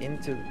jump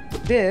into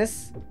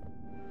this.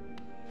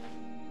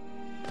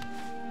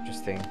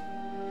 Interesting.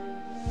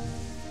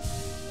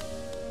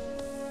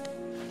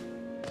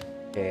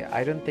 Okay,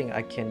 I don't think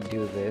I can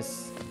do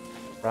this,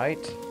 right?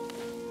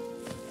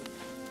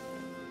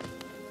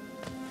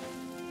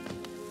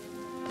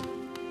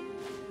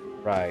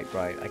 Right.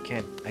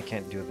 I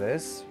can't do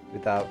this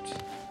without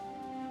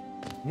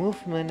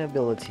movement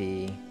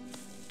ability.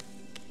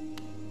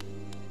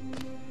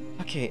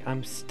 Okay,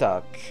 I'm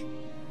stuck.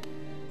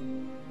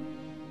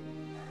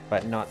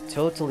 But not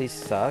totally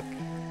stuck.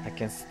 I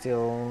can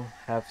still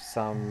have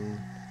some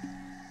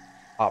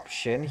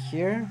option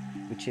here,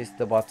 which is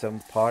the bottom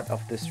part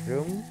of this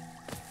room.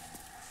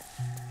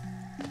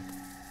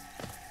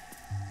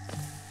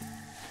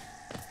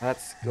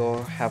 Let's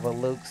go have a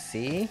look,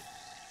 see.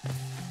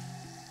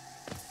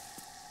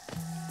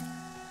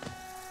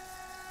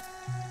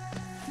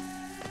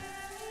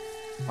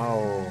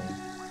 Oh.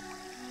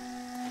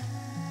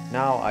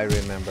 Now I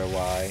remember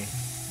why.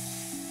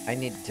 I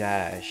need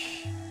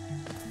dash.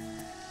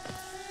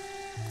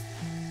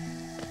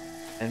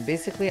 And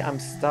basically I'm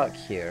stuck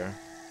here.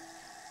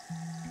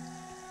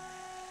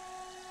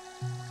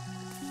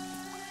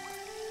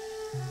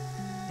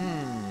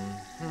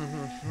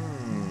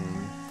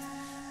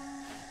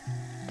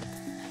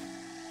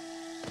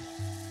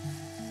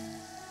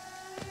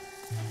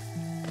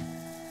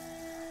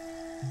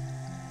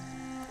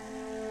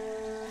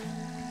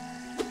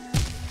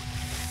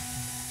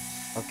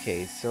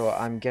 Okay, so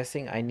I'm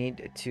guessing I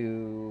need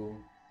to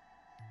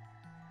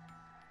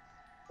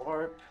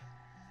warp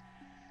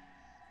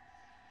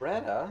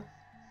Retta.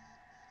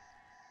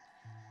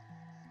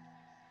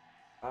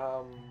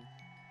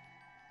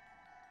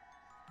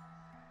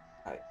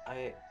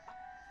 I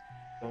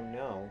don't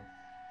know.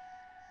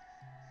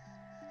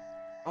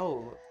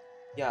 Oh,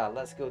 yeah,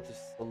 let's go to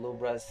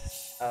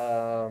Solubra's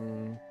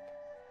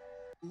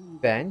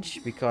bench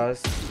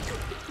because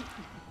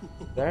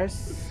there's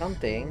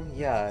something.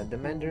 Yeah, the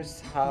Mender's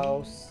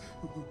house,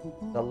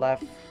 the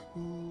left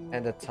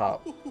and the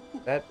top.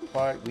 That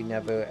part we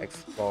never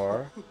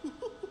explore.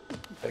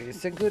 So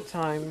it's a good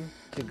time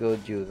to go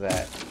do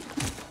that.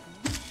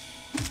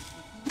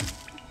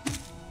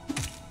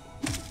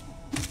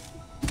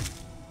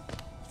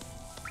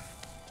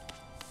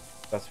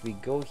 Because we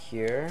go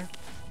here.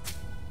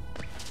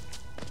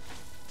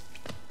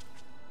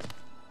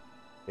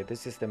 Okay,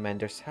 this is the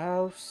Mender's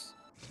house.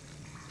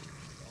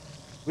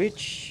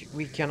 Which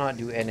we cannot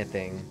do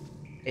anything.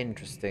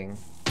 Interesting.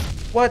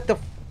 What the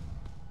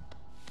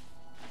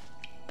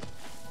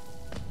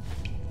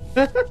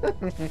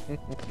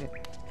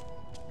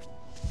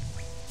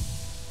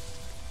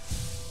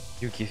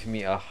You give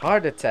me a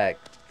heart attack,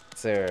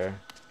 sir.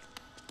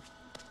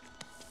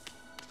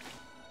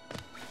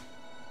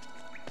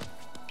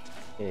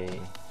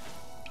 Okay.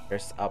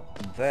 There's up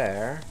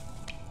there.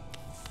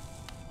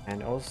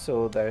 And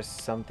also there's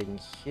something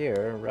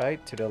here,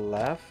 right? To the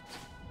left.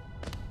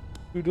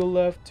 To the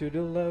left, to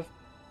the left.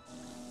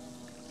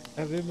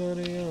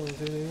 Everybody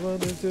else, anyone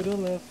to the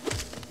left.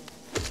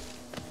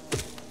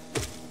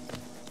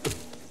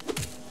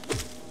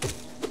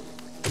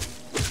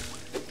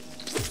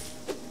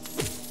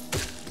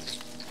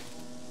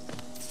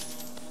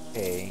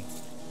 Okay.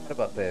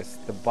 about this.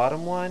 The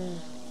bottom one,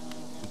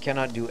 you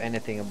cannot do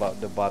anything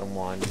about the bottom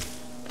one.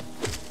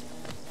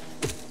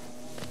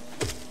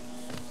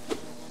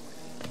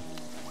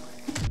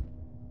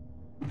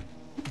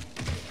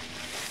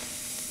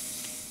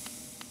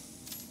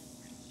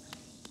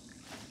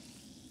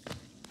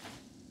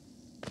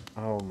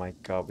 Oh my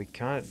god, we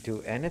can't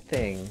do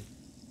anything.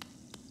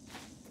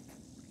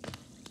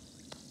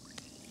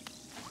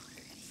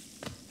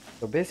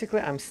 So basically,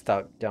 I'm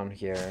stuck down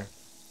here.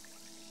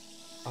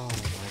 Oh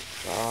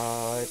my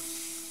god.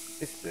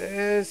 Is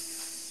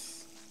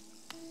this?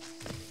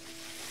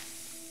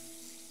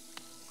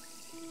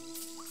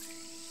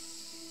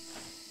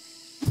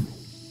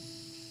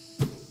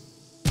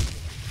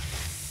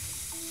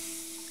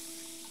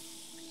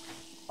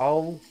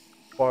 All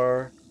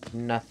for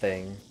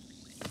nothing.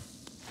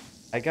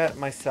 I got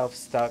myself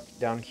stuck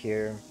down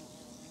here.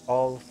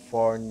 All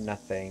for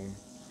nothing.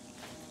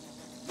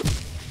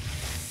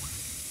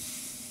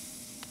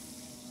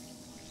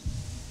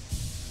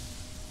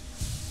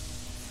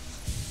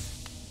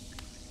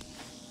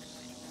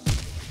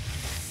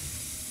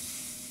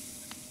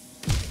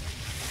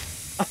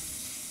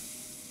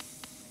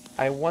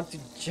 I want to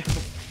jump.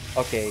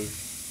 Okay.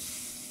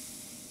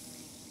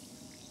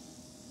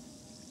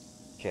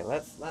 Okay,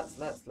 let's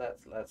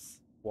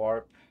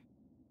warp.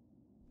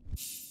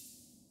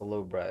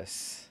 Hello,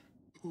 breast.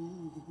 Hmm.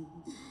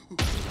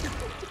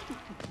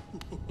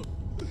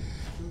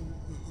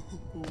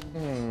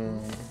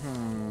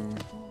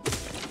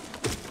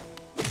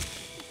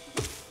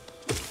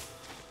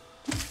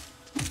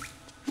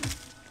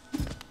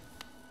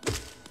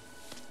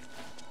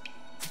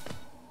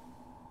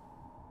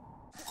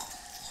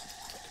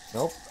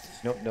 Nope.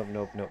 Nope, nope,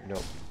 nope, nope,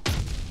 nope.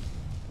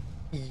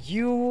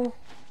 You...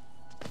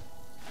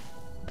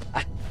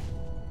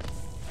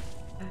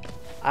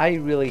 I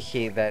really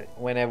hate that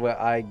whenever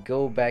I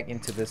go back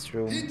into this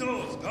room.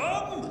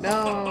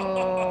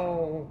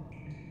 No!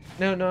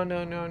 No, no,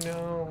 no, no,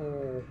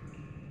 no.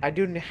 I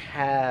don't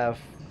have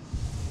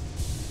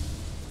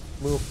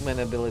movement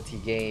ability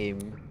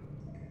game.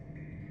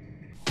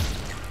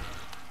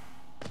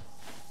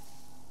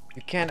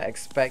 You can't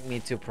expect me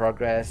to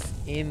progress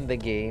in the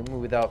game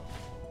without...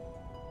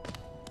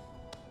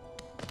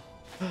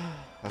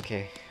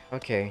 Okay,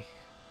 okay.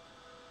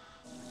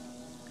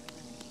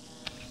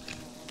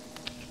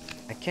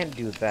 I can't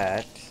do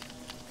that.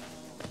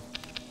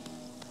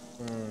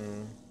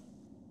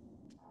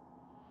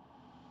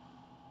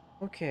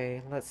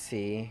 Okay, let's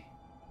see.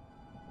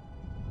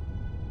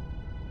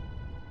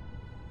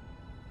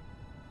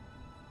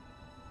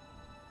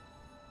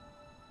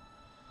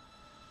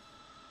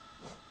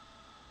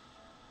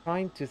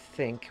 Trying to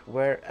think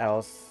where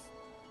else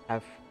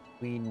have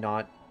we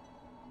not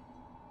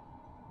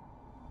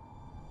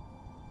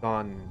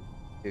gone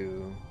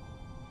to.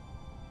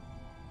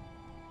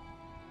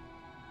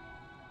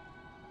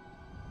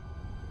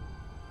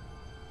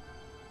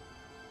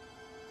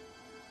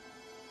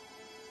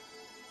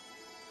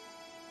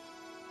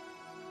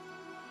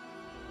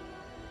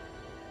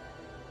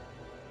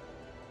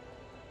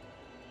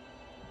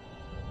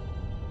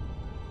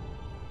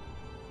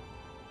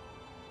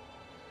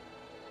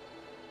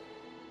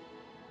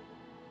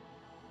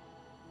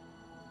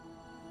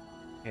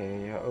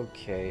 Okay,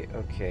 okay,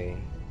 okay.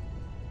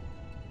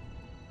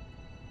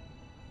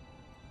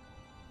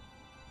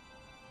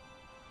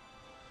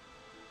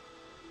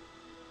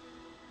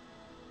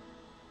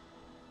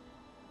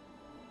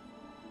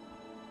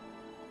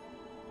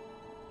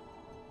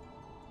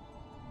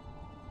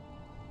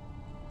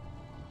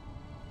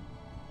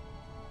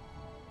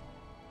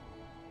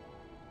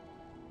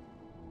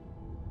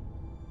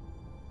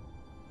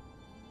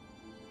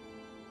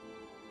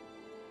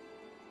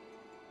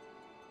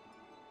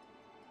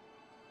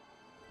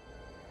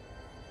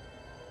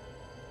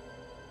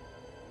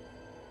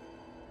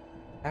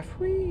 Have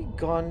we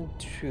gone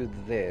through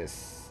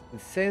this?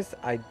 It says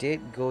I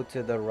did go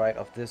to the right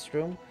of this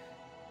room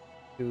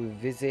to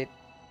visit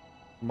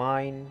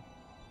mines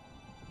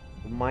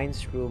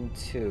room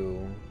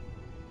 2.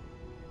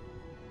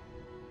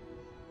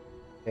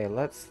 Okay,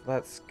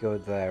 let's go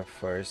there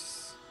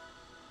first.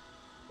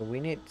 So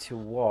we need to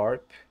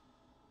warp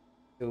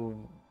to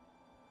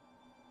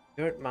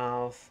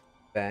Dirtmouth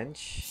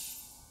bench.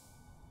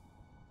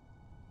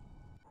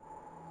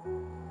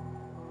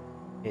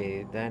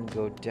 Okay, then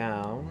go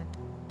down.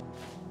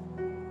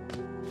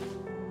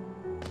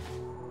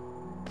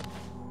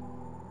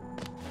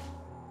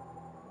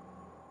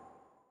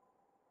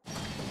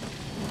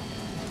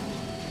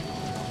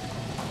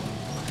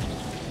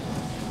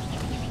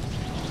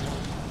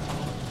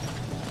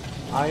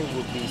 I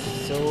would be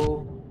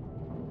so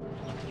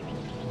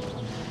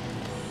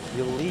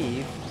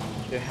relieved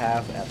to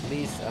have at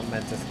least a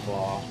Mantis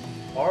Claw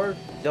or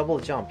double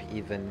jump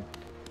even.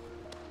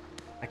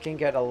 I can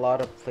get a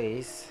lot of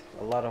place,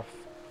 a lot of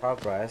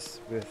progress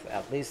with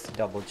at least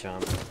double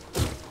jump.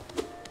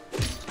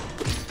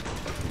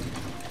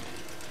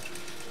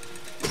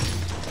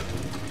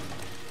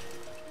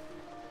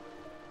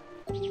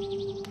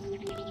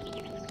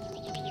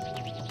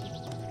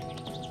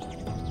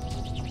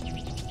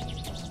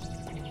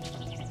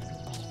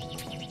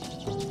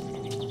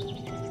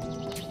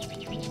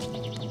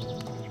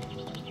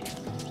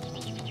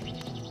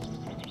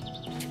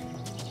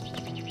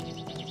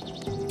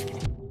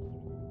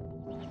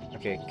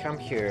 Okay, come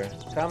here.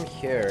 Come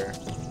here.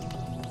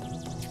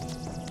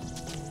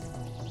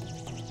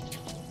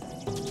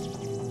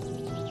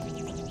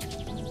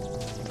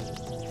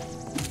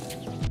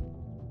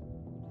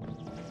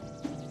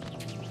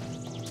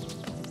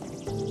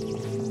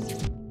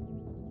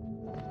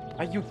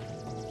 Are you...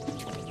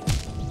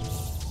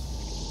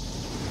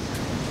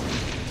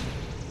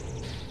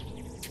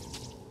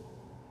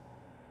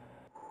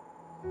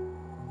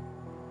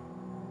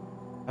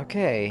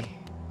 Okay.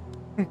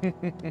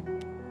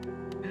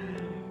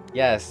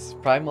 Yes,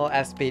 primal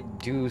aspect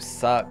do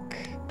suck.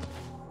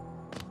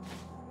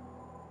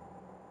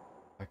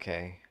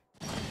 Okay.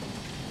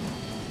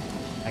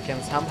 I can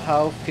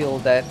somehow feel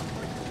that...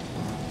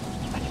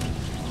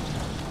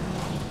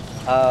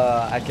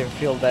 I can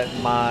feel that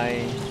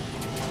my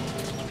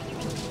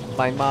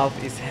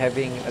mouth is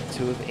having a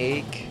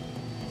toothache.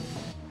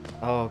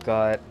 Oh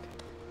god.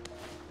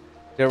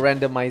 The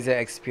randomizer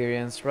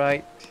experience,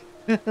 right?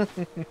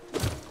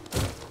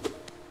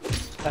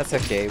 That's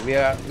okay. We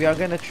are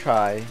gonna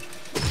try.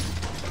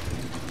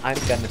 I'm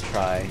gonna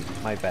try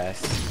my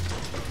best.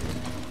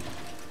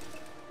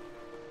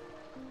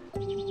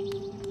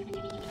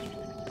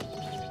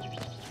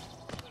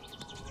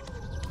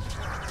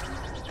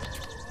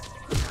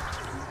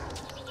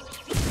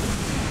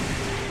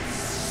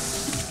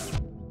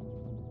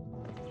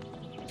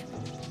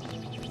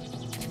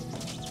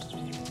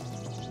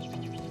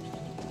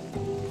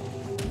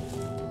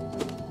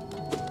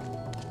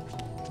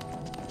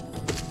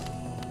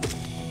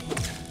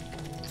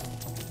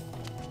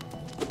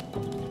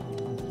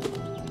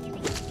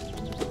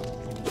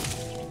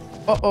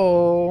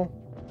 Uh-oh.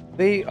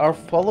 They are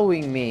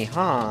following me,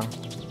 huh?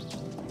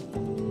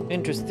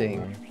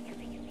 Interesting.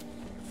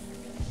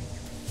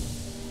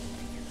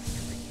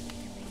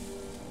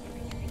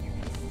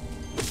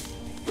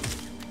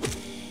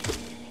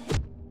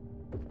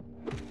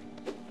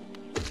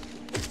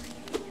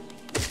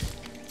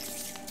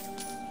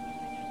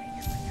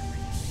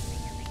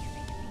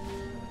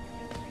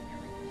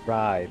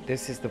 Right,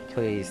 this is the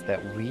place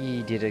that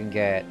we didn't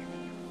get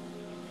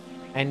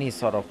any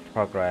sort of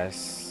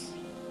progress.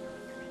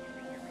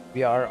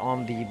 We are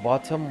on the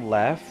bottom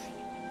left,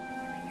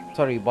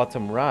 sorry,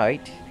 bottom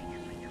right,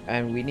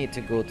 and we need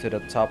to go to the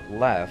top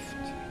left,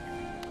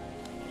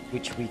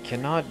 which we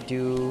cannot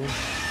do.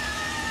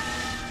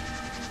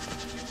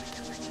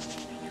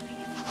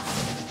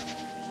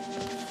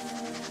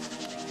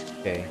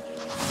 Okay,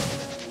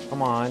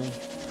 come on,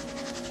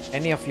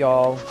 any of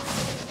y'all.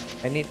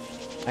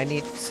 I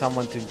need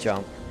someone to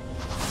jump.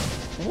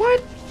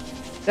 What?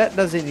 That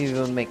doesn't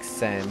even make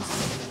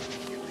sense.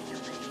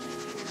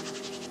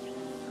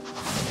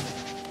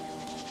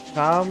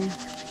 Come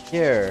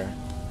here.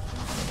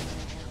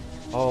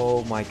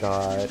 Oh my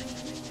god.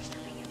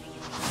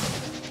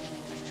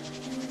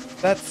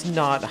 That's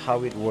not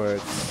how it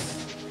works.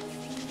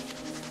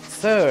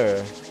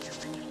 Sir.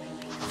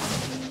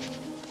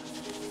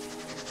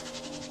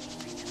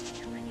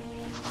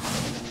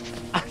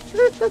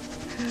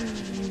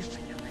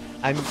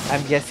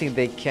 I'm guessing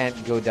they can't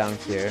go down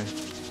here.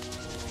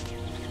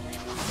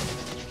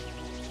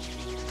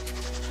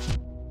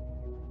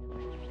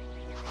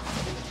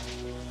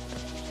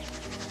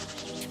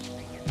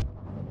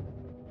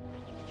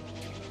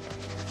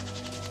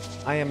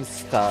 I am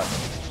stuck.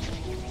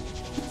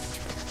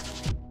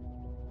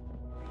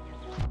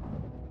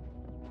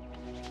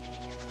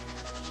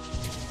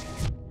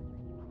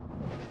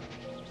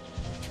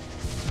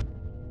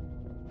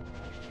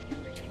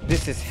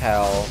 This is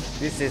hell.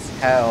 This is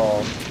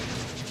hell.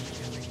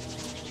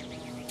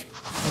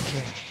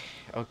 Okay.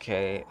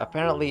 Okay.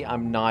 Apparently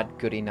I'm not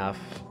good enough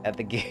at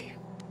the game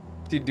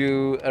to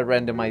do a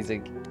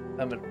randomizer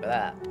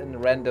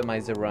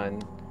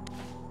run.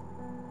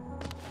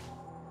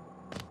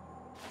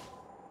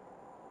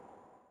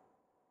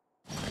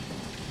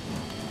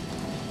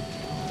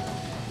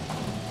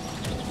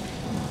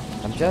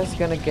 I'm just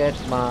gonna get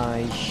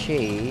my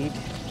shade.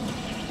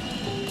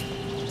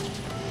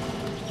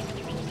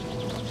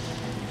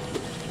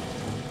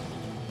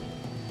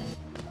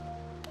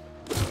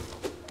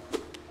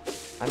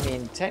 I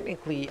mean,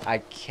 technically I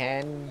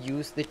can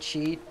use the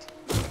cheat,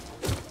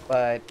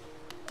 but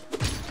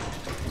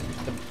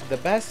the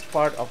best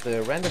part of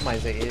the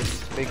randomizer is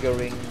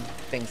figuring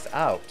things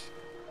out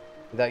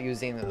without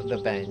using the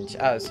bench.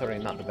 Sorry,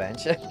 not the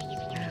bench.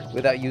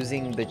 Without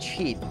using the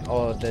cheat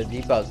or the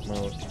debug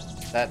mode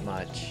that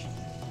much.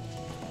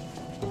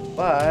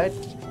 But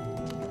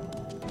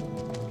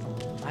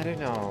I don't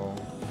know.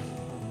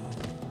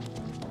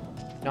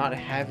 Not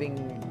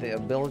having the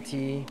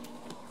ability.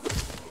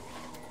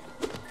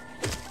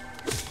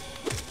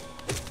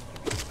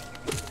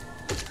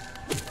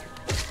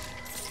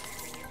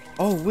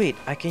 Oh wait,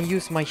 I can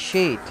use my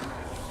shade.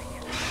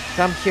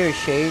 Come here,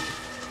 shade.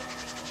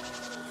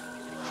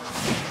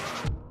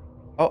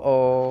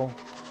 Uh-oh.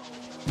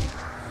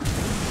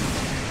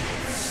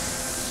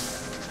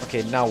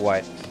 Okay, now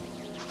what?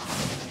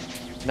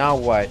 Now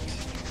what?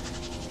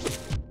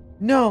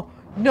 No!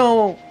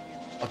 No!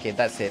 Okay,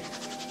 that's it.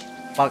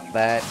 Fuck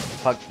that.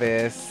 Fuck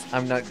this.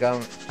 I'm not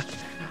going...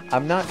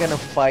 I'm not gonna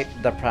fight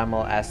the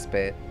primal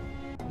aspect.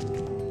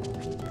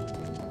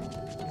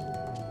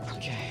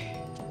 Okay.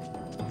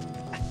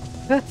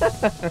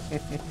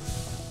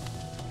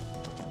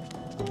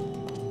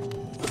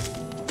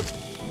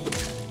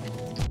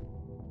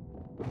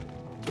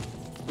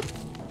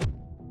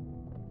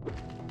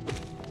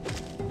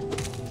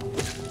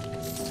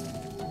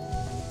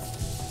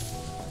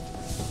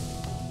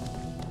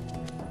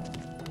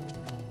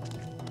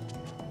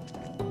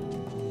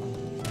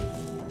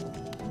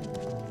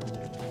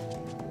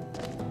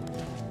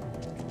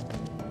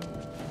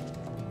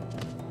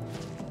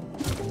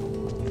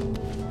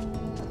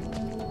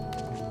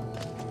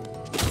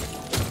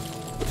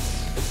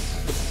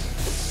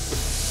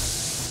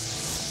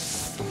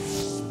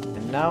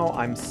 Now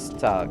I'm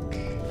stuck.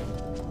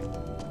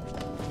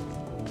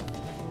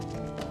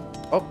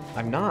 Oh,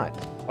 I'm not.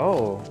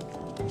 Oh.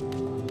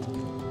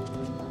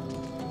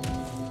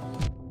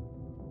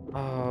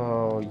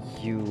 Oh,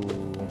 you.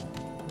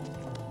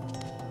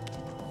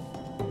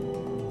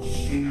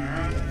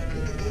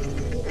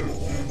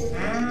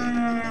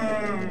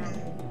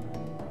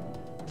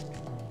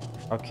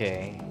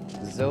 Okay.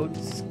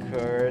 Zod's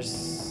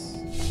curse.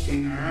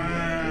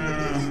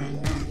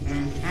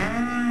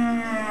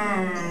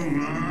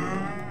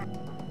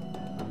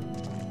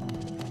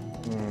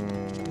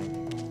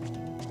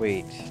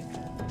 Wait.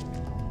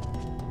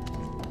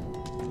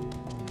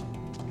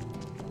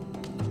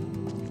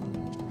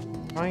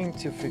 Trying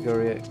to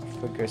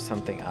figure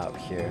something out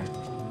here.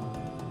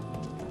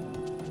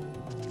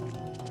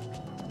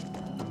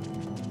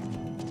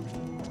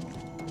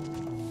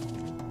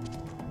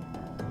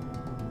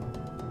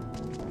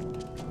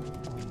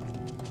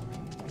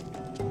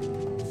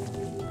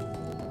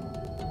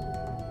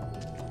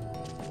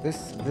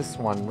 This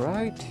one,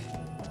 right?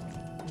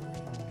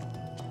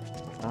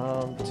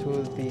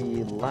 To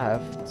the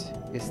left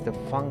is the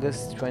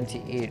Fungus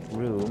 28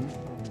 room.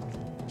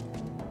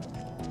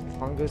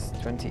 Fungus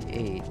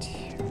 28.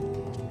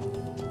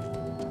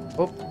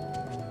 Oh.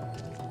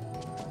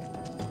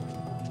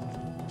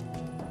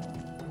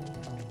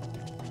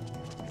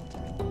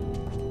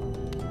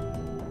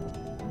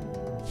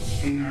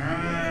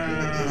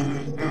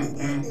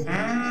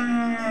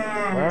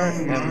 Where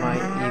am I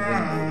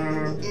even?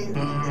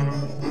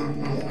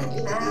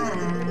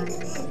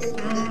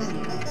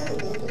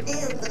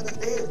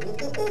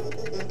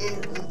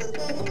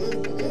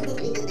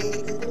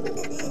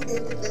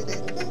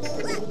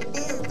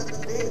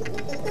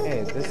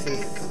 Hey, this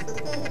is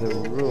the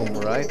room,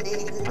 right?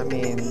 I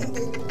mean...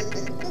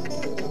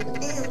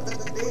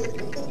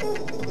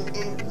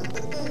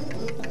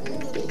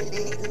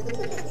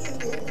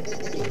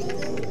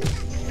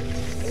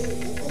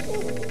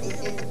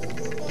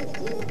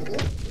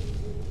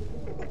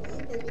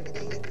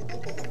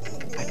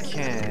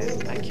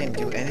 I can't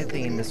do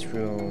anything in this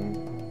room.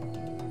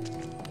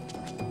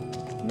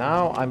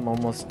 Now I'm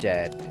almost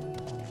dead.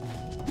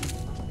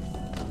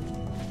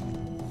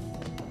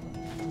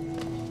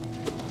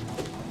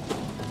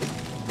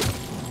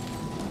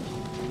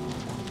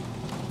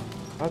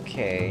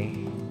 Okay.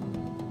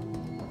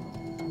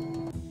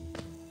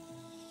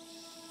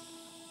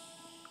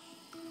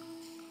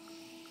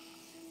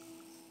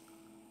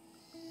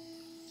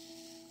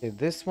 Okay,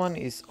 this one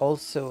is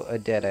also a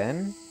dead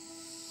end.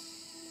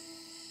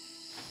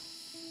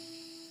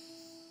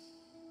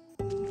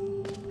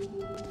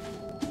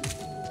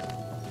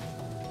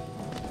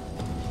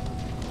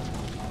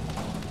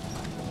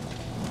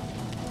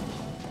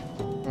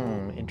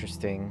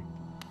 Interesting.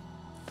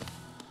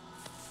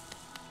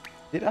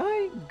 Did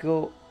I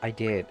go? I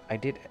did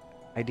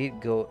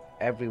go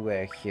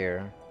everywhere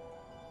here.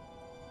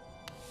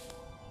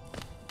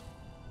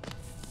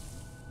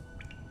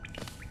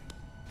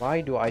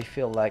 Why do I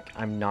feel like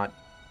I'm not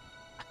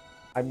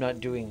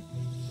doing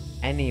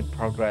any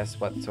progress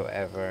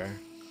whatsoever?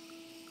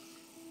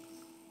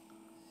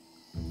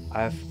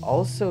 I've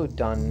also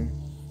done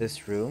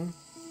this room.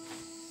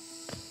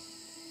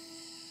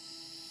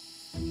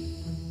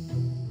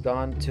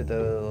 Gone to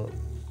the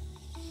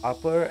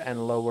upper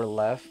and lower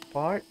left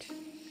part.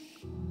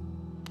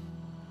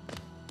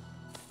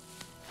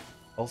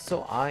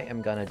 Also, I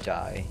am gonna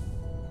die.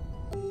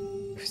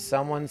 If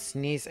someone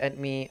sneezes at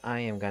me, I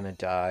am gonna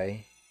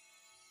die.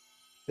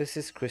 This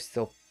is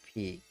Crystal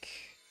Peak.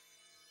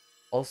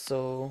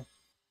 Also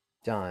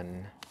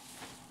done.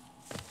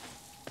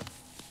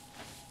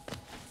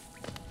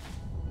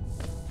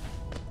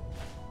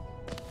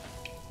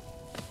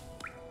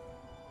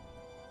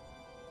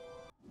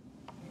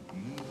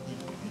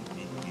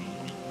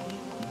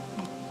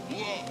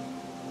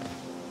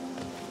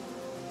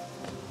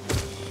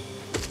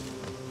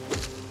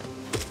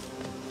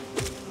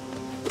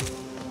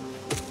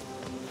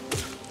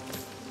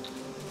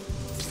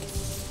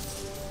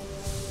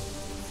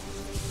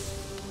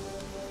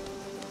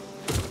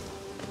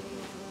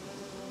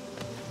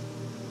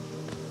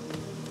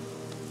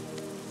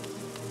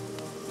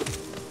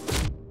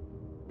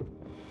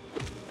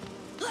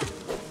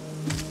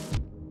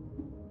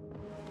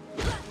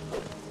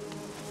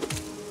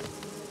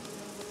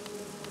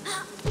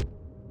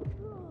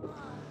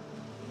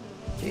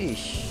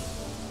 Sheesh.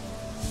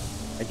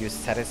 you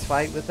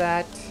satisfied with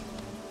that?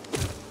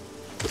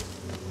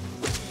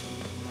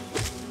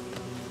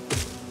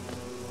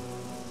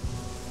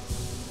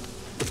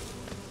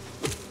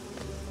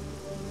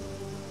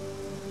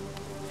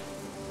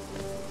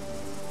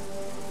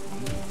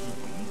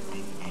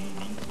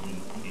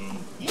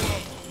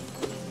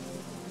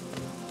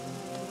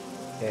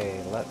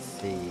 Okay, let's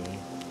see.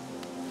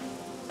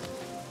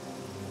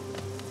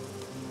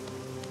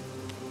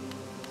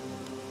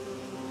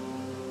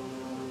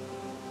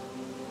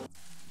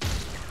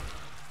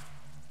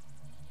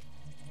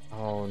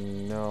 Oh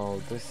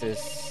no, this is...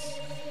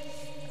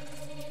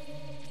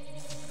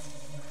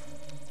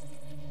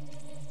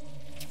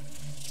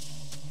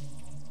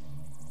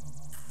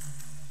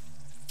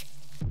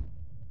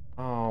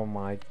 Oh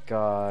my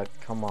god,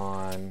 come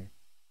on.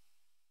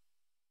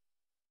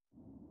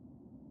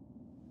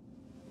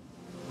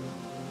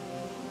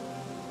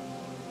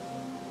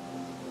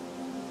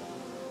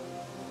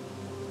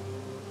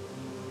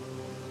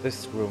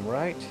 This room,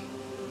 right?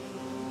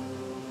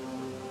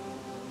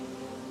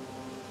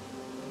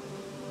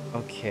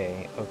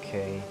 Okay,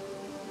 okay.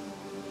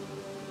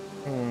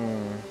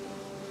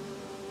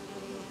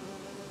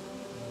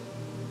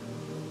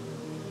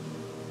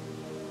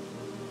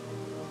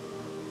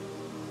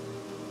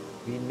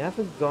 We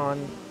never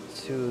gone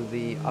to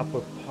the upper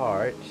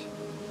part.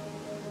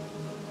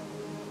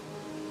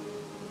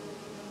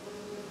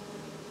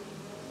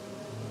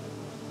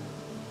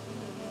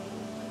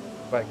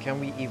 But can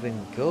we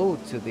even go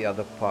to the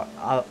other part,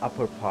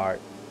 upper part?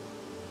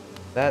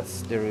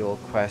 That's the real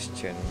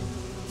question.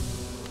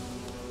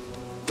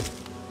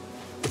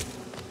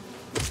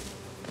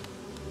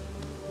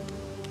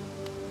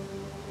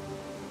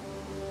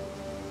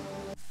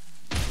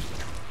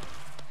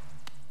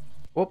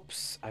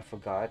 Whoops, I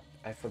forgot.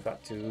 I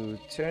forgot to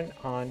turn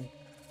on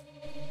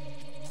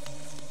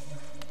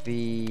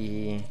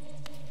the...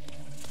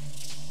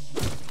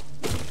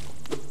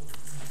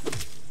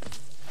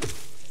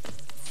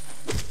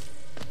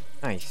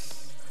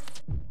 Nice.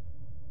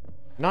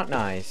 Not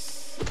nice.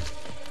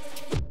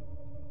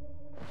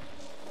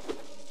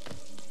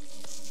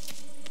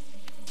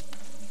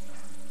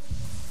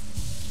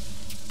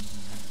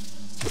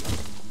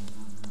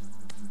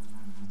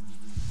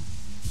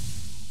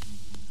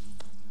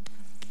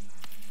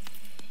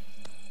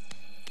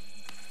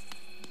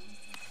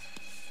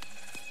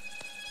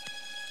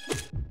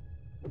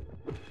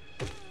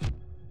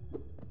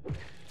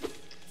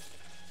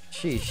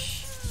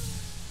 Sheesh.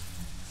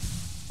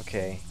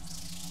 Okay.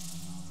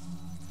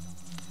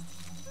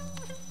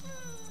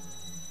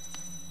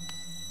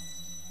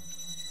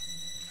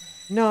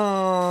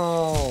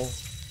 No.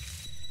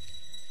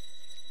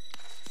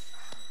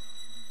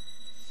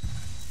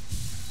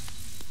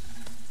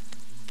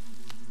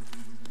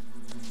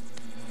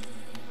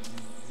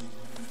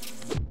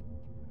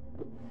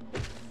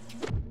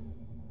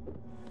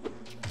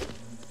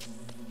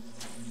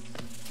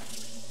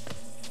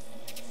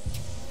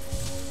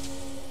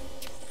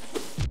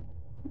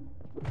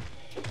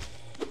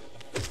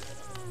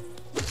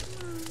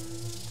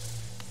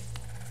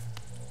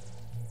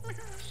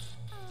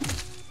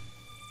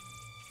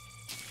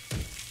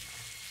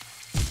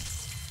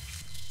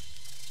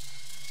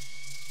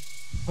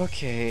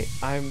 Okay,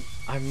 I'm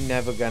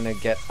never gonna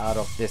get out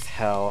of this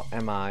hell,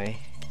 am I?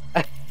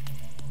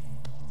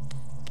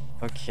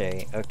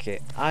 Okay, okay.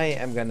 I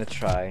am gonna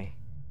try.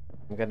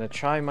 I'm gonna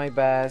try my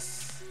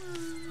best.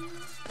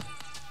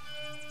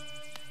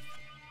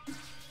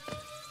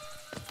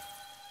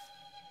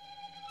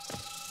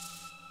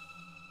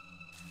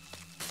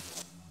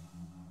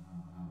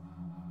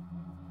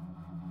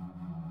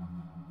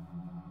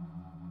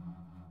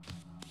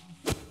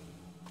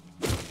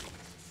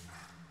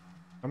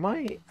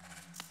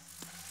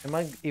 Am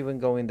I even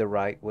going the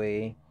right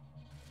way?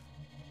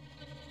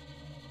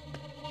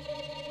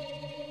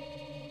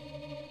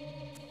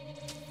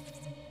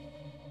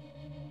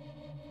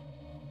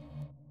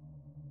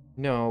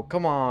 No,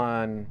 come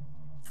on.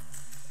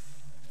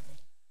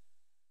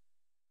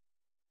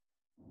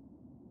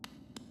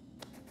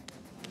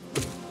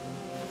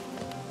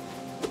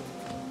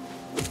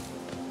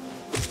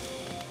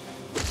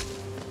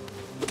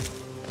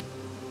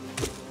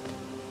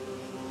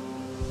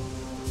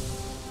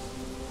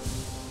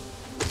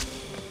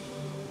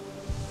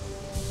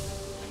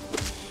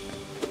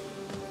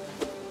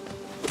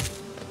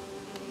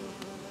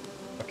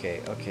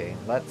 Okay, okay.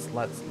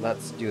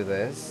 Let's do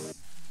this.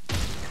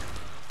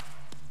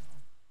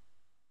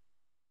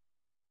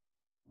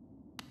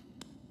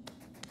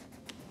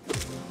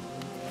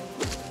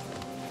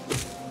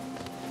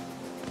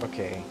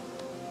 Okay.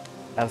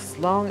 As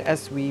long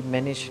as we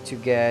manage to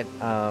get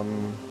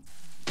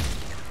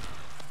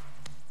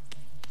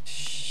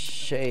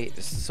shade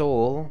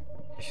soul,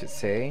 I should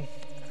say.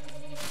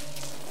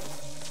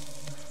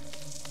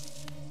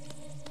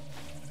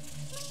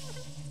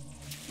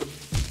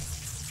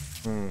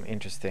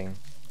 Interesting.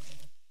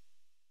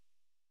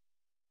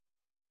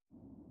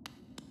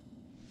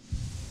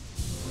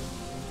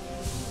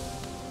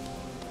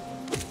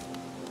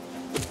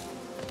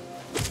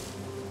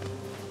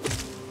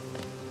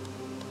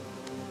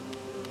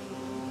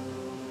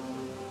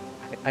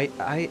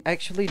 I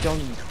actually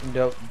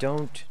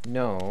don't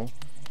know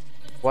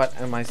what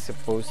am I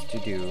supposed to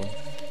do.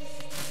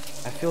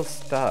 I feel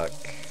stuck.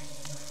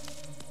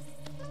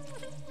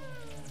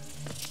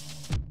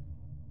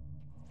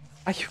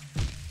 Are you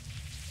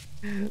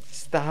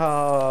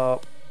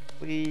stop?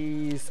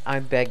 Please,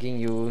 I'm begging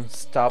you,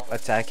 stop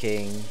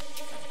attacking.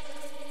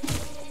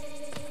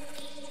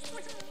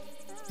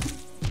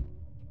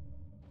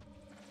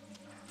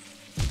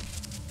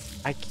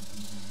 I c-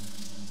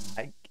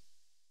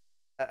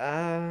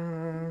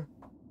 uh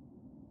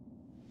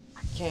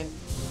I can't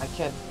I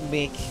can't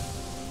make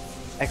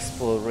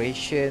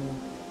exploration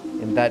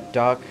in that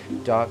dark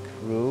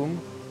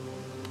room.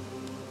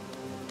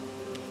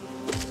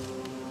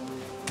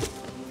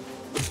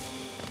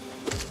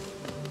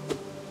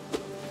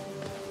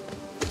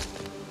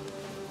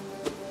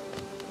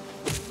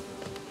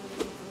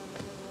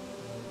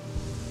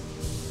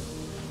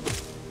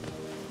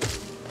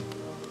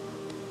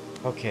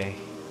 Okay.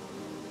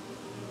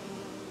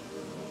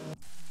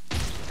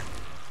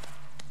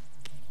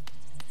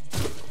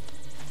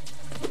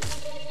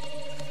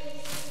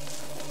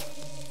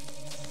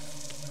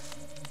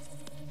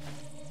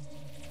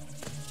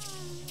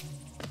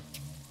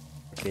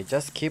 Okay,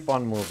 just keep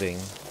on moving.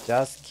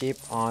 Just keep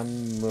on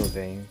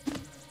moving.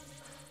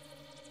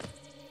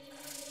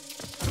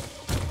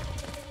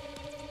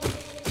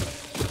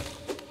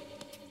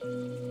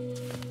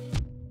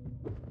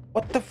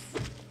 What the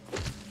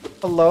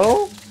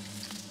Hello?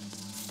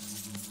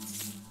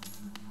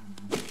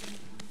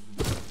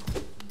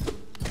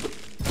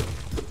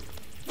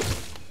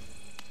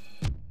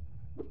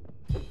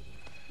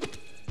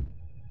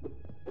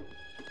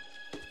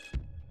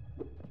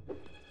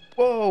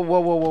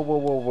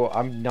 Whoa.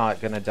 I'm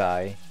not gonna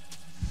die.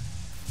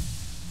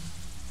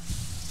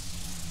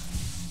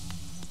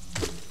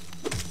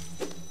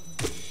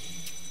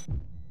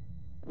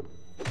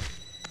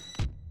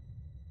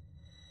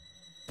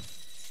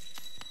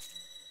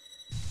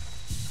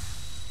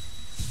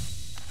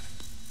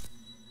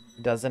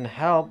 Doesn't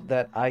help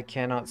that I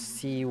cannot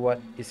see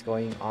what is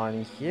going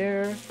on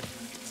here.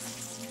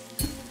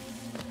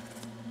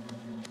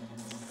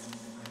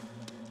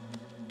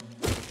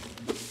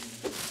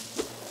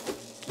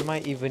 Am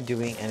I even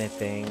doing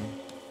anything?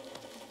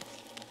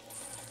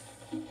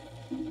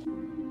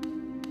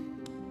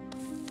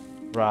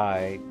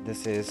 Right,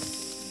 this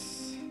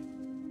is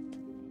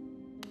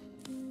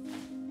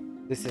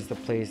the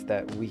place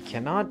that we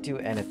cannot do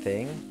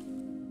anything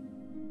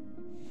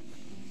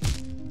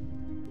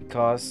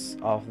because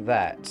of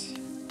that.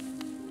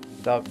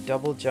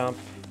 Double jump.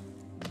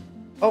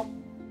 Oh,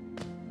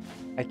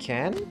 I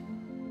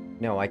can?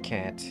 No, I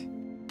can't.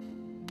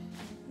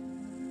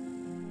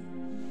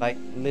 Like,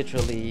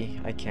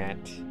 literally, I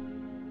can't.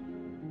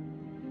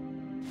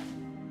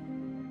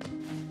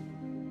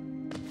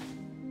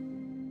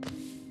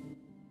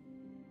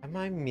 Am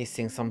I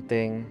missing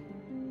something?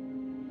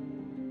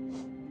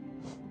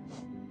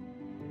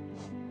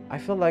 I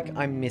feel like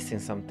I'm missing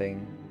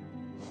something.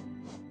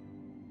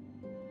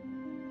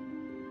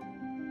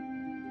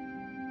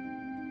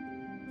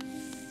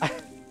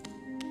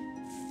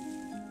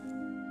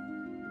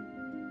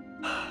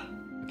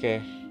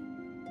 Okay.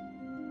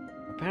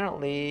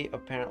 Apparently,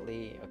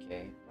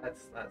 okay.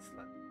 Let's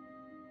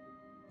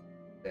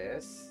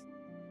this.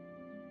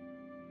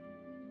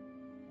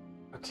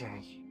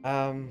 Okay.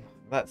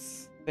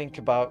 Let's think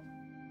about.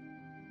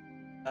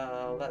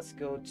 Let's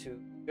go to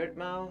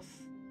Birdmouth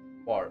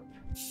Warp.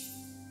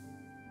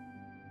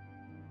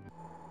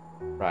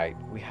 Right.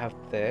 We have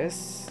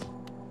this.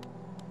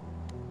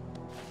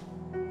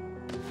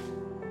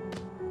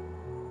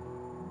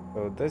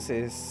 So this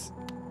is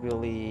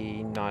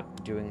really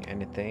not doing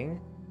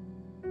anything.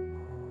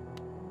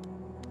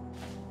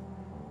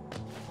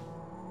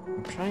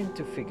 I'm trying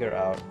to figure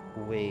out a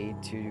way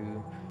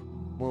to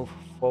move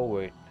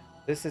forward.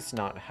 This is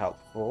not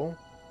helpful.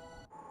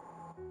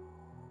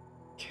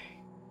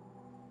 Okay.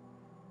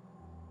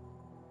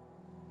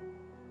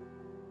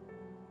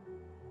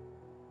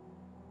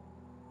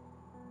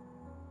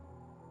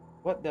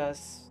 What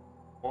does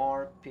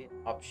more pin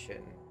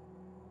option?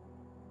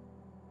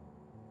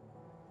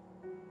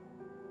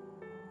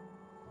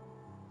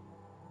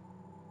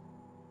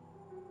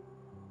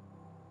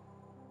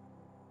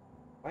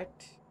 What?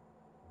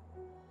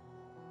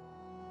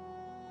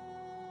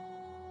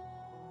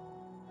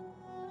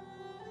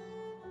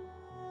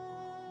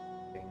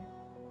 Thing.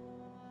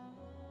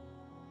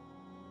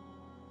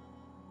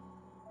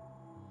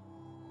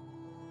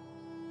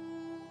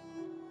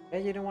 Yeah,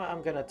 you know what?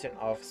 I'm gonna turn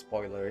off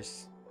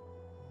spoilers.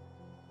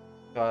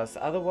 Because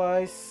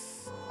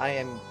otherwise I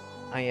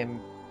am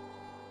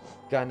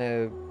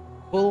gonna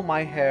pull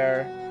my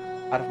hair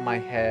out of my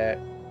head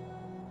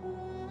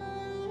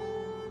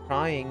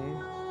crying.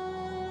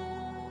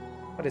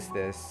 What is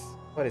this?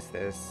 What is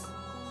this?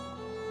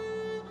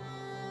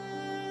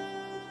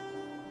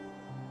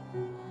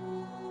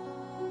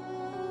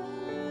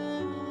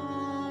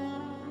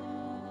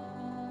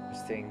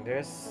 Interesting.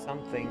 There's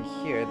something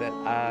here that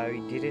I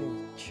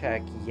didn't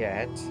check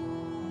yet.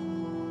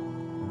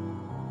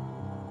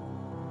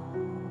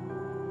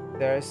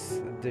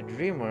 there's the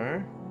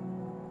Dreamer,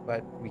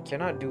 but we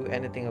cannot do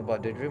anything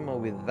about the Dreamer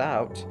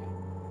without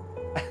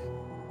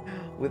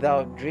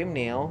without Dream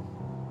Nail.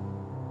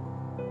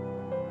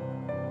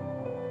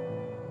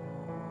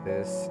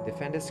 This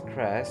Defender's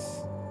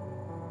Crest.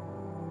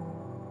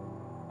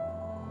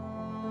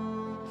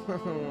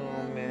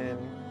 Oh man.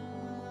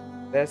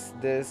 There's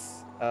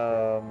this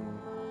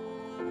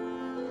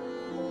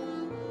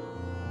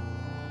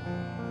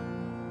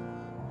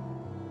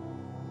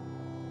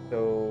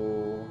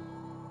so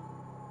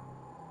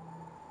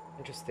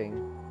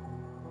interesting.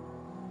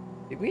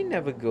 Did we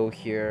never go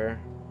here?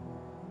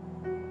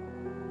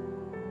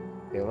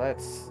 Okay,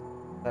 let's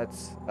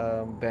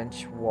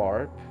bench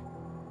warp.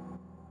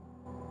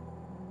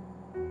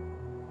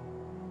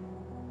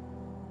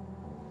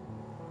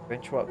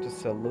 Bench warp to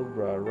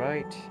Salubra,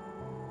 right?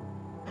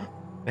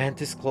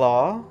 Mantis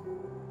Claw?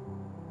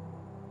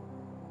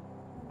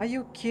 Are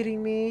you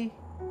kidding me?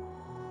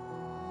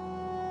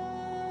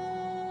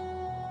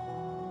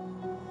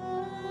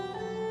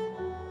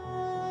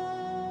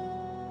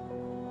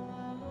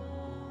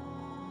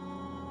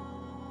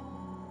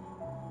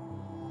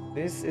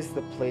 This is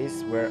the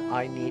place where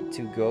I need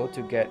to go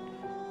to get...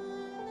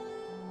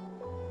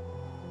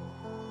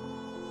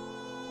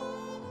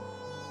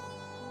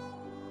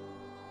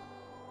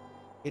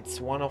 It's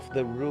one of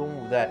the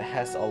room that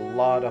has a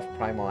lot of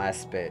primal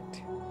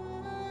aspect.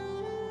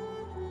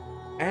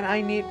 And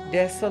I need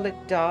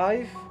Desolate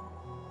Dive?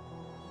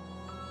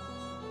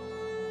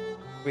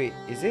 Wait,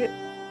 is it?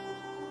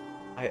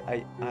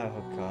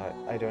 Oh god,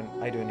 I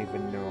don't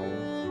even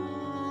know.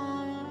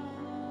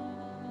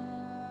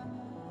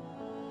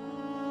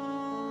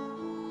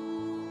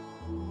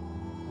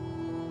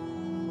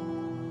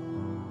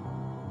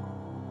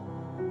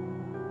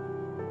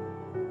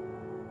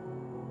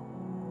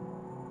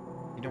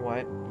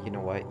 You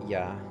know what?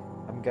 Yeah,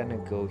 I'm gonna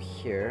go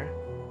here.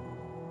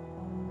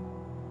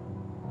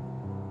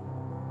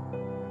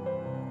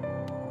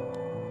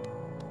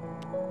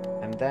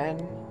 And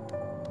then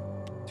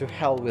to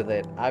hell with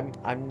it. I'm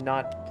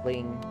not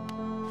playing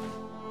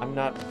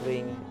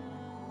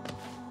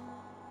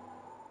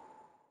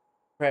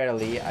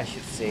fairly, I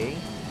should say,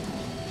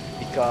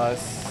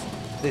 because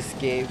this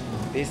game,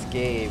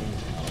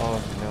 oh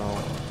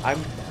no.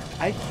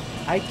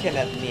 I can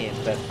admit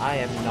that I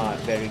am not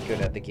very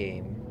good at the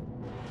game.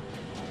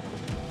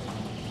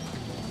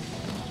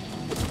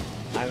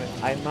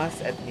 I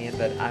must admit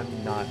that I'm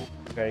not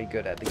very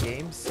good at the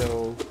game,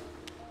 so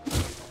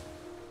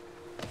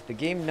if the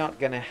game not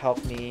gonna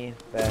help me,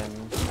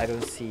 then I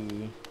don't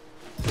see.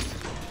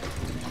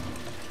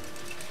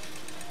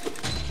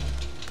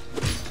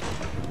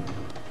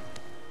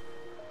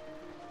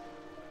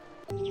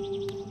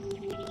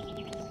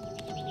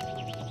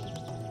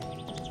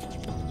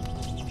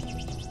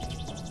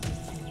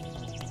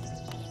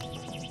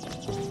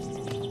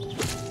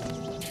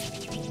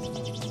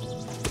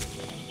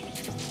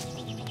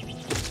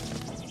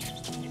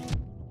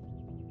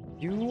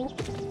 You?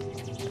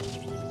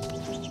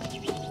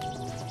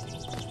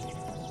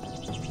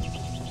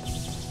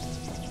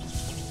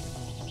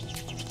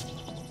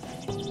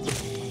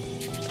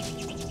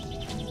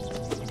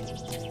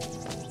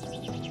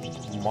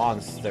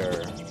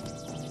 Monster.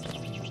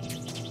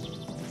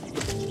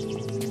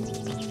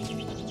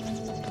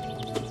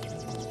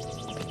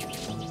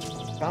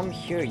 Come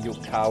here, you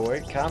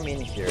coward. Come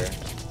in here.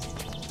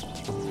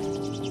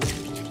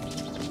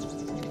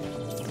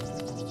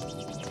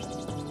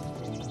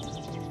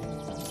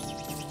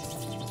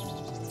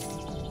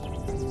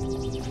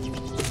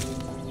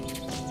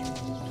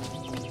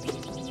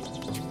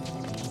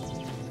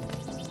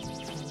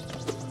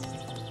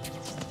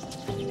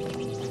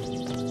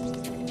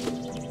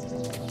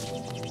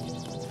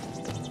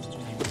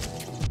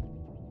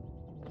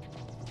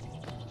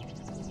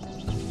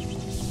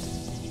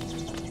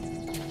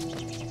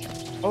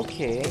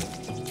 Okay.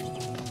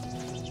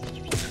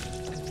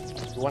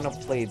 You wanna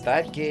play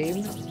that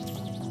game?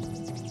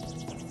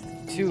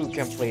 Two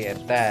can play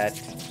at that.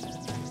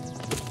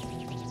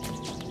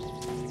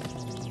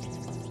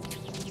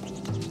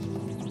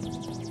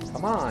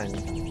 Come on.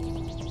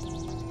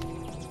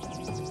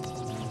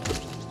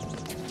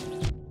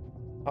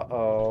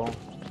 Uh-oh.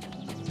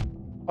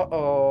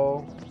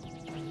 Uh-oh.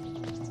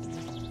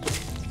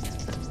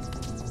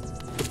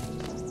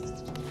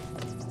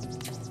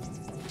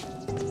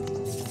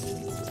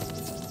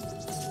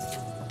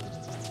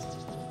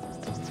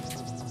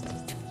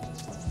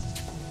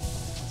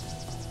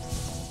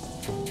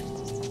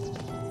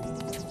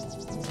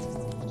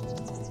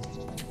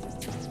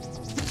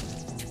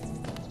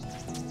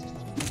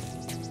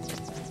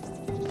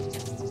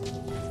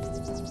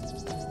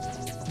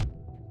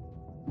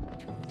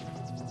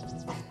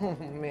 Oh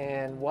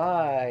man,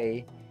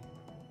 why?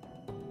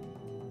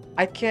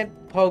 I can't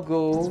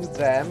pogo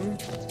them.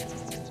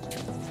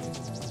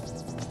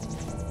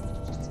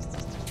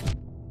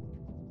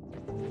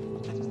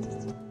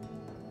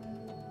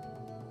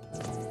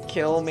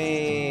 Kill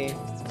me.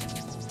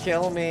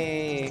 Kill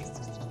me.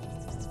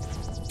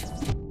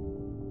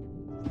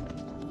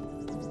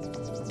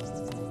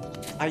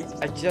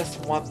 I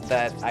just want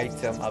that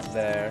item up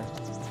there.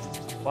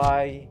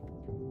 Why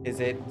is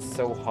it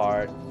so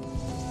hard?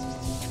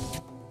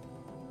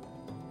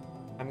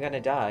 I'm gonna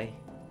die.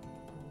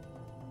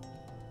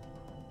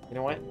 You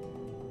know what?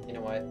 You know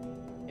what?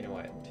 You know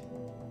what?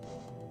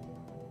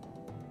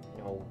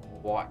 You know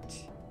what?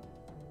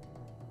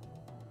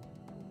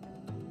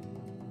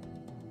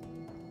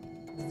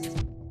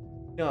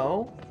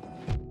 No.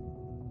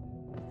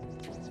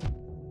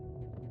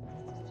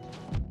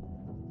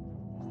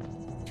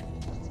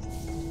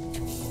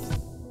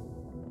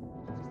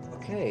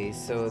 Okay,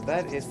 so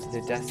that is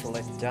the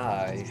Desolate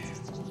Dive.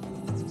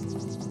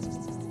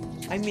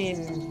 I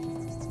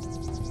mean,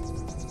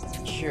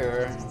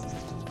 sure.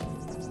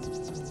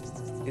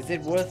 Is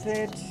it worth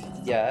it?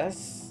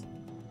 Yes.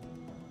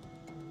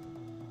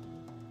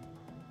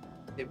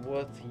 Is it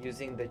worth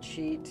using the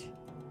cheat?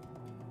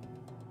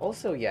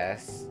 Also,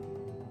 yes.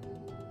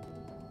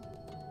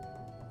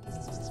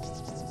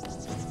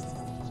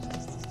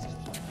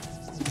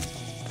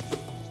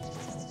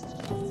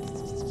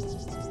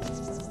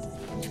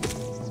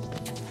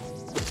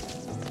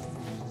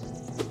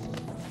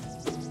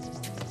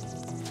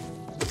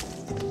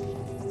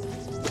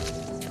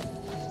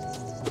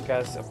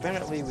 Because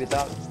apparently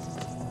without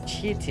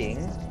cheating,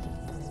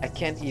 I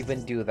can't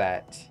even do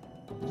that.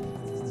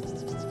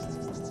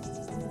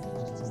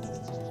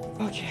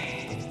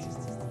 Okay.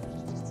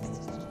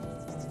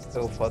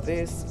 So for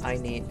this, I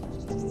need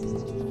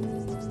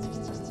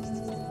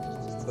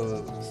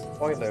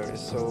spoilers.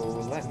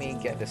 So let me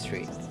get this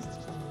straight.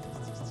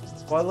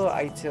 Spoiler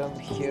item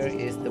here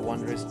is the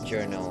Wondrous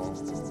Journal,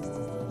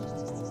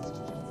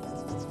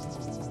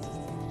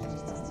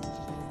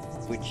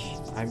 which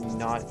I'm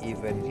not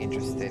even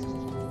interested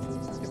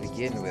to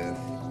begin with.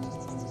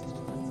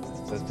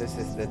 So this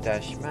is the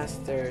Dash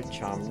Master,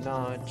 Charm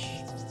Notch.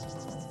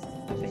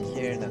 Nothing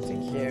here,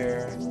 nothing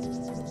here.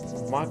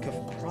 Mark of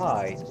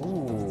Pride.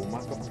 Ooh,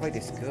 Mark of Pride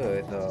is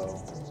good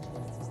though.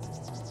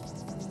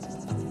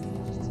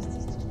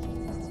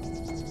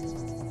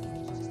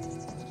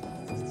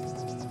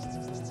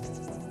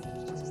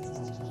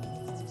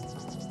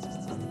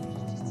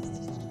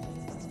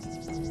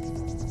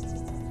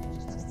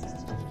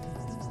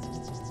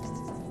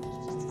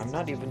 I'm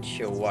not even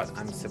sure what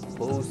I'm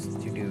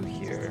supposed to do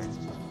here.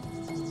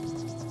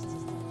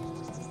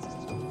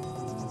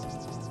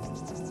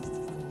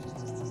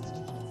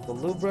 The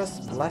Lubra's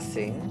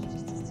Blessing.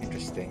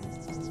 Interesting.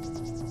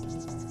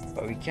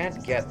 But we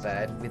can't get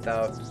that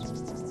without...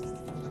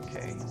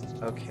 Okay,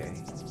 okay.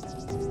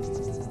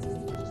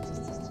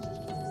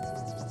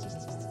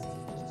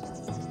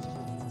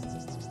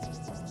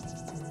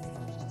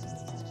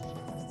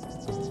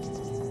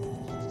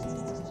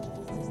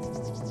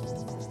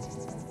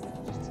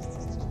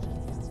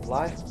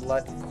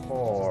 Lifeblood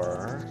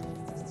Core.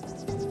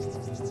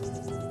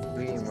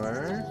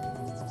 Dreamer.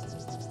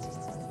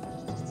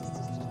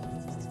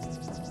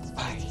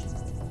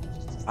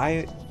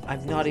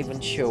 I'm not even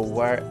sure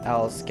where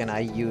else can I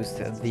use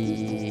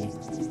the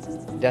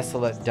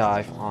Desolate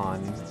Dive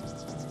on.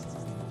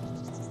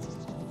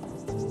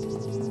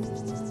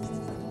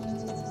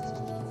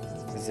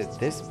 Is it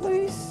this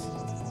place?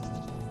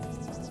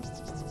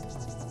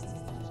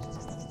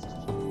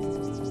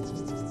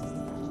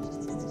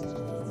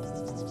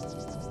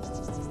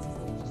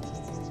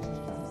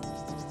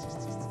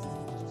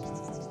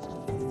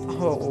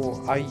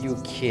 Oh, are you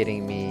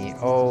kidding me?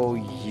 Oh,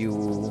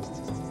 you...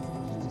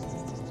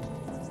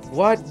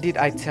 What did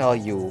I tell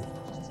you?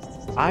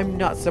 I'm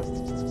not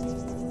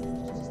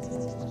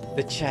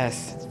The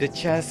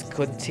chest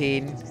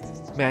contain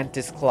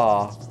Mantis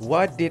Claw.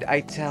 What did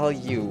I tell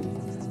you?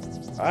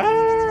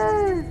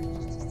 Ah!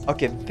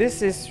 Okay,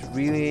 this is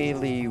really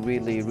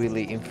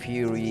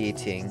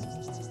infuriating.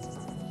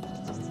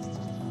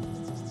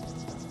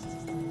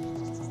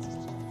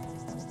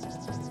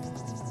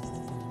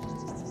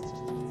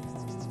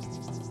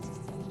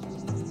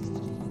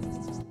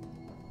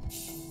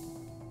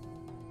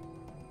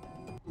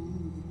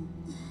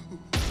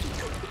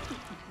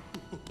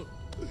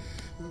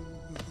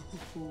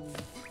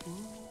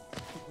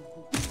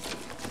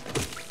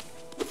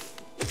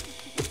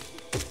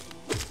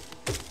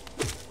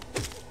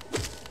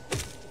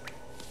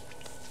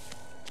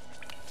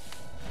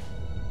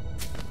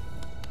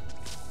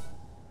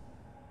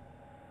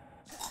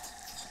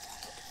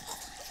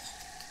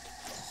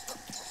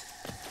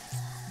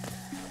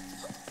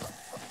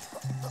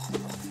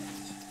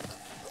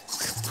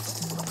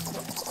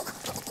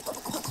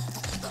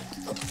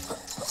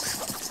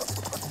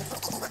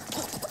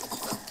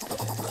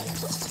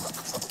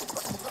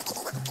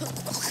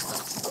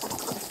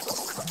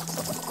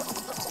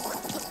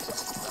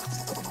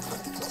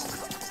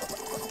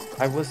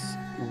 I was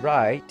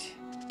right.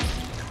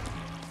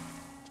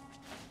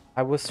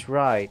 I was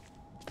right.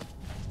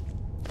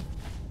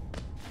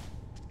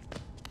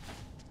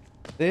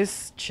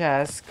 This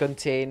chest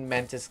contains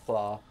Mantis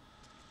Claw.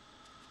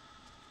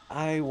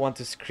 I want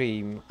to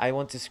scream. I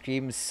want to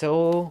scream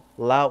so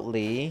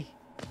loudly.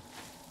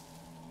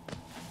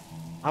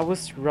 I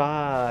was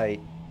right.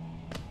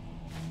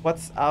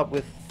 What's up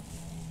with...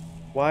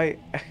 Why...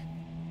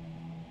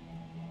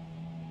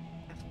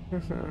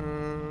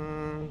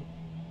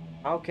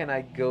 How can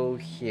I go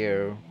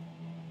here?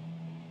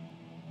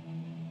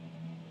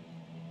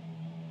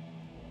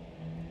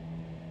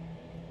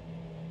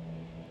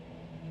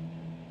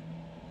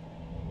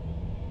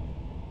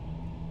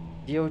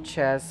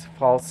 Geochess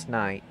False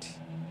Knight.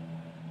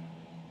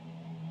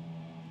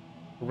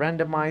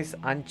 Randomize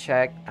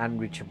unchecked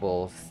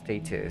unreachable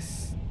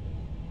status.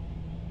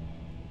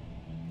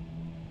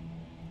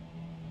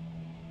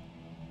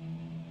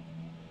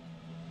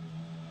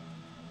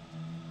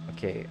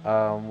 Okay,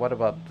 what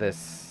about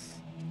this?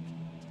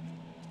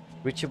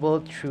 Reachable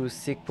through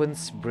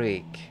sequence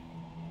break.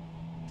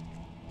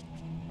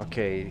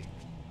 Okay.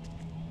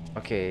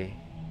 Okay.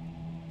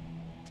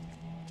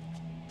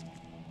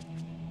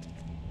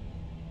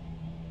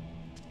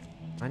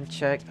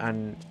 Unchecked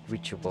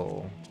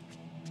unreachable.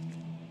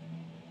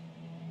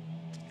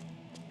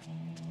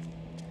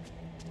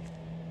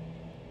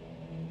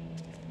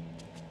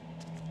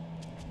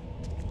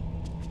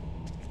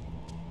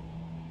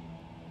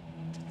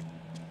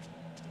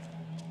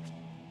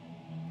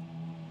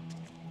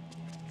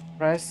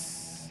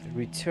 Press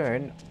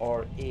return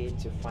or A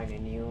to find a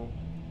new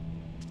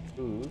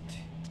route.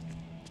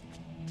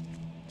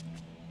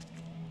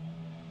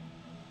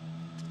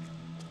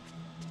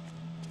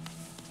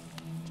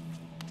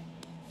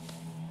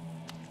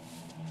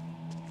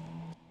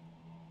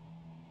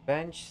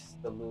 Bench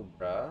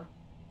Salubra.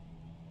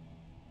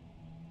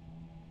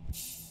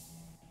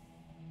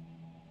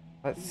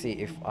 Let's see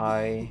if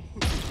I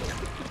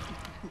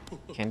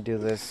can do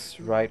this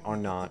right or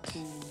not.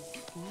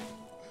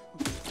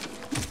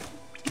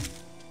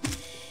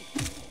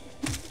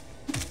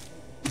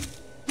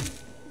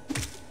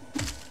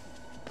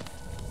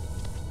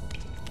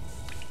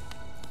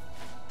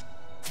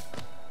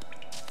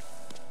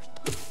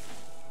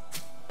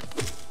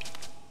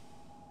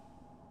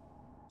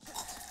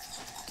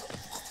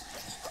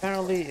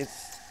 Apparently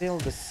it's still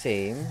the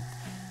same.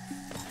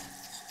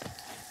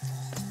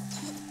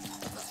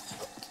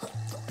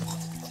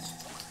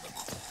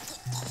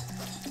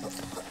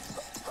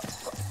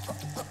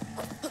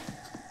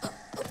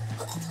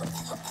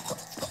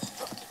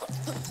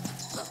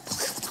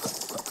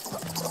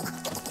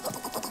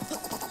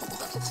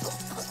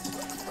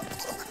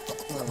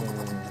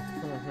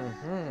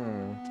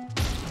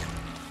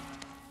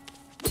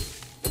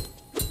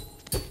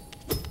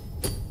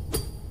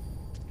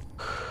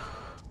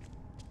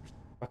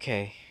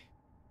 Okay.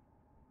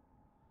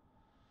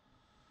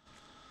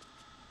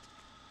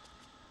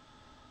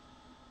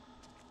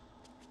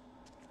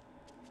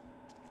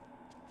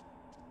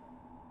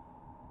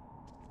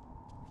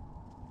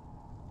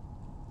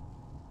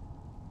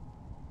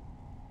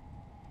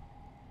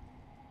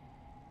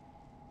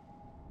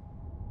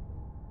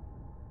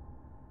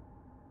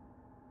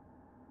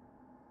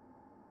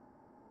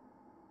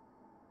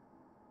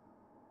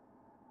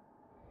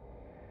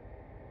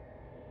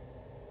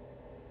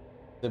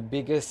 The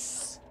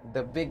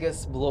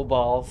biggest blow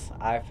balls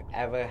I've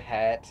ever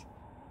had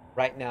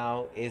right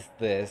now is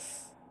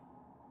this.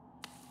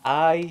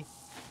 I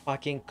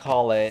fucking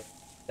call it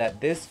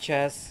that this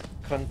chest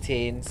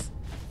contains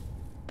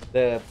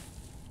the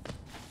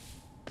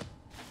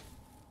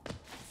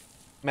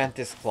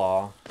mantis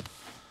claw.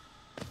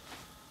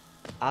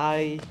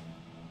 I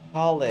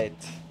called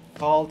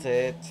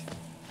it,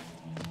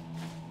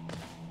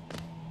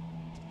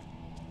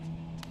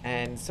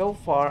 and so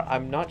far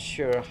I'm not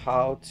sure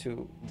how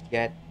to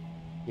get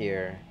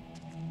here.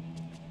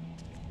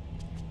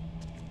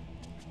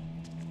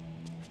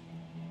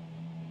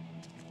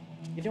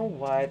 You know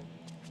what?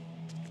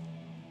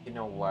 You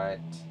know what?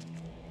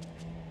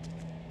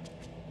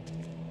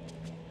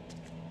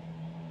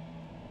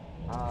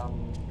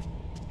 Um,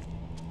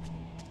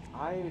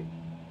 I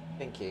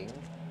thinking,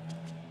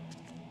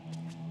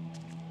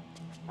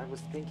 I was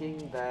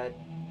thinking that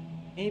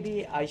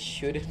maybe I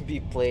shouldn't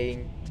be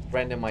playing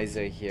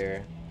randomizer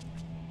here.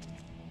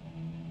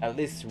 At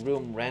least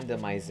room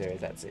randomizer,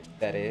 that's it.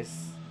 That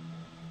is.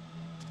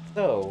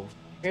 So,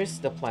 here's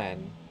the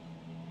plan.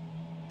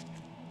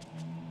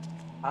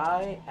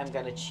 I am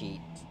gonna cheat.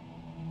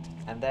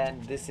 And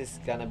then this is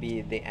gonna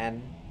be the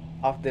end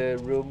of the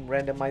room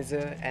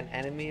randomizer and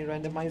enemy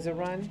randomizer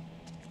run.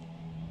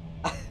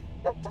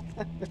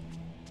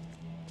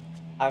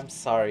 I'm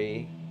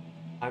sorry.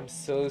 I'm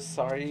so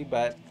sorry,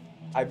 but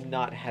I'm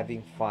not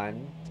having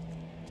fun.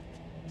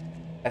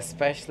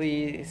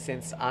 Especially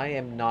since I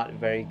am not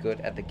very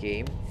good at the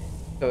game.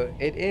 So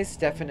it is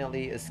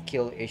definitely a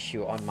skill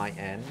issue on my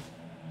end.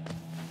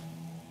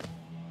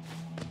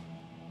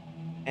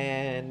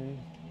 And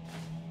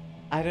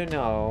I don't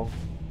know.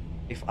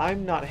 If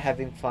I'm not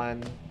having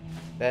fun,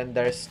 then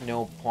there's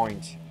no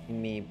point in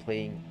me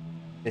playing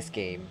this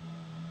game.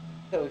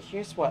 So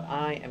here's what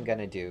I am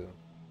gonna do.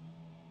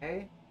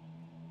 Okay?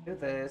 Do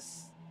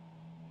this.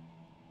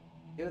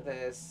 Do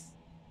this.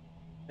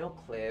 No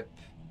clip.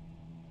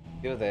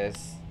 Do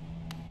this.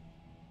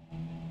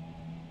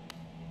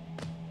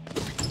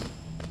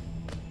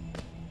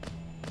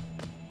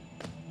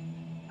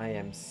 I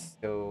am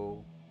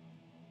so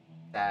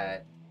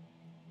sad.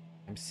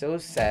 I'm so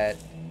sad.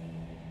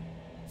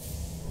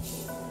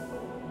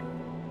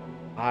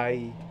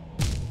 I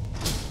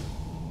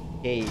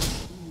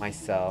hate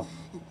myself.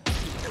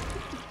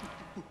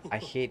 I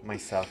hate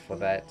myself for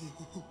that.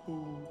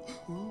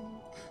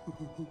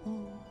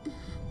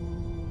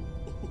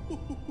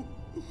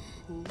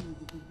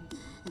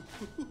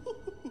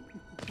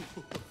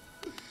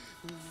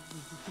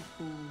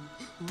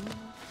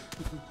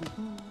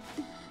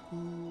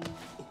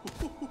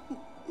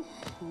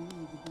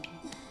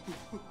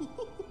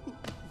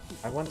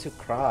 I want to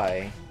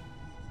cry.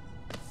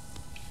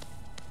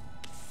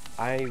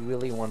 I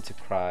really want to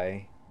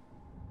cry.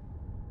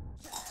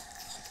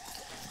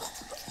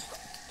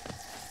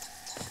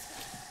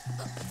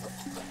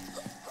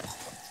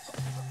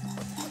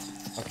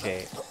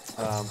 Okay,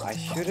 I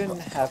shouldn't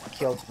have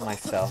killed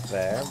myself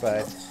there,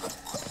 but...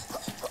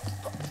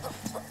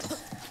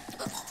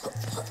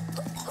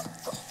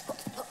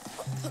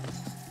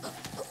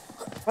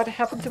 What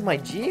happened to my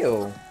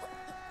Geo?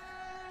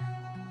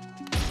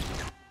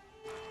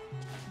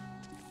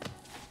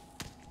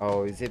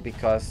 Oh, is it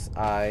because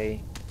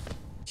I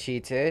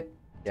cheated?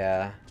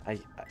 Yeah, I...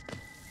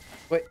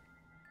 Wait.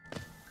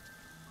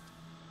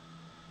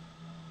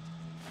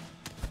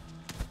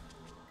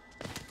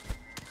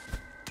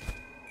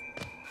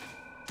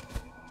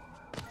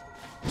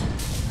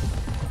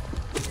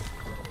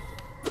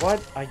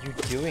 What are you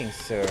doing,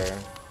 sir?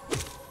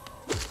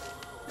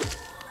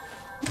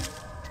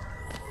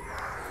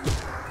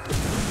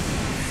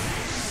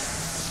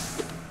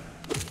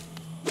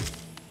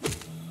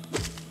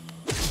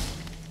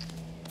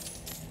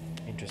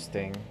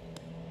 Interesting.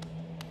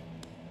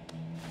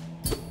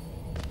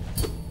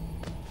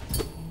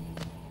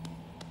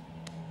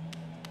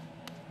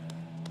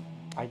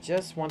 I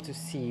just want to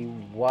see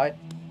what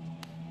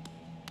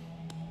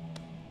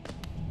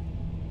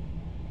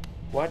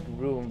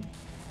room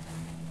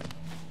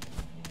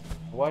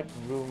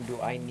do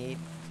I need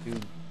to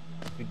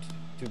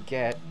to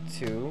get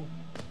to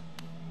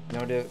in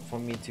order for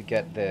me to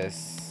get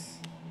this.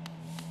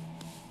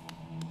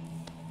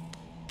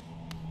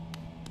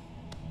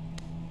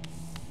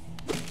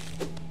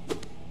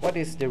 What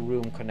is the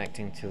room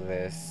connecting to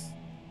this?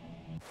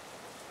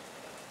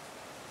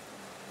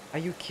 Are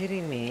you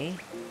kidding me?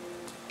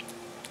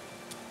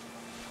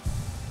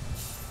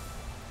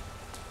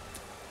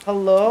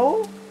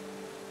 Hello?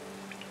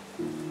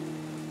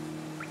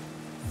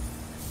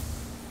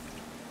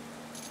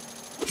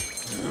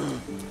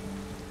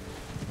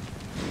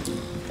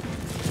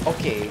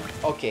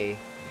 Okay.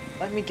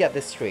 Let me get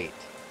this straight.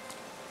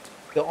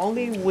 The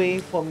only way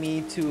for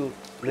me to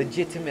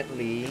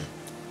legitimately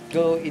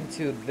go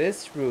into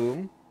this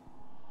room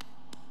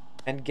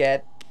and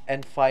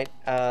fight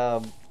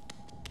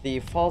the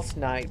False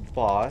Knight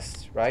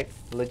boss, right?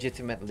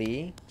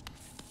 Legitimately,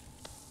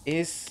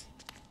 is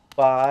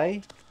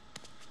by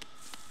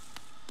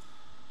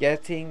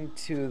getting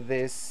to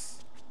this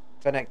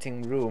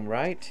connecting room,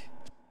 right?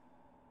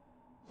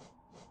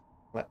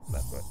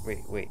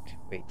 Wait.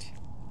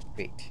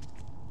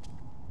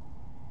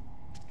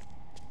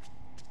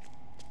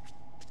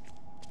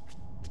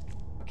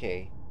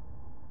 Okay.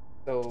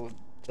 So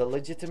the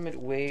legitimate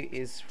way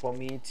is for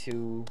me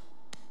to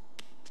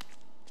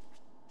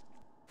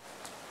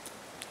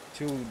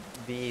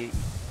be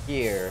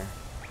here,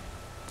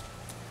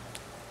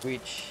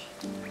 which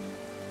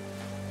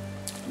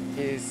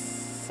is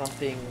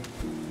something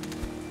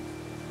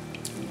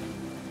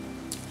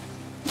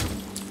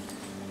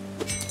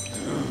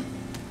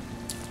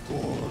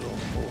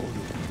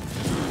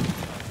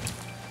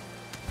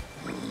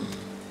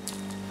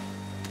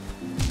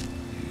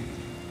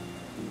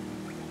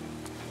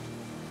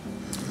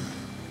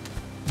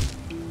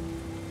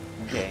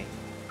okay.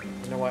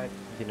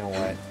 You know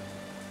what?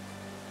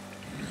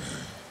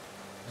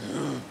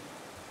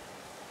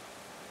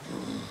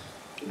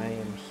 I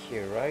am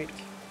here, right?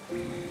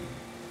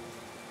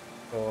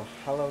 So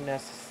Hollow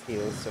Nest is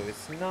sealed, so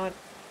it's not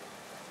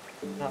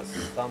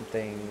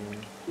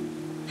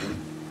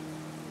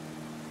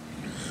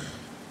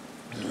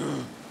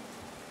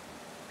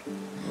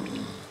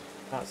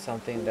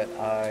something that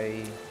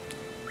I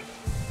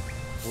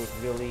would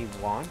really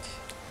want.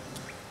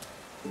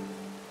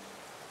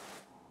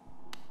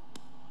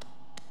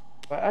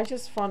 But I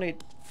just found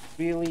it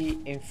really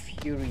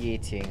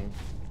infuriating.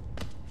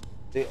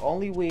 The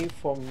only way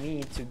for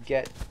me to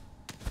get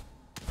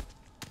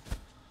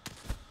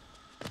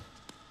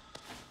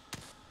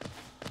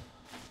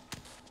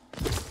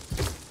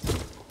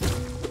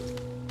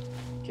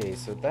okay,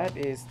 so that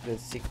is the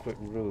secret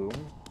room.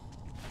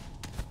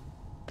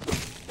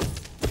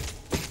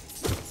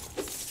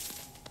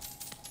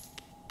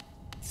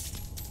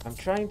 I'm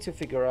trying to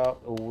figure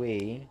out a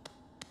way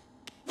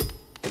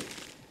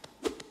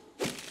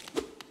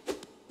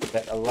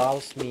that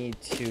allows me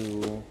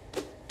to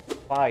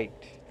fight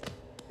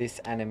this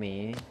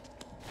enemy,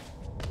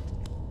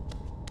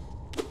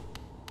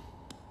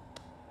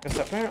 because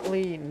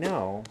apparently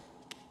no,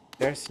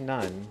 there's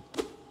none.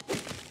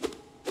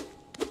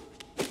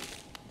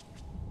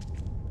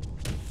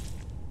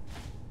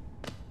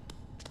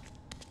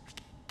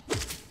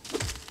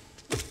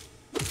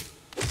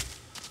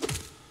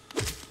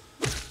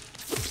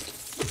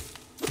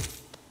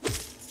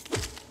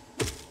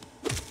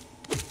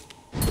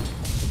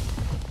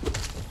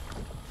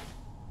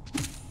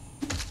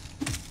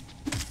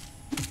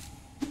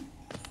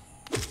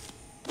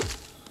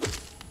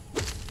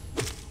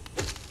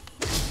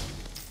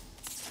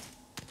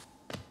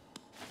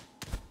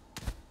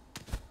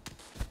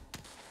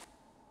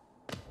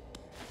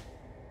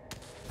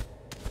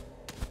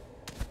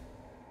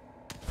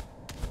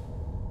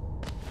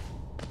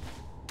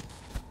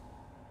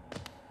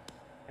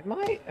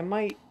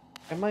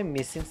 Am I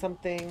missing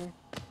something?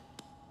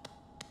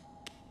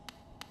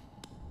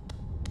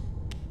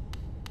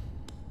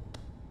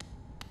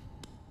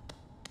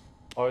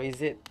 Or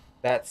is it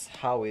that's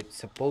how it's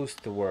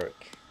supposed to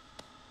work?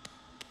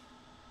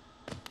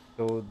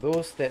 So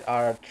those that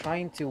are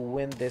trying to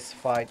win this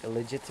fight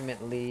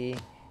legitimately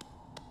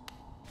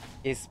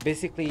is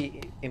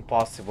basically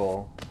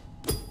impossible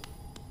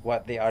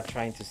what they are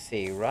trying to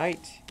say,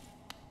 right?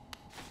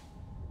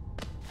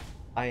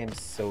 I am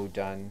so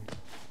done.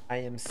 I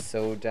am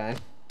so done.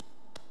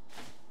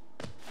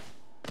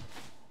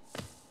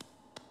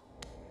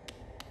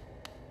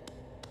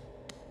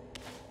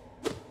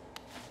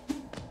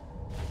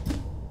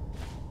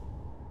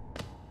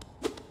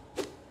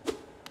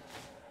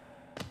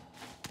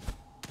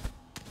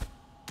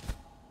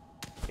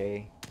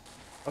 Okay.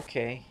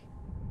 Okay.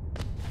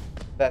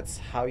 That's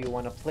how you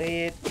want to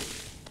play it.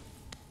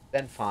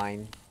 Then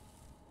fine.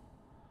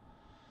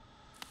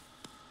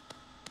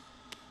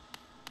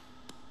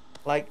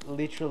 Like,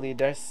 literally,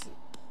 there's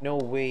no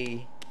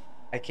way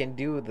I can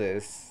do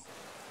this.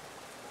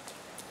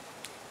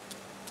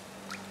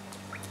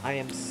 I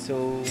am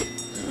so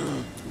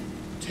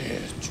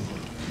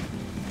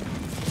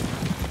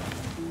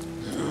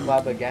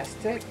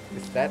flabbergasted.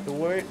 Is that the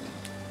word?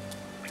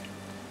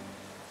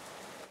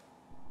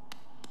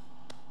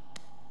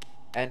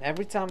 And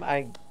every time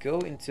I go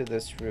into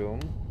this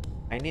room,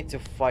 I need to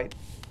fight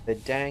the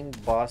dang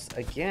boss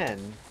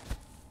again.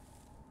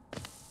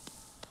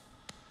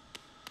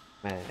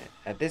 Man,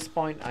 at this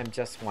point, I'm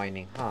just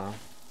whining, huh?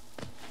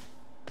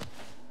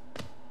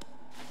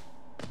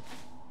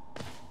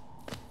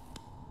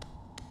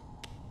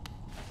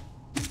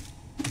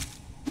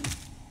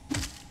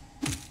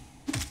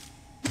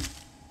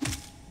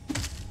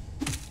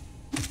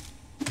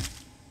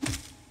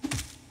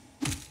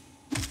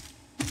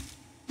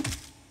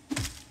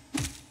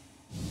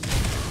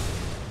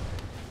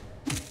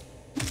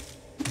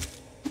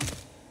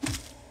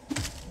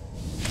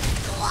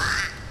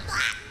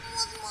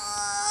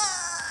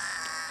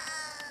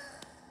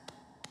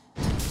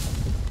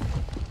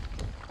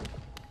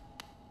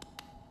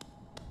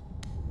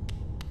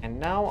 And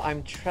now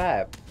I'm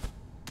trapped.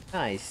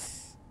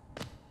 Nice.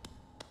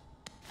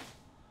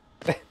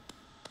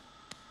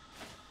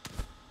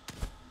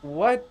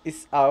 What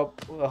is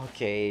up?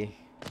 Okay.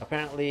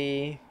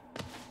 Apparently...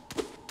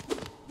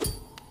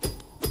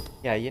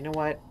 Yeah, you know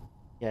what?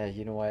 Yeah,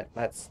 you know what?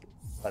 Let's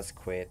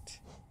quit.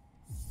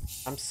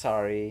 I'm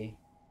sorry.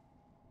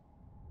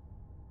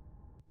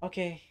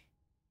 Okay.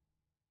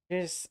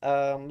 Here's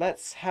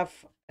let's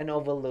have an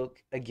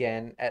overlook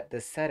again at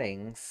the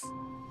settings.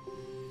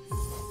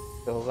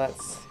 So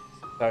let's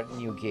start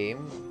new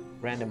game.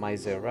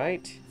 Randomizer,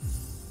 right?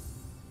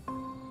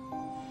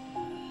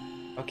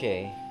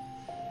 Okay.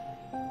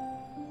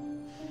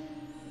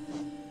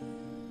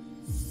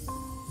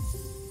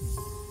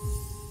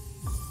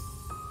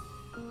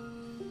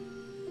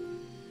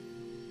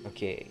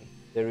 Okay.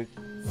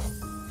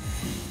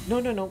 No,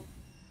 no, no.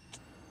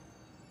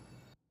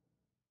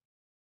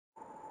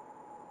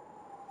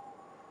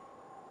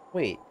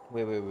 Wait.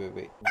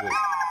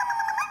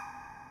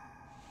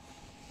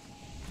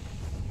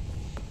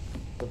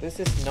 So this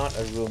is not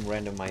a room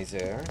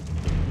randomizer,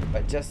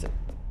 but just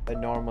a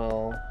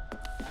normal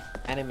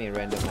anime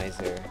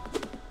randomizer.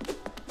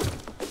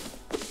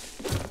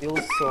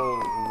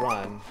 Also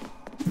run.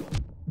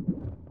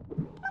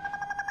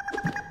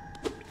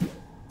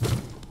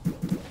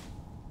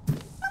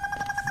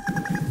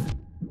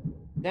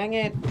 Dang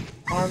it,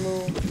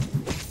 Armu.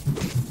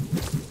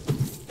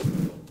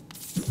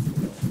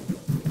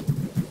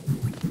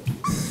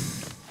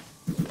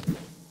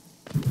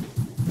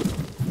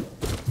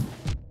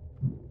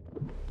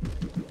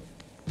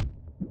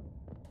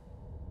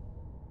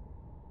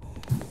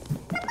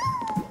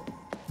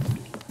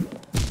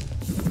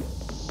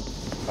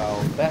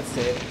 Well, that's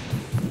it.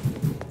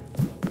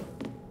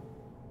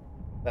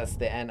 That's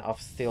the end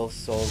of Still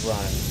Soul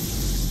Run.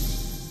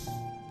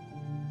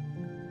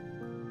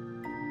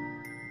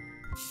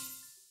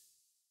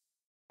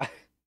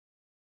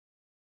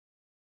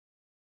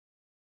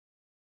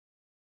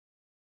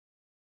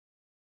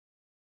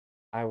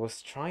 I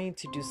was trying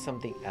to do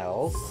something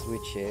else,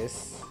 which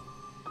is...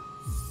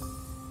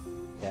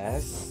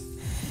 Yes.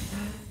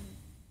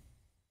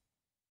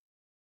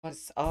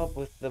 What's up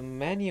with the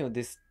menu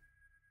this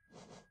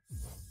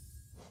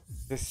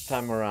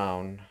time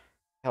around?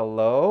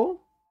 Hello?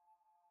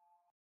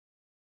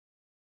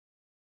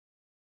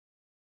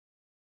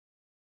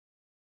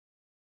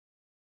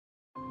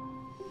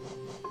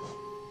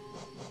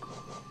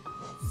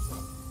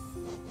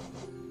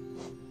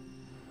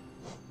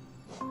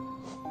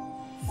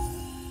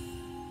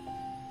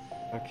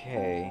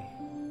 Okay.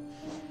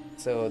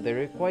 So the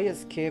required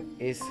skip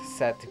is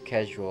set to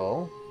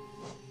casual.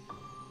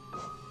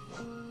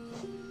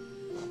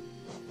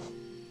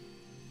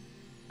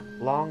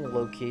 Long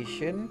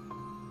location.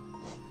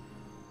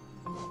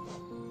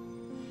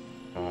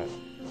 God.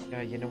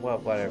 Yeah, you know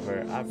what?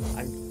 Whatever.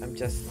 I'm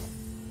just...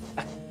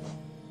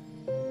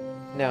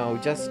 No,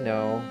 just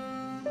no.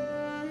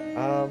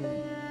 Um...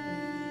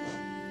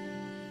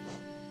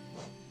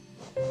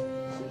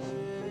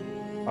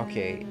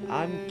 Okay,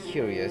 I'm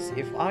curious.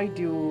 If I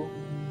do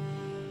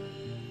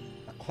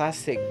a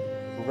classic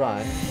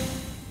run,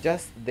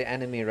 just the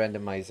enemy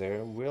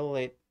randomizer, will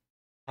it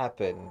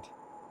happen?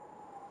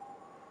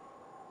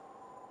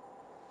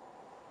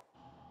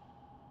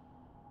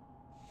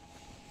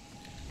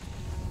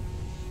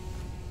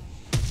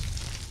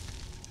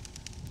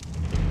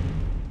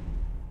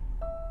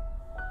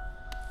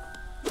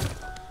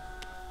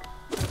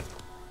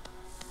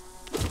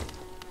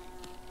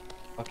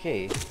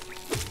 Okay,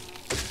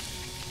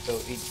 so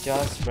it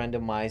just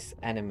randomized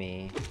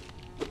enemy.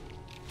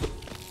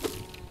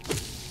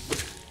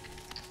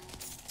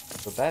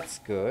 So that's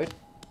good.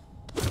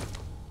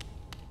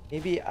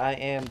 Maybe I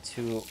am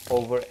too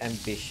over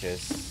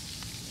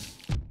ambitious.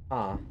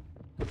 Huh.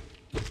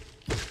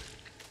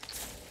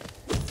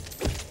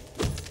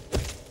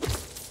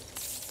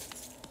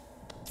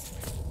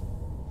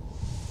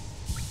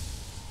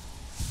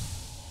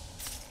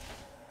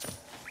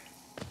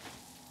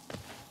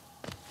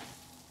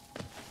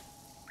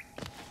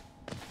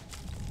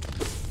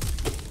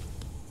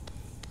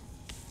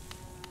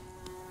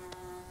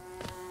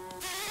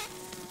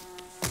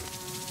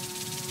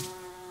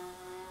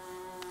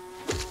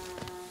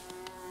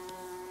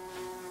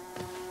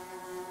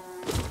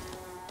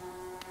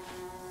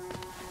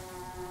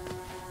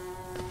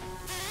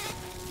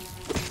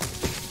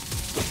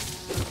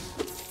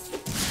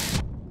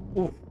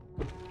 Ooh.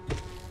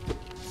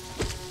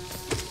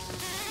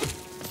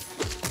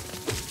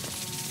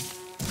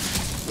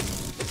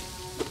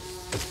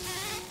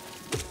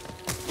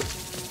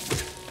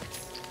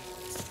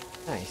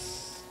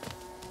 Nice.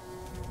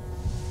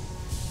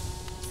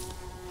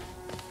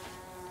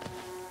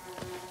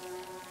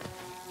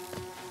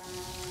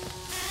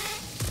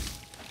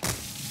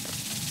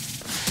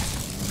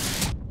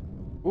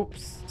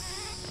 Oops.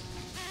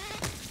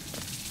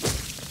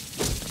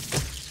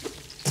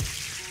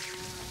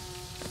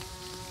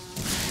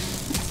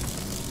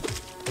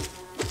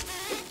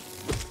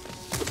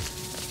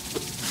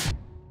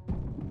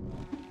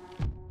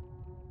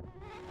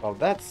 Well,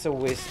 that's a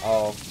waste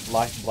of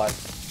lifeblood.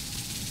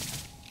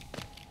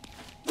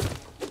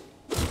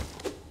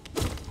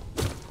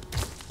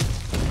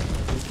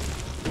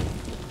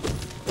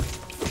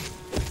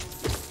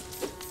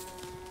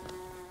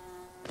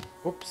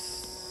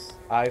 Oops.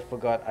 I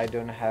forgot I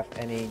don't have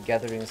any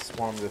gathering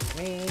swarm with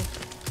me.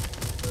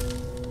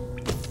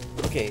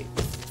 Okay.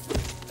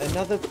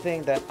 Another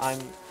thing that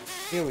I'm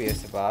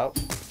curious about.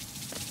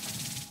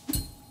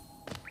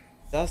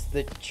 Does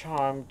the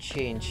charm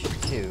change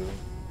too?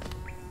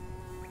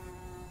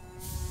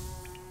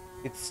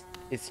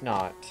 It's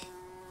not.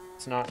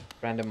 It's not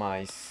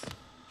randomized.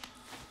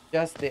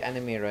 Just the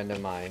enemy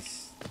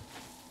randomized.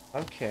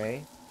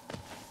 Okay.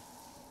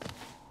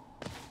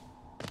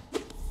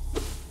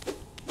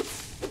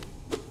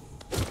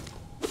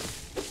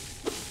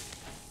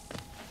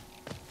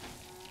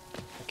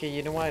 Okay,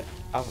 you know what?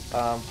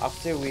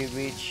 After we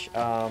reach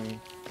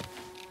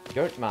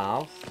Dirt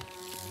Mouth,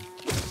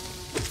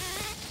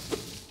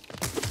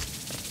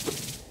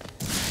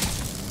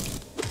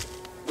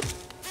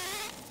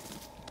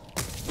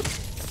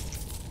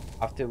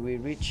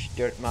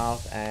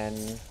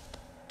 and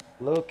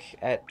look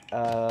at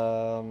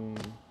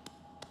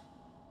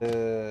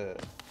the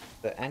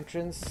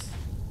entrance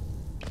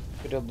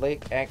to the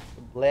black egg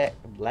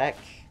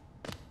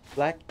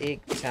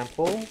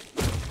temple,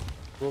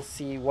 we'll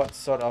see what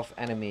sort of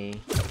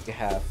enemy we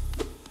have,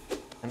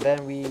 and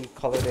then we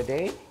call it a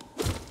day.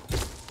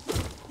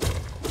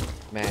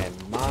 Man,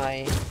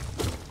 my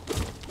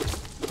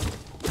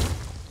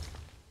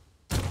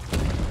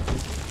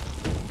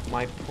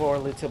poor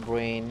little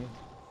brain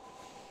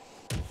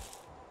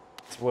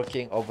is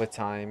working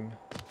overtime.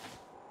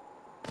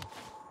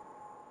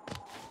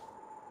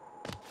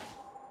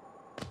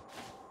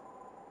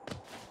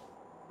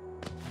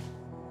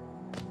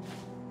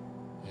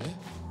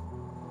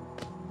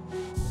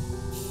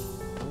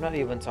 I'm not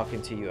even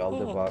talking to you,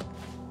 Elderbug.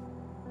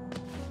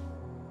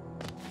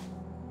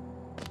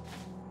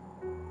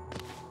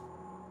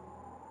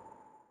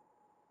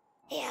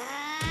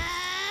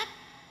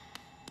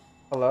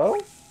 Hello?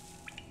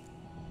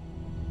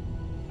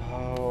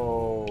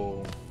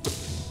 Oh.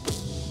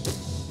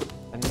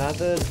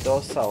 Another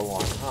docile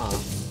one, huh?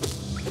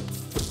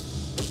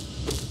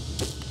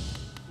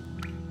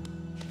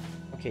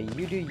 Okay,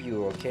 you do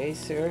you, okay,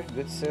 sir?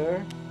 Good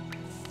sir.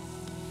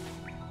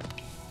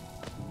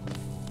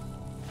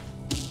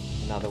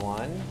 Another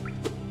one.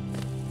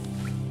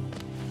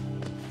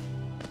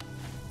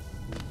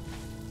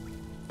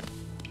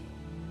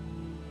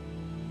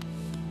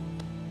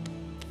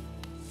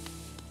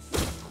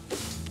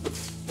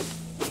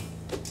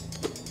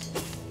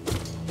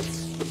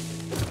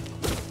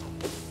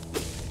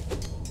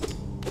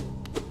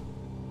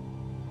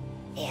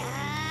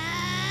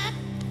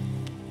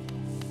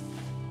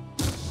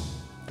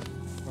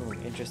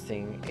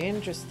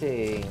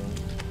 Interesting.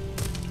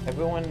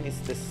 Everyone is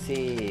the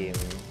same.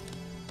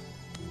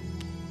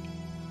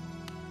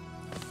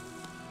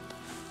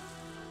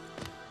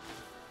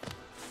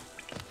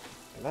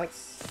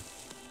 Let's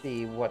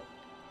see what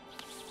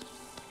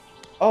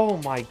Oh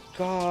my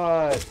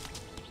god!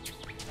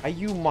 Are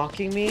you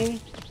mocking me?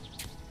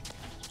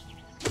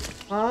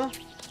 Huh?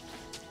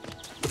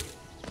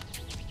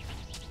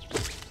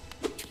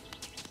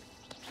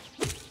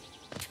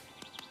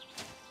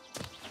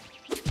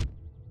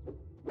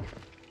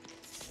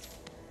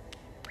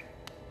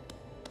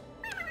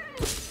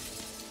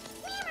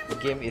 The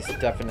game is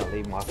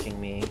definitely mocking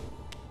me.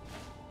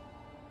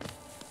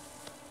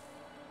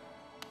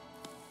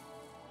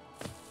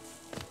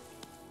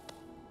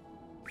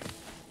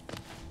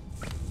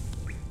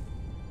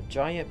 A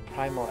giant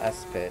primal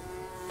aspect.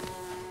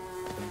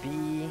 A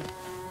bee.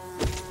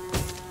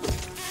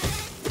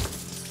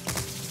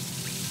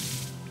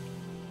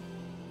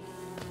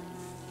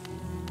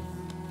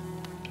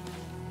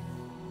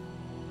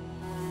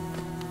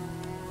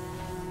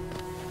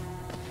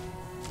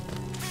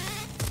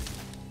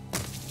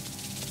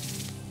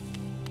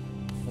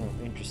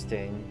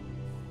 Interesting.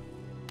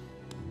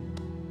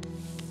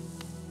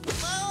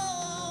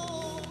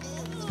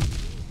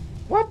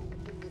 What?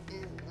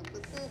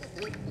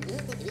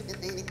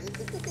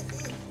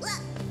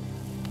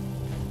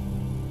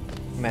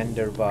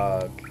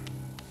 Manderbug.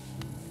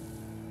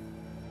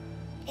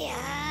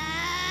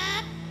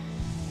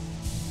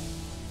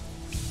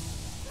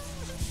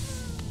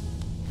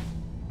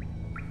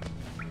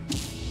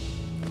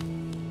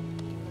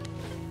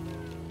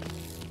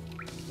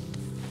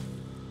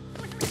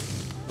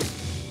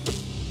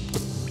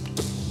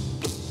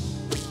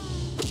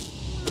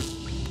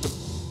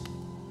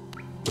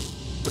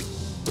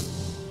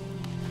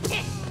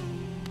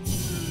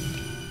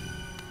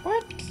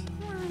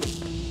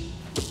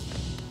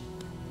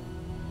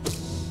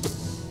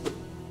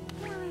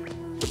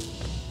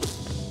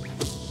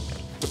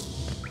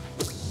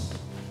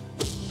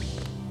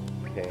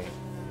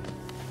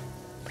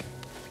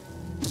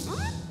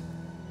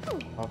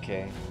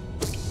 Okay.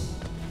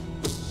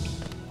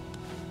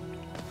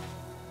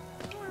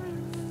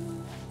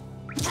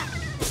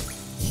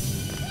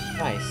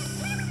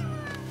 Nice.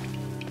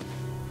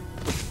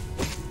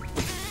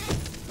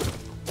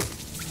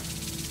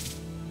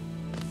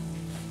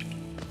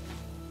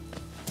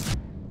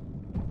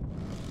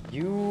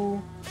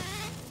 You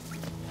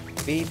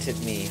baited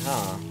me,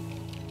 huh?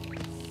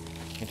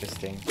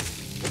 Interesting.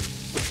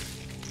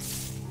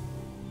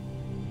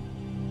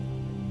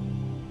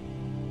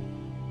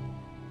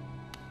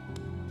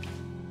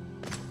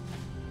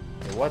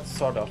 What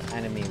sort of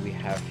enemy we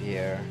have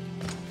here?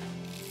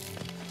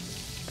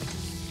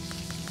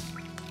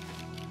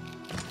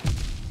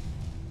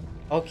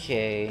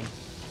 Okay.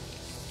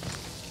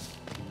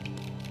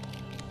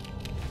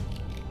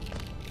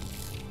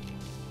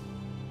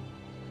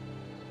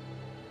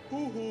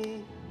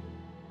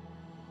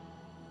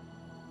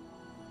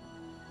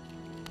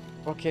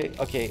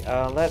 Okay,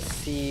 let's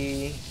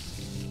see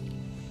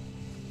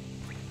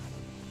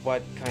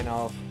what kind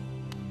of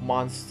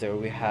monster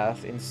we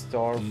have in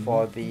store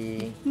for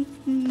the...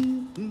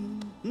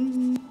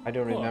 I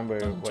don't remember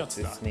what's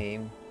its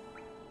name.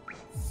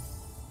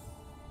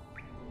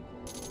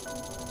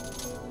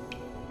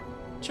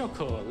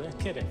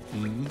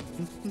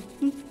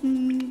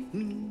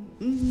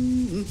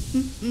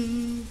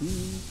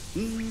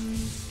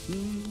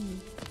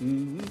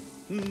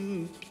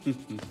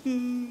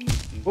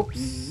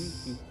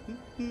 Oops.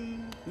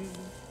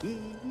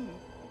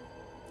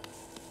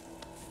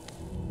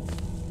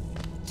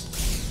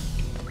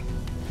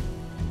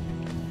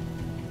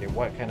 Okay,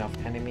 what kind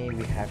of enemy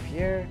we have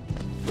here?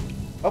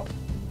 Oh,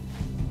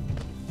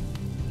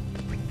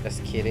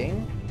 just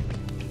kidding.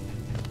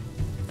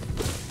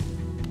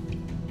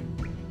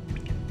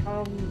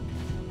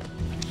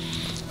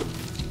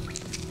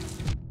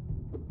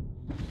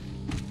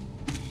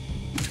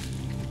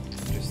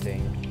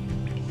 Interesting.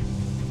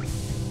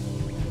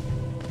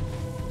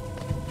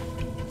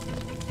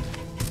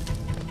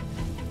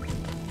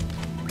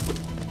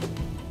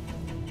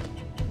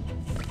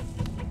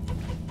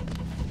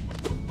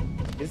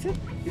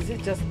 Is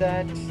it just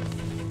that?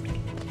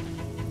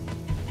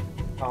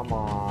 Come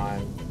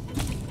on.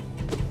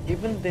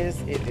 Even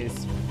this, it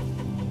is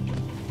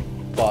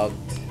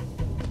bugged.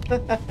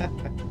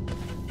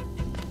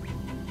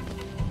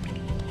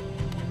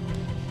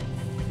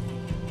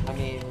 I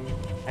mean,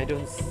 I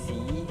don't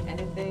see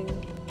anything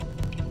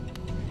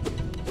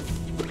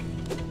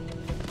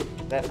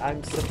that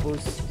I'm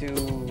supposed to...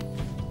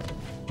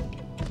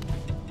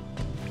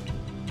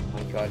 Oh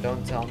my god,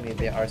 don't tell me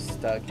they are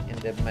stuck in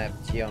the map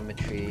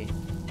geometry.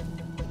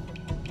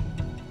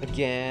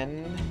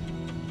 Again.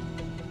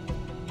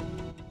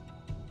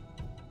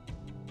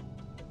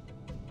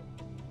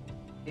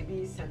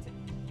 Maybe sensitive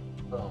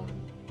bone.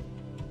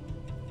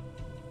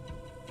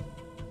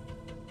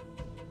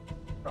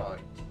 Right.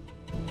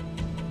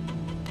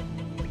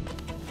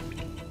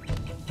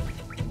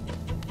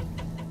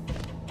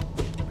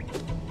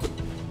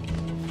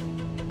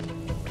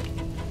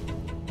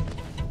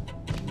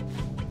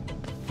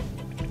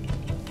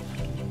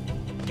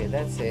 Okay,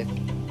 that's it.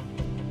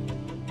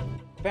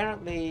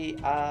 Apparently,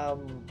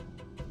 I'm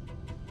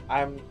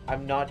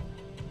not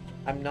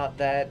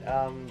that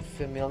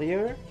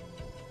familiar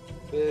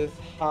with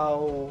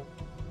how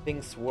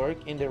things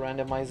work in the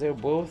randomizer,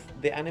 both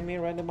the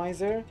anime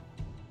randomizer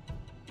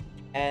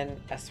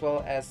and as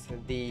well as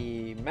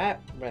the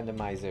map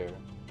randomizer.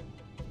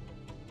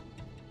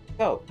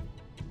 So,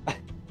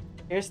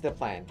 here's the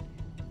plan.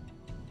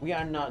 We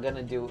are not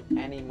gonna do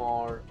any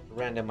more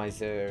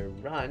randomizer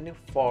run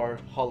for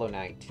Hollow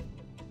Knight.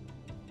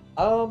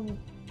 Um,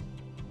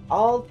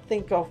 I'll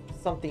think of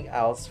something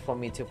else for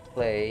me to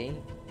play.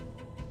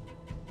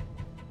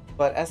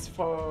 But as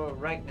for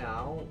right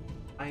now,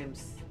 I am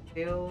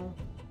still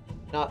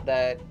not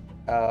that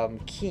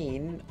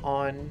keen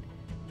on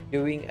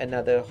doing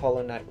another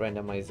Hollow Knight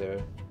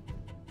randomizer.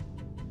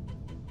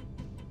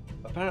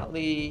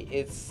 Apparently,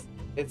 it's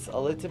a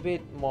little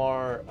bit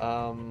more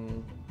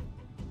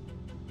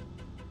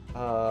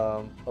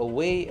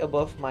way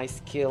above my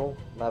skill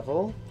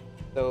level.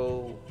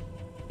 So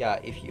yeah,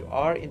 if you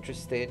are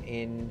interested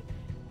in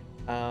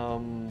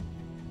um,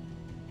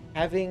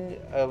 having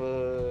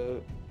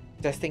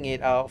testing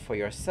it out for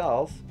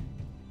yourself,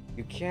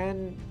 you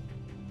can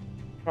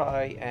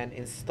try and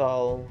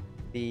install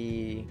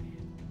the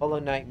Hollow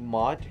Knight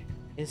mod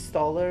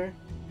installer.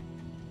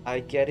 I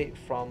get it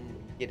from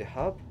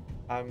GitHub.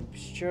 I'm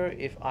sure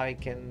if I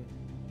can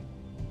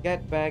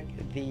get back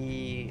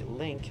the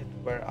link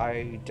where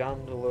I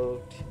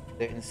download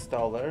the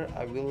installer,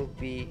 I will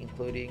be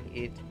including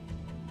it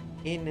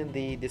in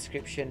the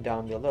description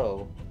down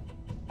below.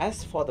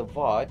 As for the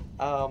VOD,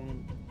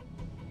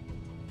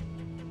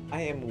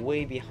 I am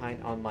way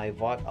behind on my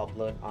VOD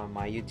upload on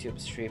my YouTube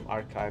stream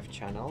archive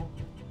channel.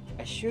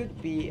 I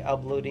should be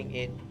uploading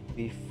it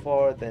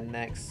before the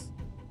next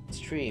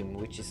stream,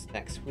 which is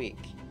next week.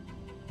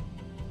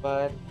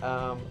 But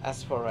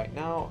as for right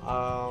now,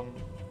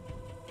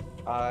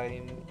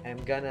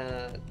 I'm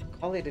gonna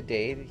call it a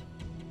day.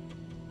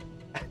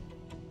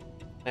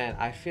 And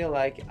I feel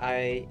like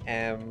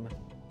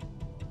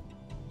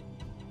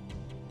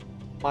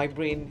my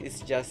brain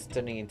is just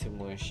turning into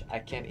mush. I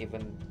can't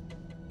even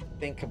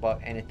think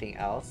about anything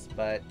else.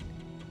 But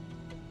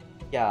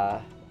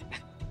yeah,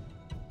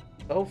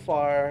 so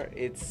far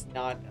it's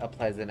not a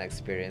pleasant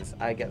experience.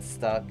 I get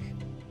stuck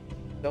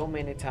so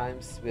many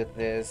times with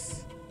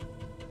this.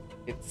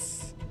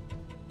 It's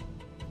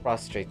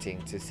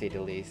frustrating to say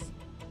the least.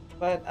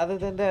 But other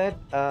than that,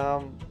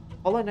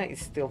 Hollow Knight is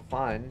still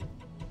fun.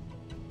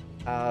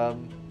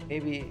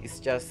 Maybe it's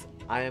just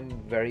I am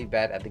very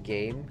bad at the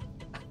game.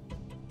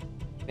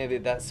 Maybe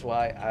that's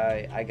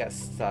why I got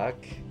stuck.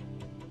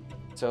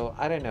 So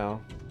I don't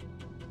know.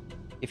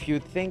 If you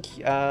think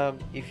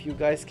if you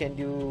guys can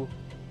do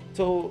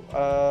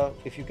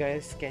if you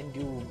guys can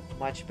do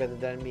much better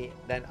than me,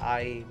 then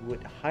I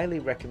would highly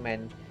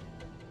recommend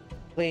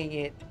playing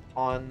it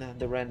on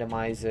the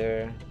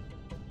randomizer,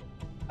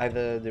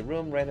 either the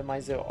room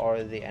randomizer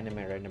or the anime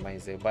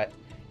randomizer. But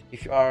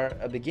if you are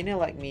a beginner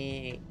like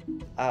me,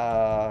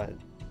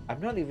 I'm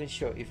not even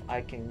sure if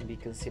I can be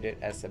considered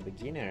as a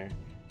beginner.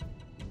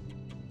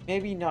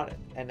 Maybe not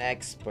an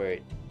expert,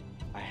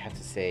 I have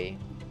to say.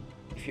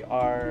 If you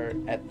are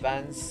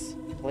advanced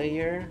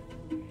player,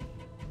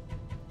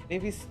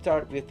 maybe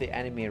start with the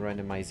anime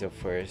randomizer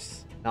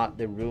first, not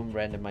the room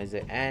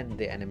randomizer and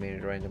the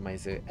anime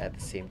randomizer at the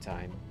same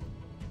time.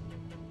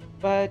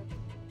 But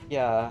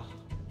yeah,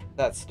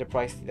 that's the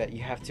price that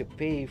you have to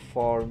pay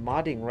for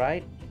modding,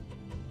 right?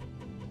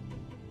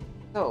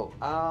 So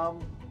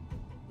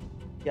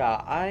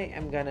yeah, I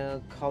am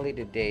gonna call it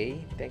a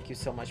day. Thank you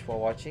so much for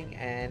watching,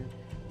 and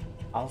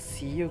I'll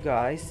see you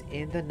guys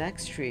in the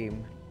next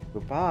stream.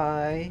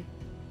 Goodbye.